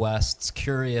preserve the West's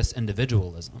curious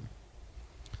individualism.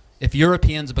 If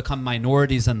Europeans become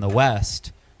minorities in the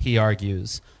West, he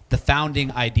argues, the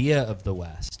founding idea of the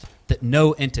West, that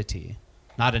no entity,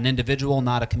 not an individual,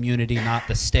 not a community, not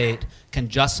the state, can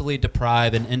justly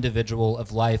deprive an individual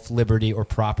of life, liberty, or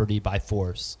property by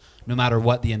force, no matter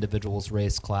what the individual's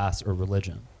race, class, or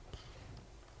religion.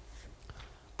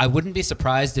 I wouldn't be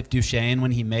surprised if Duchesne,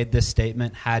 when he made this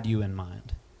statement, had you in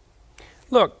mind.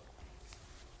 Look,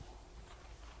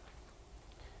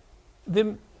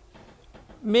 the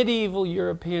medieval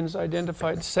Europeans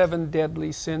identified 7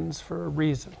 deadly sins for a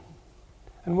reason,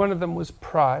 and one of them was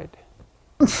pride.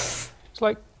 It's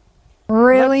like,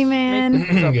 really,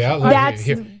 man? Yeah, look,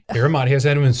 here, Ahmad, he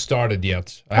hasn't even started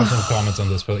yet. I have some comments on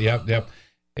this, but yep.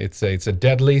 It's a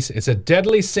deadly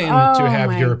sin to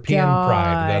have European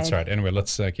pride. That's right. Anyway,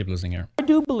 let's keep listening here. I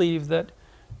do believe that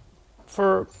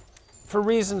for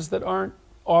reasons that aren't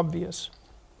obvious,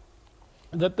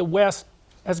 that the West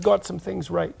has got some things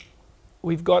right.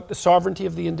 We've got the sovereignty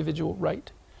of the individual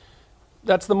right.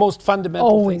 That's the most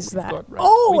fundamental thing we've got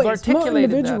right. We've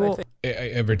articulated that, I think.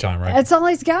 Every time, right? That's all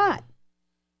he's got.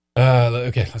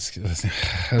 Okay, let's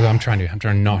I'm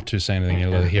trying not to say anything.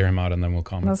 You'll hear him out, and then we'll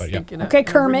comment. But yeah. Okay,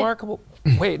 Kermit. Remarkable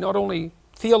way, not only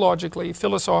theologically,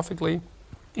 philosophically,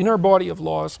 in our body of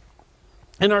laws,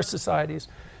 in our societies,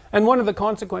 and one of the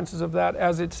consequences of that,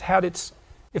 as it's had its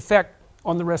effect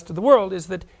on the rest of the world, is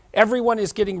that everyone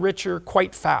is getting richer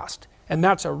quite fast, and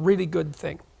that's a really good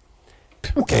thing.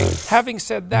 Okay, having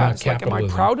said that, it's like, am I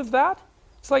proud of that?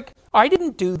 It's like, I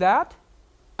didn't do that.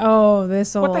 Oh,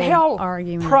 this old what the hell?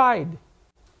 Argument. Pride.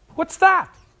 What's that?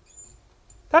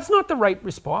 That's not the right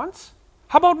response.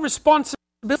 How about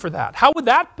responsibility for that? How would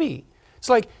that be? It's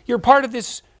like you're part of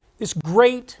this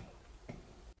great,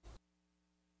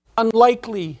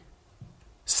 unlikely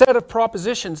set of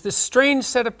propositions, this strange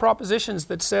set of propositions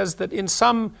that says that in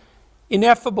some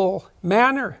ineffable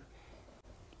manner,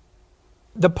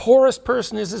 the poorest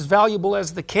person is as valuable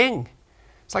as the king.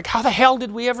 It's like, how the hell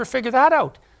did we ever figure that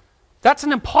out? That's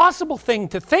an impossible thing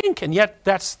to think, and yet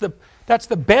that's the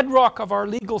bedrock of our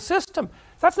legal system.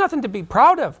 That's nothing to be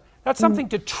proud of. That's something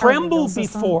to tremble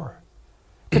before,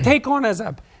 to take on as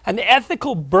an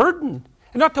ethical burden,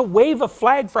 and not to wave a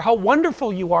flag for how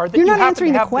wonderful you are that You're you not happen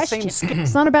answering to the have question. the same skin.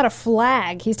 It's not about a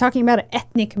flag. He's talking about an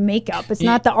ethnic makeup. It's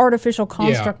not the artificial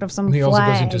construct of some flag. He also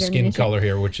goes into skin color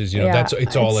here, which is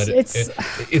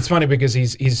it's funny because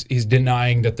he's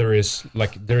denying that there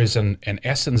is an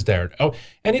essence there. Oh,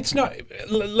 and it's not.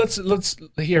 Let's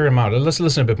hear him out. Let's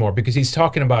listen a bit more, because he's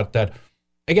talking about that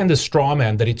again. The straw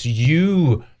man, that it's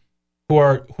you who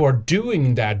are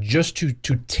doing that just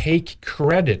to take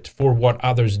credit for what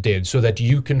others did, so that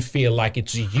you can feel like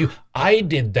it's you. I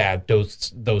did that.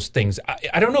 Those things.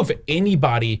 I don't know if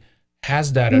anybody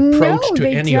has that approach to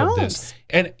any of this.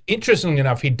 And interestingly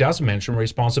enough, he does mention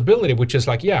responsibility, which is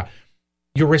like,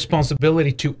 your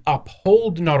responsibility to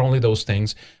uphold not only those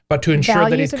things, but to ensure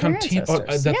that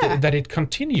it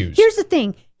continues. Here's the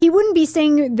thing. He wouldn't be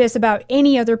saying this about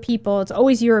any other people. It's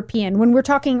always European. When we're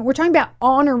talking about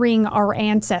honoring our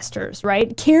ancestors,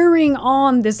 right? Carrying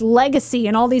on this legacy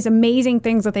and all these amazing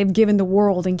things that they've given the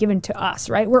world and given to us,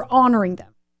 right? We're honoring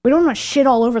them. We don't want to shit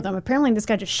all over them. Apparently this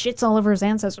guy just shits all over his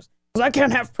ancestors. I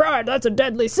can't have pride. That's a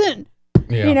deadly sin.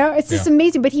 Yeah. It's just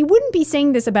amazing. But he wouldn't be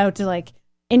saying this about like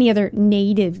any other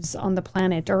natives on the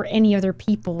planet or any other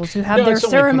peoples who have their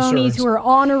ceremonies, who are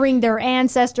honoring their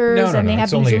ancestors, and they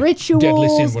have these rituals. Deadly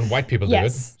sin when white people do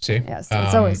it. See? Yes,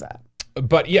 it's always that.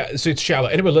 But so it's shallow.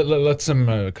 Anyway, let's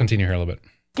continue here a little bit.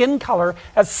 Skin color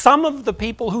as some of the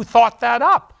people who thought that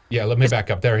up. Yeah, let me back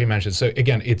up there. He mentioned, so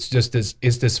again, it's just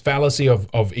this fallacy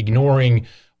of ignoring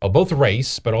both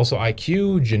race, but also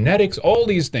IQ, genetics, all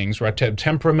these things, right?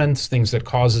 Temperaments, things that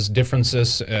causes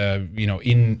differences,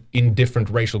 in different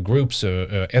racial groups,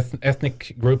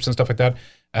 ethnic groups, and stuff like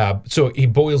that. So he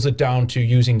boils it down to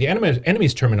using the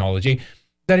enemy's terminology,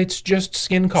 that it's just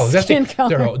skin color.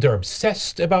 They're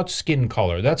obsessed about skin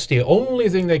color. That's the only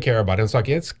thing they care about. It's like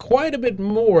it's quite a bit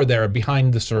more there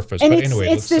behind the surface. And but it's, anyway,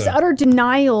 it's this utter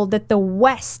denial that the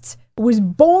West was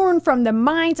born from the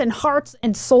minds and hearts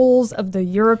and souls of the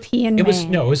European man.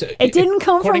 It didn't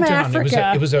come from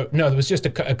Africa. It was just a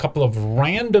couple of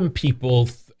random people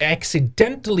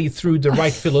accidentally, through the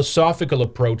right philosophical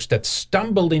approach, that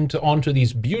stumbled onto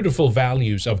these beautiful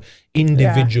values of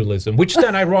individualism, which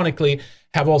then ironically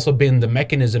have also been the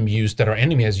mechanism used that our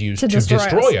enemy has used to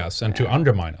destroy us and to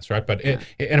undermine us, right? But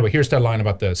anyway, here's that line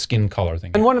about the skin color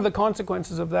thing. And one of the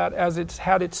consequences of that, as it's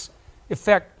had its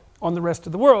effect on the rest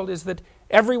of the world, is that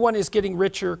everyone is getting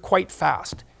richer quite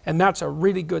fast. And that's a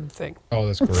really good thing. Oh,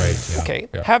 that's great. Yeah. Okay.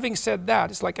 Yeah. Having said that,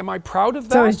 it's like, am I proud of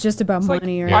that? So it's just about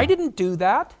money. I didn't do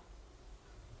that.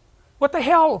 What the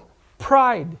hell?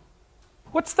 Pride.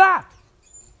 What's that?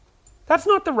 That's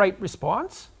not the right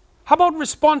response. How about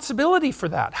responsibility for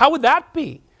that? How would that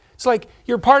be? It's like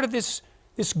you're part of this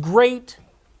great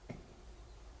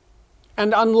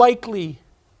and unlikely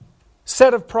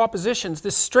set of propositions,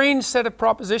 this strange set of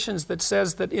propositions that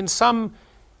says that in some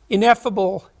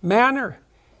ineffable manner,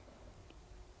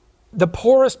 the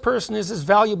poorest person is as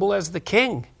valuable as the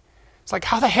king. It's like,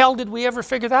 how the hell did we ever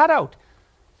figure that out?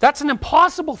 That's an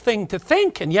impossible thing to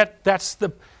think, and yet that's the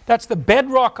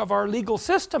bedrock of our legal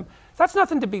system. That's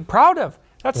nothing to be proud of.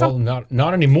 That's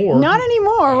not anymore. Not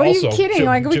anymore. What are you kidding?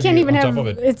 Like we can't even have.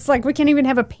 It's like we can't even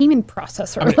have a payment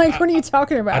processor. I mean, like, what are you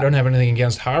talking about? I don't have anything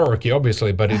against hierarchy,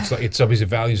 obviously, but it's obviously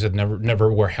values that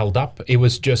never were held up. It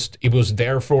was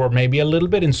there for maybe a little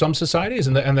bit in some societies,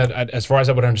 and that as far as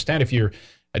I would understand, if you're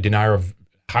a denier of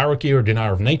hierarchy or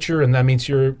denier of nature, and that means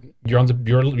you're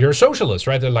a socialist,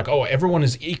 right? They're like, oh, everyone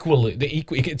is equal.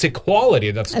 It's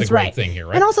equality. That's the great thing here,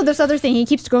 right? And also this other thing, he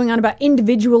keeps going on about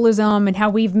individualism and how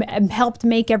we've helped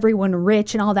make everyone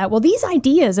rich and all that. Well, these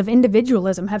ideas of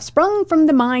individualism have sprung from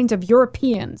the minds of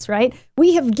Europeans, right?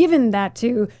 We have given that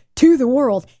to the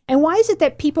world. And why is it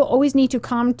that people always need to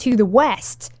come to the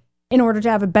West in order to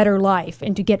have a better life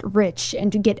and to get rich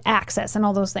and to get access and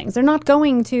all those things? They're not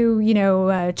going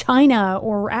to, China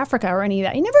or Africa or any of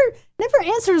that. He never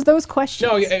answers those questions.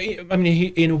 No, I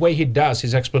mean, in a way he does.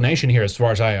 His explanation here, as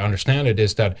far as I understand it,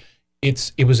 is that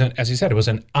it was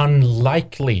an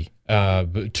unlikely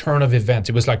turn of events.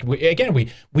 It was like, we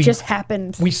just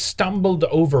happened. We stumbled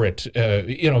over it.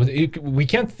 We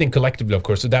can't think collectively, of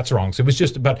course, so that's wrong. So it was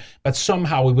just, but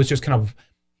somehow it was just kind of,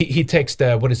 he takes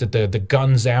the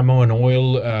guns, ammo, and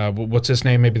oil. What's his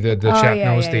name? Maybe the chat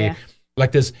knows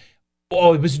like this.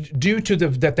 Oh, it was due to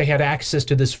that they had access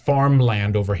to this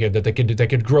farmland over here, that they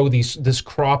could grow this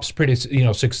crops pretty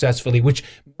successfully, which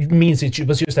means it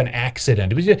was just an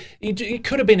accident. It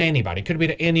could have been anybody, it could have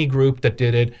been any group that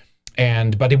did it,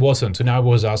 but it wasn't. So now it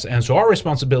was us, and so our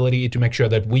responsibility to make sure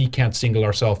that we can't single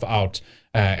ourselves out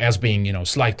as being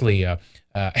slightly.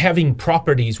 Having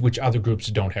properties which other groups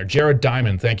don't have. Jared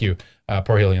Diamond, thank you,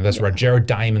 Parhelion. That's right. Jared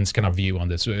Diamond's kind of view on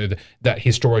this, that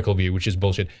historical view, which is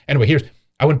bullshit. Anyway,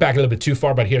 I went back a little bit too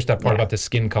far, but here's that part about the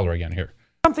skin color again here.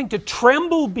 Something to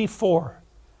tremble before,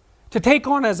 to take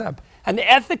on as an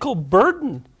ethical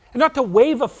burden, and not to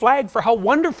wave a flag for how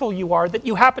wonderful you are that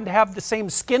you happen to have the same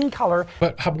skin color.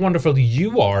 But how wonderful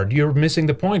you are, you're missing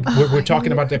the point. We're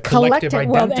talking about the collective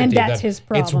identity. Well, and that's his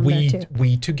problem. It's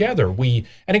we together. And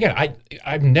again,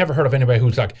 I've never heard of anybody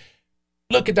who's like,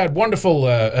 look at that wonderful,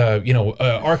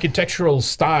 architectural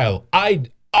style.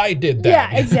 I did that.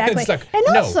 Yeah, exactly. It's like,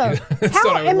 and also,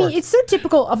 it's so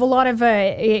typical of a lot of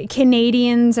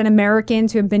Canadians and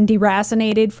Americans who have been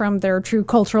deracinated from their true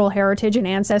cultural heritage and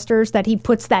ancestors that he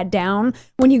puts that down.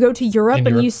 When you go to Europe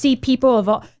you see people of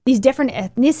all these different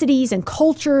ethnicities and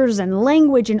cultures and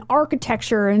language and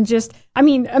architecture and just,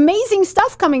 amazing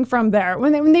stuff coming from there.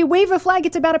 When they wave a flag,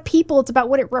 it's about a people. It's about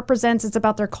what it represents. It's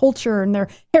about their culture and their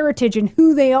heritage and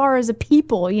who they are as a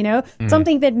people,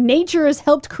 something that nature has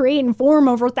helped create and form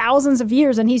over thousands of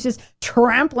years. And he's just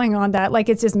trampling on that like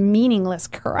it's just meaningless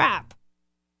crap.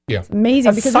 Yeah. It's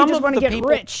amazing because they just want to get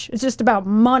rich. It's just about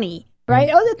money, right?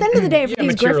 At the end of the day, for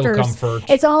these grifters, comfort.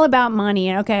 It's all about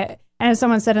money. Okay. And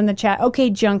someone said in the chat, okay,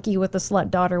 junkie with the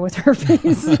slut daughter with her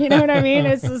face. You know what I mean?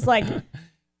 It's just like,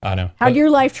 I know. How'd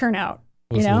your life turn out?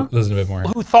 Listen a bit more.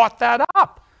 Who thought that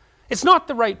up? It's not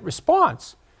the right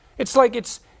response. It's like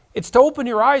it's to open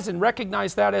your eyes and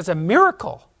recognize that as a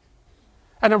miracle,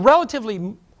 and a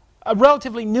relatively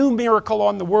new miracle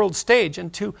on the world stage,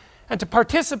 and to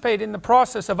participate in the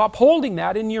process of upholding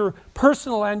that in your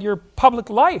personal and your public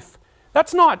life.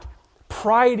 That's not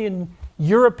pride in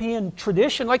European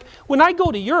tradition. Like when I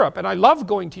go to Europe, and I love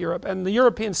going to Europe, and the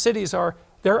European cities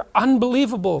they're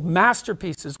unbelievable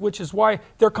masterpieces, which is why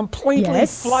they're completely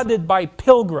flooded by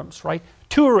pilgrims, right?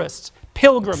 Tourists,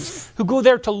 pilgrims who go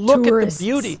there to look at the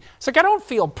beauty. It's like, I don't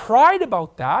feel pride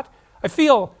about that. I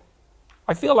feel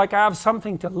like I have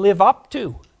something to live up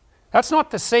to. That's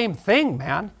not the same thing,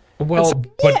 man. Well,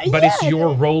 but it's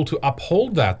your role to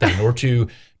uphold that then, or to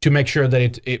make sure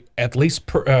that it at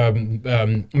least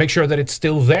make sure that it's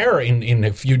still there in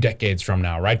a few decades from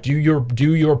now, right? Do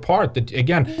your part. That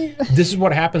again, this is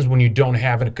what happens when you don't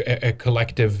have a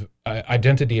collective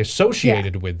identity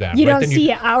associated with that. You don't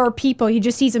see our people. You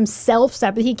just see some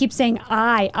self-sabotage. He keeps saying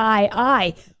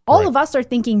I. All of us are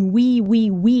thinking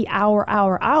we, our.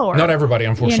 Not everybody,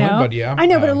 unfortunately, but yeah. I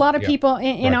know, but a lot of people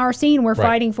in our scene, we're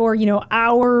fighting for,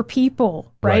 our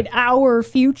people, right? Our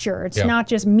future. It's not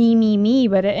just me,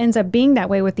 but it ends up being that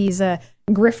way with these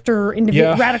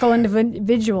grifter radical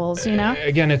individuals,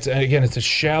 Again, it's a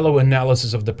shallow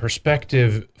analysis of the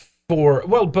perspective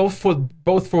both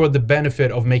for the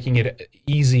benefit of making it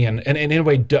easy and in a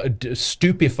way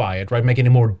stupefy it, right? Making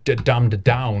it more dumbed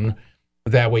down.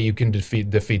 That way you can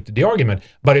defeat the argument.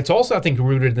 But it's also, I think,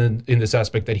 rooted in this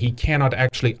aspect that he cannot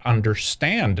actually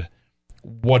understand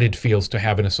what it feels to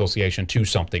have an association to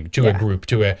something, to a group,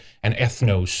 to an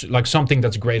ethnos, like something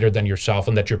that's greater than yourself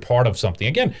and that you're part of something.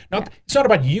 Again, it's not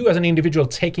about you as an individual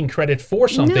taking credit for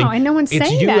something. No, and no one's saying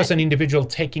It's you that. as an individual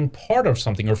taking part of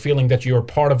something or feeling that you're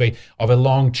part of a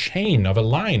long chain, of a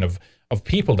line of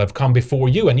people that have come before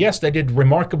you. And yes, they did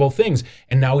remarkable things.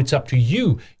 And now it's up to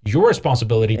you, your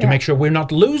responsibility to make sure we're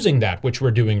not losing that, which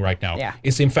we're doing right now. Yeah.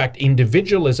 It's in fact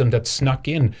individualism that snuck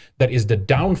in that is the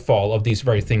downfall of these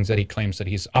very things that he claims that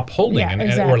he's upholding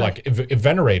or like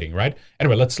venerating, right?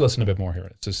 Anyway, let's listen a bit more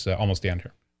here. This is almost the end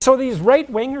here. So these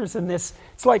right-wingers in this,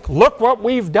 it's like, look what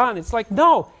we've done. It's like,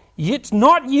 no, it's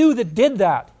not you that did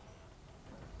that.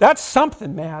 That's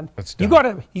something, man. You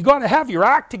gotta have your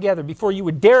act together before you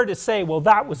would dare to say, well,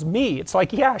 that was me. It's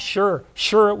like, yeah, sure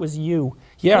it was you.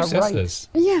 Yeah, right. This?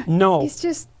 Yeah. No. It's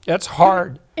just... That's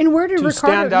hard. And where did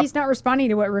Ricardo... He's not responding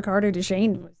to what Ricardo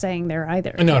Duchesne was saying there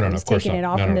either. No, He's of course taking it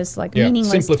off in this like yeah,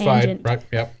 meaningless simplified, tangent. right?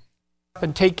 Yep.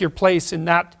 And take your place in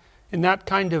that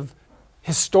kind of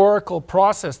historical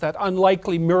process, that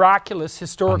unlikely, miraculous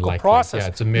historical process. Yeah,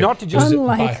 it's not to just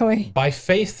unlikely. By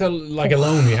faith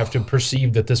alone, you have to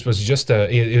perceive that this was just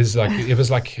it was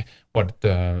like what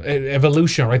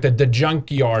evolution, right? The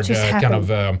junkyard kind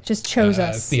of just chose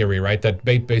us theory, right? That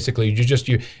basically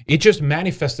it just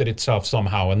manifested itself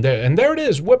somehow, and there it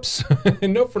is. Whoops,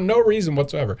 for no reason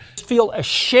whatsoever. Feel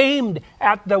ashamed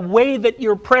at the way that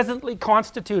you're presently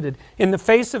constituted. In the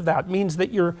face of that means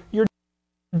that you're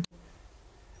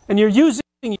and you're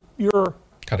using your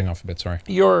cutting off a bit. Sorry.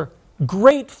 Your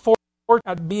great fortune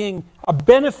at being a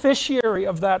beneficiary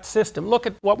of that system. Look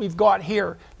at what we've got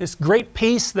here. This great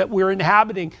peace that we're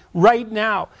inhabiting right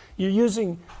now. You're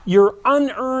using your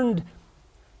unearned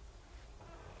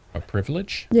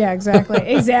privilege. Yeah, exactly.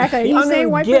 The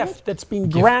unearned gift that's been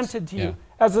granted to you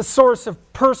as a source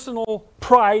of personal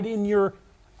pride in your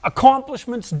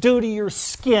accomplishments due to your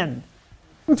skin.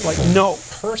 Like, no.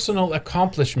 Personal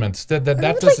accomplishments. That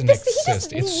doesn't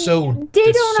exist. It's so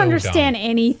They don't understand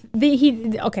anything. He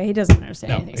doesn't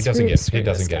understand anything. He doesn't get it. He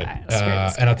doesn't get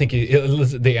it. And I think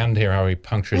the end here, how he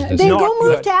punctures this. Then go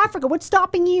move to Africa. What's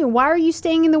stopping you? Why are you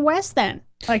staying in the West then?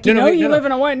 Like, you live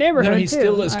in a white neighborhood, he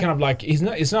still is kind of like, it's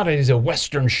not that he's a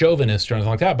Western chauvinist or anything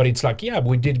like that, but it's like, yeah,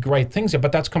 we did great things,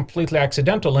 but that's completely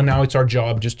accidental, and now it's our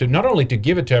job just to not only to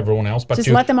give it to everyone else, but just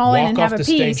to let them all in and walk have off a the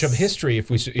peace. stage of history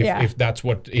if that's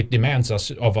what it demands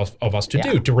of us to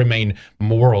do, to remain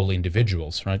moral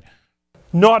individuals, right?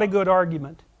 Not a good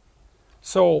argument.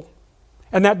 So,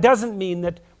 and that doesn't mean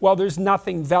that, well, there's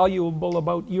nothing valuable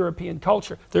about European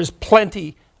culture. There's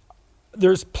plenty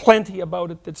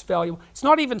about it that's valuable. It's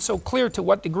not even so clear to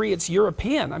what degree it's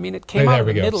European. I mean, it came out of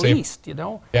the Middle East, you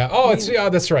know. Yeah. Oh,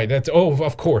 that's right.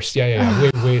 Of course.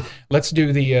 Yeah. we let's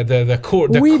do the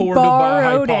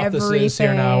Cordoba hypothesis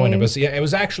here now, and it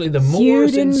was actually the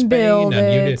Moors in Spain,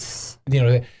 and you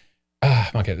did.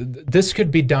 Okay, this could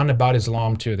be done about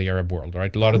Islam to the Arab world,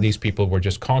 right? A lot of these people were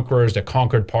just conquerors that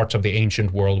conquered parts of the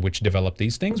ancient world which developed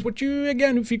these things, which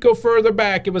if you go further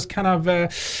back, it was kind of,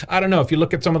 I don't know, if you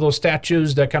look at some of those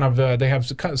statues, that kind of, they have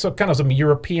some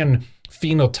European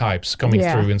phenotypes coming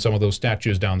through in some of those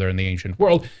statues down there in the ancient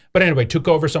world. But anyway, took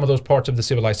over some of those parts of the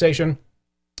civilization.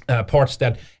 Parts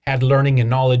that had learning and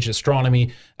knowledge,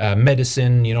 astronomy,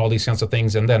 medicine, all these kinds of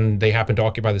things, and then they happen to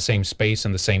occupy the same space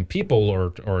and the same people, or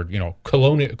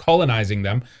colonizing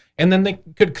them, and then they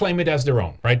could claim it as their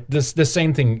own, right? The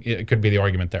same thing could be the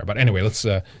argument there. But anyway, let's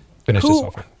finish this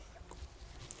off.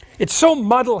 It's so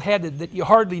muddle-headed that you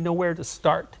hardly know where to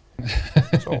start.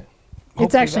 So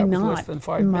it's actually not less than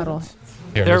 5 muddle.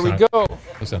 There we go.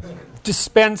 Listen.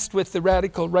 Dispensed with the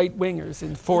radical right-wingers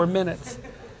in 4 minutes.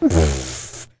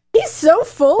 He's so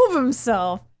full of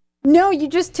himself. No, you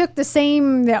just took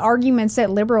the arguments that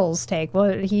liberals take.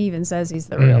 Well, he even says he's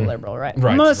the real liberal, right?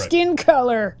 My skin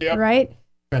color, right?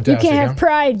 Fantastic, you can't have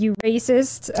pride, you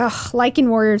racist. Lycan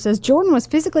Warrior says, Jordan was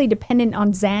physically dependent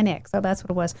on Xanax. Oh, that's what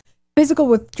it was. Physical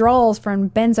withdrawals from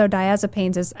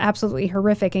benzodiazepines is absolutely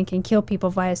horrific and can kill people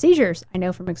via seizures. I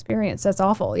know from experience. That's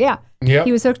awful. Yeah.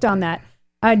 He was hooked on that.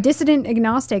 Dissident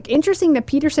agnostic. Interesting that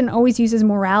Peterson always uses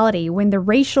morality when the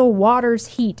racial waters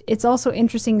heat. It's also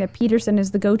interesting that Peterson is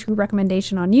the go-to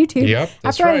recommendation on YouTube.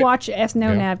 After I watch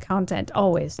ethno-nav content,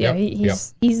 always.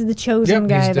 He's the chosen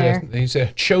guy there. He's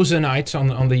a chosenite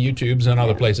on the YouTubes and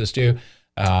other places too.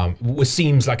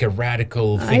 seems like a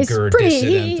radical thinker,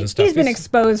 dissident, and stuff. He's been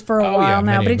exposed for a while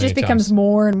now, but it just becomes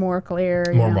more and more clear.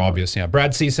 More obvious, yeah.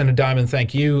 Brad C. sent a diamond,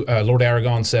 thank you. Lord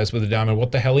Aragon says with a diamond,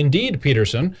 what the hell indeed,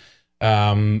 Peterson.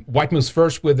 White Moose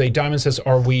First with a diamond says,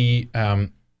 are we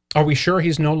sure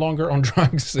he's no longer on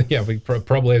drugs? Yeah, we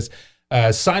probably is.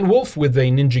 Sign Wolf with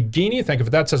a Ninja Genie, thank you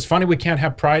for that, says, funny we can't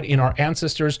have pride in our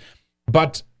ancestors,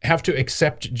 but have to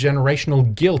accept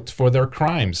generational guilt for their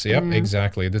crimes. Yep,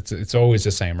 exactly. It's always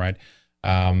the same, right?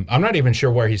 I'm not even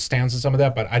sure where he stands on some of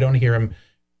that, but I don't hear him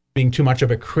being too much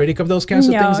of a critic of those kinds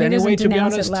of things anyway, to be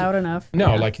honest. It loud enough.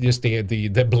 No, like just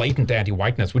the blatant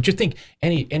anti-whiteness, which you think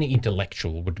any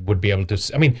intellectual would be able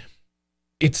to. I mean,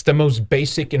 it's the most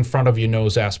basic in front of your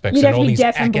nose aspects, and all these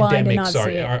academics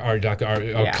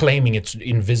are claiming it's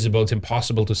invisible, it's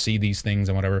impossible to see these things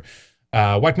and whatever.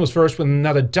 White Moose First with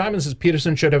another diamond says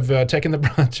Peterson should have take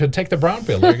the brown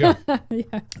pill. There you go.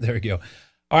 Yeah. There you go.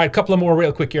 All right, a couple of more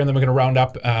real quick here, and then we're going to round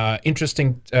up.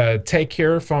 Interesting take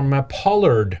here from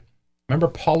Pollard. Remember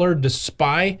Pollard, the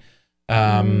spy?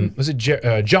 Was it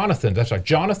Jonathan? That's right,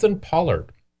 Jonathan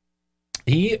Pollard.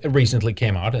 He recently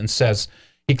came out and says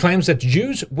he claims that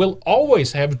Jews will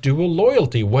always have dual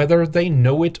loyalty, whether they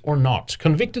know it or not.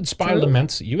 Convicted spy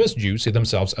laments U.S. Jews see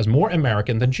themselves as more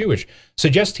American than Jewish.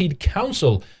 Suggests he'd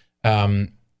counsel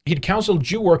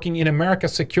Jew working in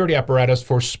America's security apparatus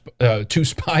to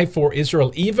spy for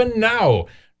Israel even now.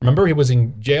 Remember, he was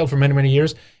in jail for many, many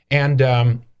years.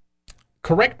 And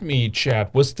correct me,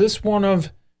 chat, was this one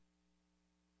of...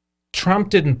 Trump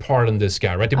didn't pardon this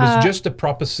guy, right? It was just a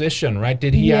proposition, right?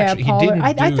 Did he actually? Pollard. He didn't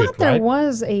I do thought it, there right?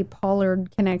 was a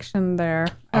Pollard connection there.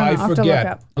 I I'll forget. have to look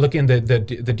up. Look in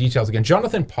the details again.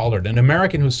 Jonathan Pollard, an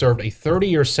American who served a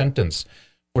 30-year sentence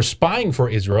for spying for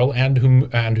Israel and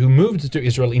who moved to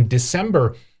Israel in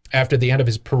December after the end of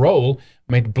his parole,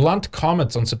 made blunt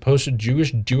comments on supposed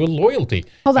Jewish dual loyalty.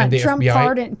 Hold on, And the Trump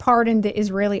FBI pardoned the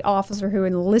Israeli officer who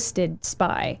enlisted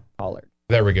spy Pollard.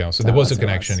 There we go. So there was a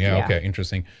connection. Yeah. Okay.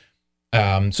 Interesting.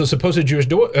 So supposed Jewish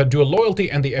dual loyalty,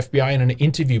 and the FBI in an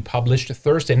interview published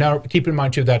Thursday. Now, keep in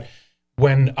mind too that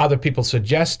when other people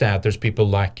suggest that, there's people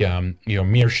like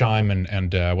Mearsheim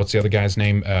and what's the other guy's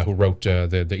name who wrote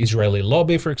the Israeli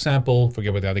Lobby, for example.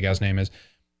 Forget what the other guy's name is.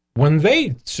 When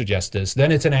they suggest this,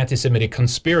 then it's an anti-Semitic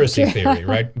conspiracy theory,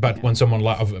 right? But when someone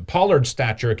of Pollard's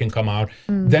stature can come out,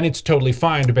 then it's totally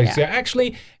fine to basically say,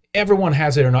 actually, everyone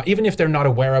has it or not. Even if they're not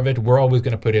aware of it, we're always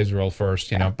going to put Israel first,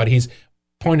 you know. But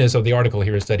point is of the article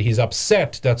here is that he's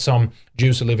upset that some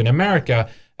Jews who live in America,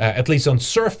 at least on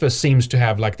surface, seems to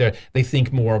have like they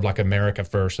think more of like America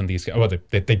first, and these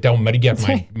they don't. But you get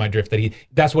my drift that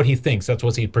that's what he thinks. That's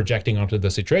what he's projecting onto the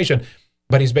situation.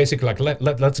 But he's basically like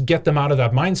let's get them out of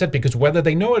that mindset, because whether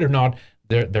they know it or not,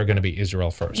 they're going to be Israel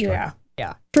first. Yeah. Right?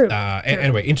 Yeah, true.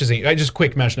 Anyway, interesting. I just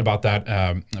quick mention about that.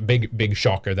 A big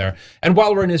shocker there. And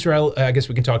while we're in Israel, I guess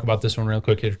we can talk about this one real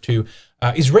quick here too.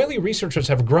 Israeli researchers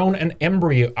have grown an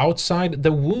embryo outside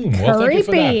the womb. Well, thank you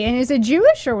for that. And is it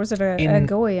Jewish or was it a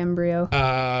goy embryo?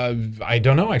 I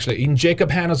don't know, actually. In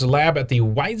Jacob Hanna's lab at the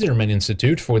Weizmann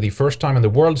Institute, for the first time in the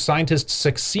world, scientists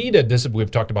succeeded. We've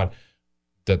talked about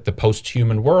the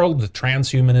post-human world, the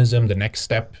transhumanism, the next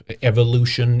step,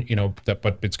 evolution.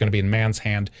 But it's going to be in man's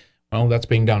hand. Well, that's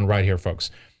being done right here,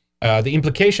 folks. The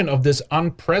implication of this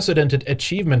unprecedented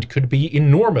achievement could be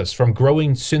enormous, from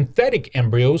growing synthetic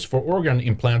embryos for organ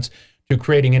implants to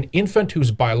creating an infant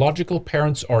whose biological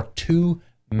parents are two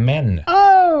men.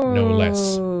 Oh! No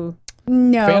less.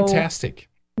 No. Fantastic.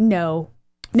 No.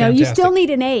 Fantastic. You still need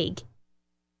an egg.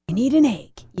 You need an egg.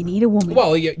 You need a woman.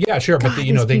 Well, yeah, sure, but they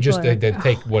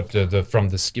take what from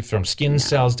skin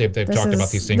cells. They've talked about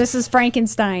these things. This is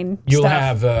Frankenstein. You'll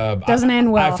stuff. have doesn't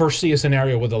end well. I foresee a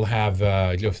scenario where they'll have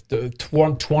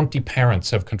 20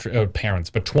 parents have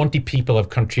 20 people have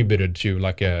contributed to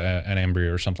like an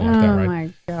embryo or something like that, right? Oh my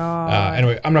god.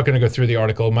 Anyway, I'm not going to go through the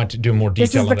article. I might do more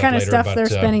detail on that later. This is the kind of stuff they're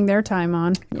spending their time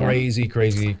on. Crazy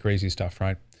stuff,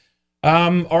 right?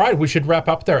 All right, we should wrap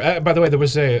up there. By the way, there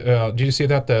was did you see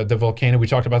that the volcano? We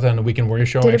talked about that in the Weekend Warrior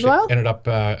show. Did it blow? Ended up,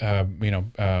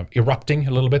 erupting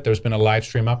a little bit. There's been a live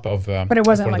stream up of. But it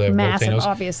wasn't like massive, volcanoes.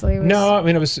 obviously. No, I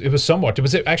mean it was somewhat. It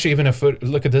was actually even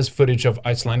look at this footage of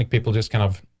Icelandic people just kind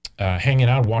of hanging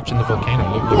out, watching the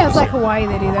volcano. Look it's like Hawaii.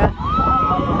 They do that.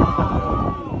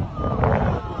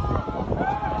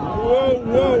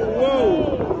 Whoa!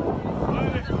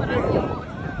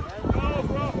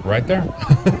 Right there.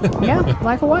 Yeah,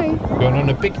 like Hawaii. Going on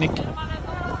a picnic.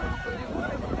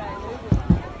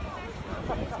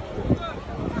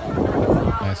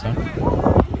 Nice, huh?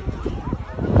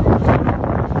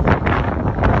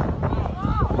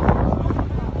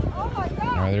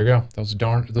 All right, there you go.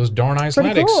 Those darn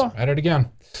Icelandics. Cool. At it again.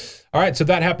 All right, so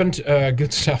that happened.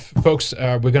 Good stuff, folks.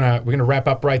 We're gonna wrap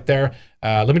up right there.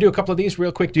 Let me do a couple of these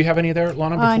real quick. Do you have any there,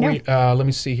 Lana? Before let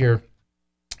me see here.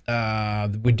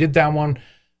 We did that one.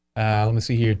 Let me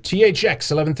see here.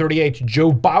 THX 1138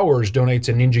 Joe Bowers donates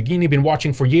a Ninja Guinea. Been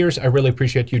watching for years. I really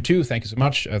appreciate you too. Thank you so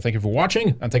much. Thank you for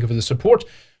watching and thank you for the support.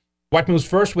 White moves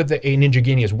first with a Ninja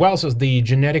Guinea as well. Says the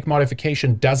genetic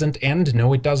modification doesn't end.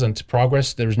 No, it doesn't.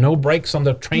 Progress. There's no brakes on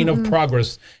the train of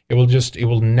progress. It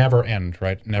will never end.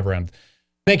 Right? Never end.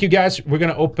 Thank you guys. We're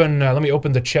gonna open. Let me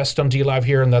open the chest on DLive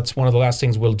here, and that's one of the last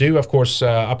things we'll do. Of course,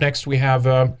 up next we have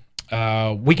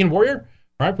Weekend Warrior.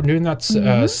 Right? We're doing that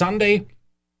Sunday.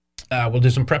 We'll do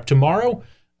some prep tomorrow.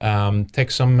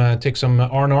 Take some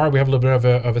R&R. We have a little bit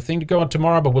of a thing to go on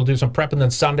tomorrow, but we'll do some prep, and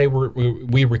then Sunday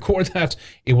we record that.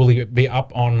 It will be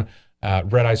up on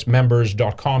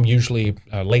redicemembers.com, usually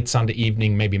late Sunday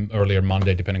evening, maybe earlier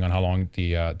Monday, depending on how long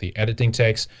the editing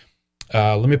takes.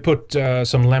 Let me put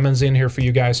some lemons in here for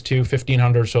you guys too.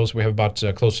 1,500 or so we have about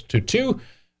close to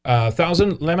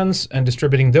 2,000 lemons, and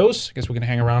distributing those. I guess we're gonna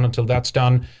hang around until that's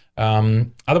done.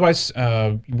 Otherwise,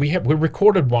 we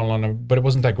recorded one, but it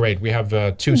wasn't that great. We have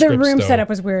 2 scripts. The room though. setup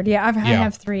was weird. Yeah, I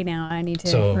have 3 now. I need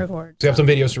to record. So we have some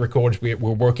videos to record. We're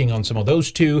working on some of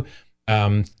those 2.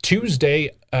 Tuesday,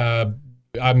 I'm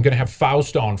going to have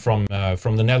Faust on from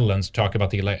the Netherlands to talk about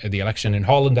the election in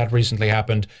Holland that recently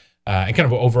happened. And kind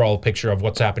of an overall picture of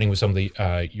what's happening with some of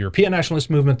the European nationalist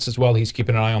movements as well. He's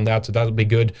keeping an eye on that, so that'll be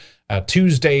good.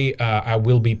 Tuesday, I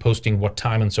will be posting what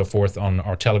time and so forth on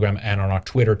our Telegram and on our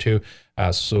Twitter too.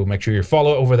 So make sure you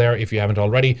follow over there if you haven't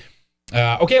already.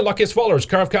 Okay, luckiest followers.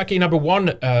 Karavkaki, number 1.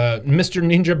 Mr.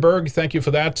 Ninja Berg, thank you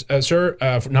for that, sir.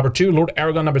 Number 2, Lord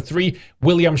Aragon, number 3.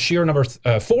 William Shear, number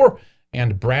 4.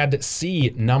 And Brad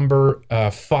C, number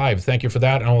 5. Thank you for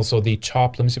that. And also the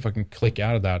top, let me see if I can click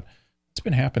out of that. It's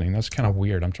been happening. That's kind of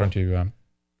weird. I'm trying to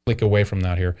click away from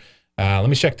that here. Let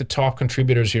me check the top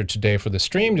contributors here today for the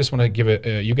stream. Just want to give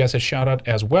you guys a shout out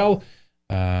as well.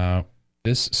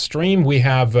 This stream, we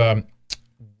have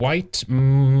White. Let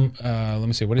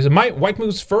me see. What is it? White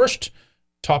moves first,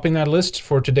 topping that list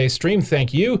for today's stream.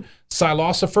 Thank you.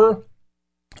 Silosopher,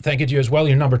 thank you to you as well.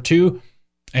 You're number 2.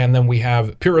 And then we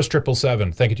have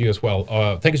Purist777. Thank you to you as well.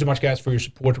 Thank you so much, guys, for your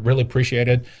support. Really appreciate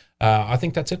it. I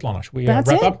think that's it, Lana. Should we wrap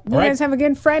up? You guys have a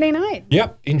good Friday night.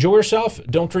 Yep. Enjoy yourself.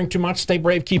 Don't drink too much. Stay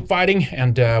brave. Keep fighting.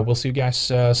 And we'll see you guys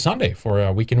Sunday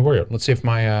for Weekend Warrior. Let's see if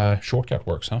my shortcut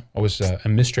works, huh? Always a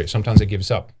mystery. Sometimes it gives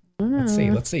up. Let's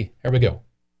see. Here we go.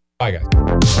 Bye, guys.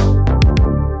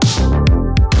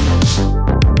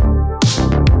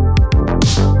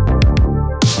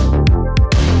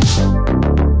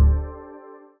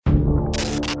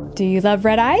 Do you love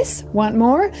Red Ice? Want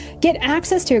more? Get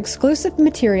access to exclusive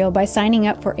material by signing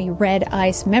up for a Red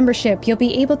Ice membership. You'll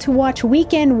be able to watch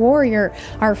Weekend Warrior,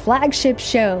 our flagship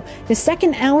show, the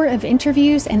second hour of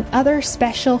interviews, and other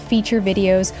special feature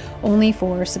videos only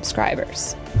for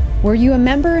subscribers. Were you a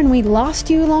member and we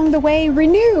lost you along the way?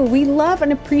 Renew! We love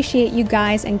and appreciate you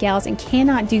guys and gals and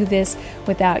cannot do this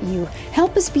without you.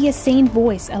 Help us be a sane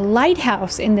voice, a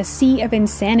lighthouse in the sea of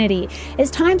insanity.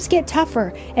 As times get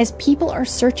tougher, as people are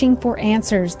searching for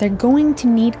answers, they're going to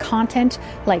need content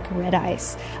like Red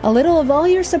Ice. A little of all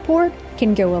your support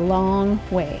can go a long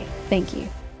way. Thank you.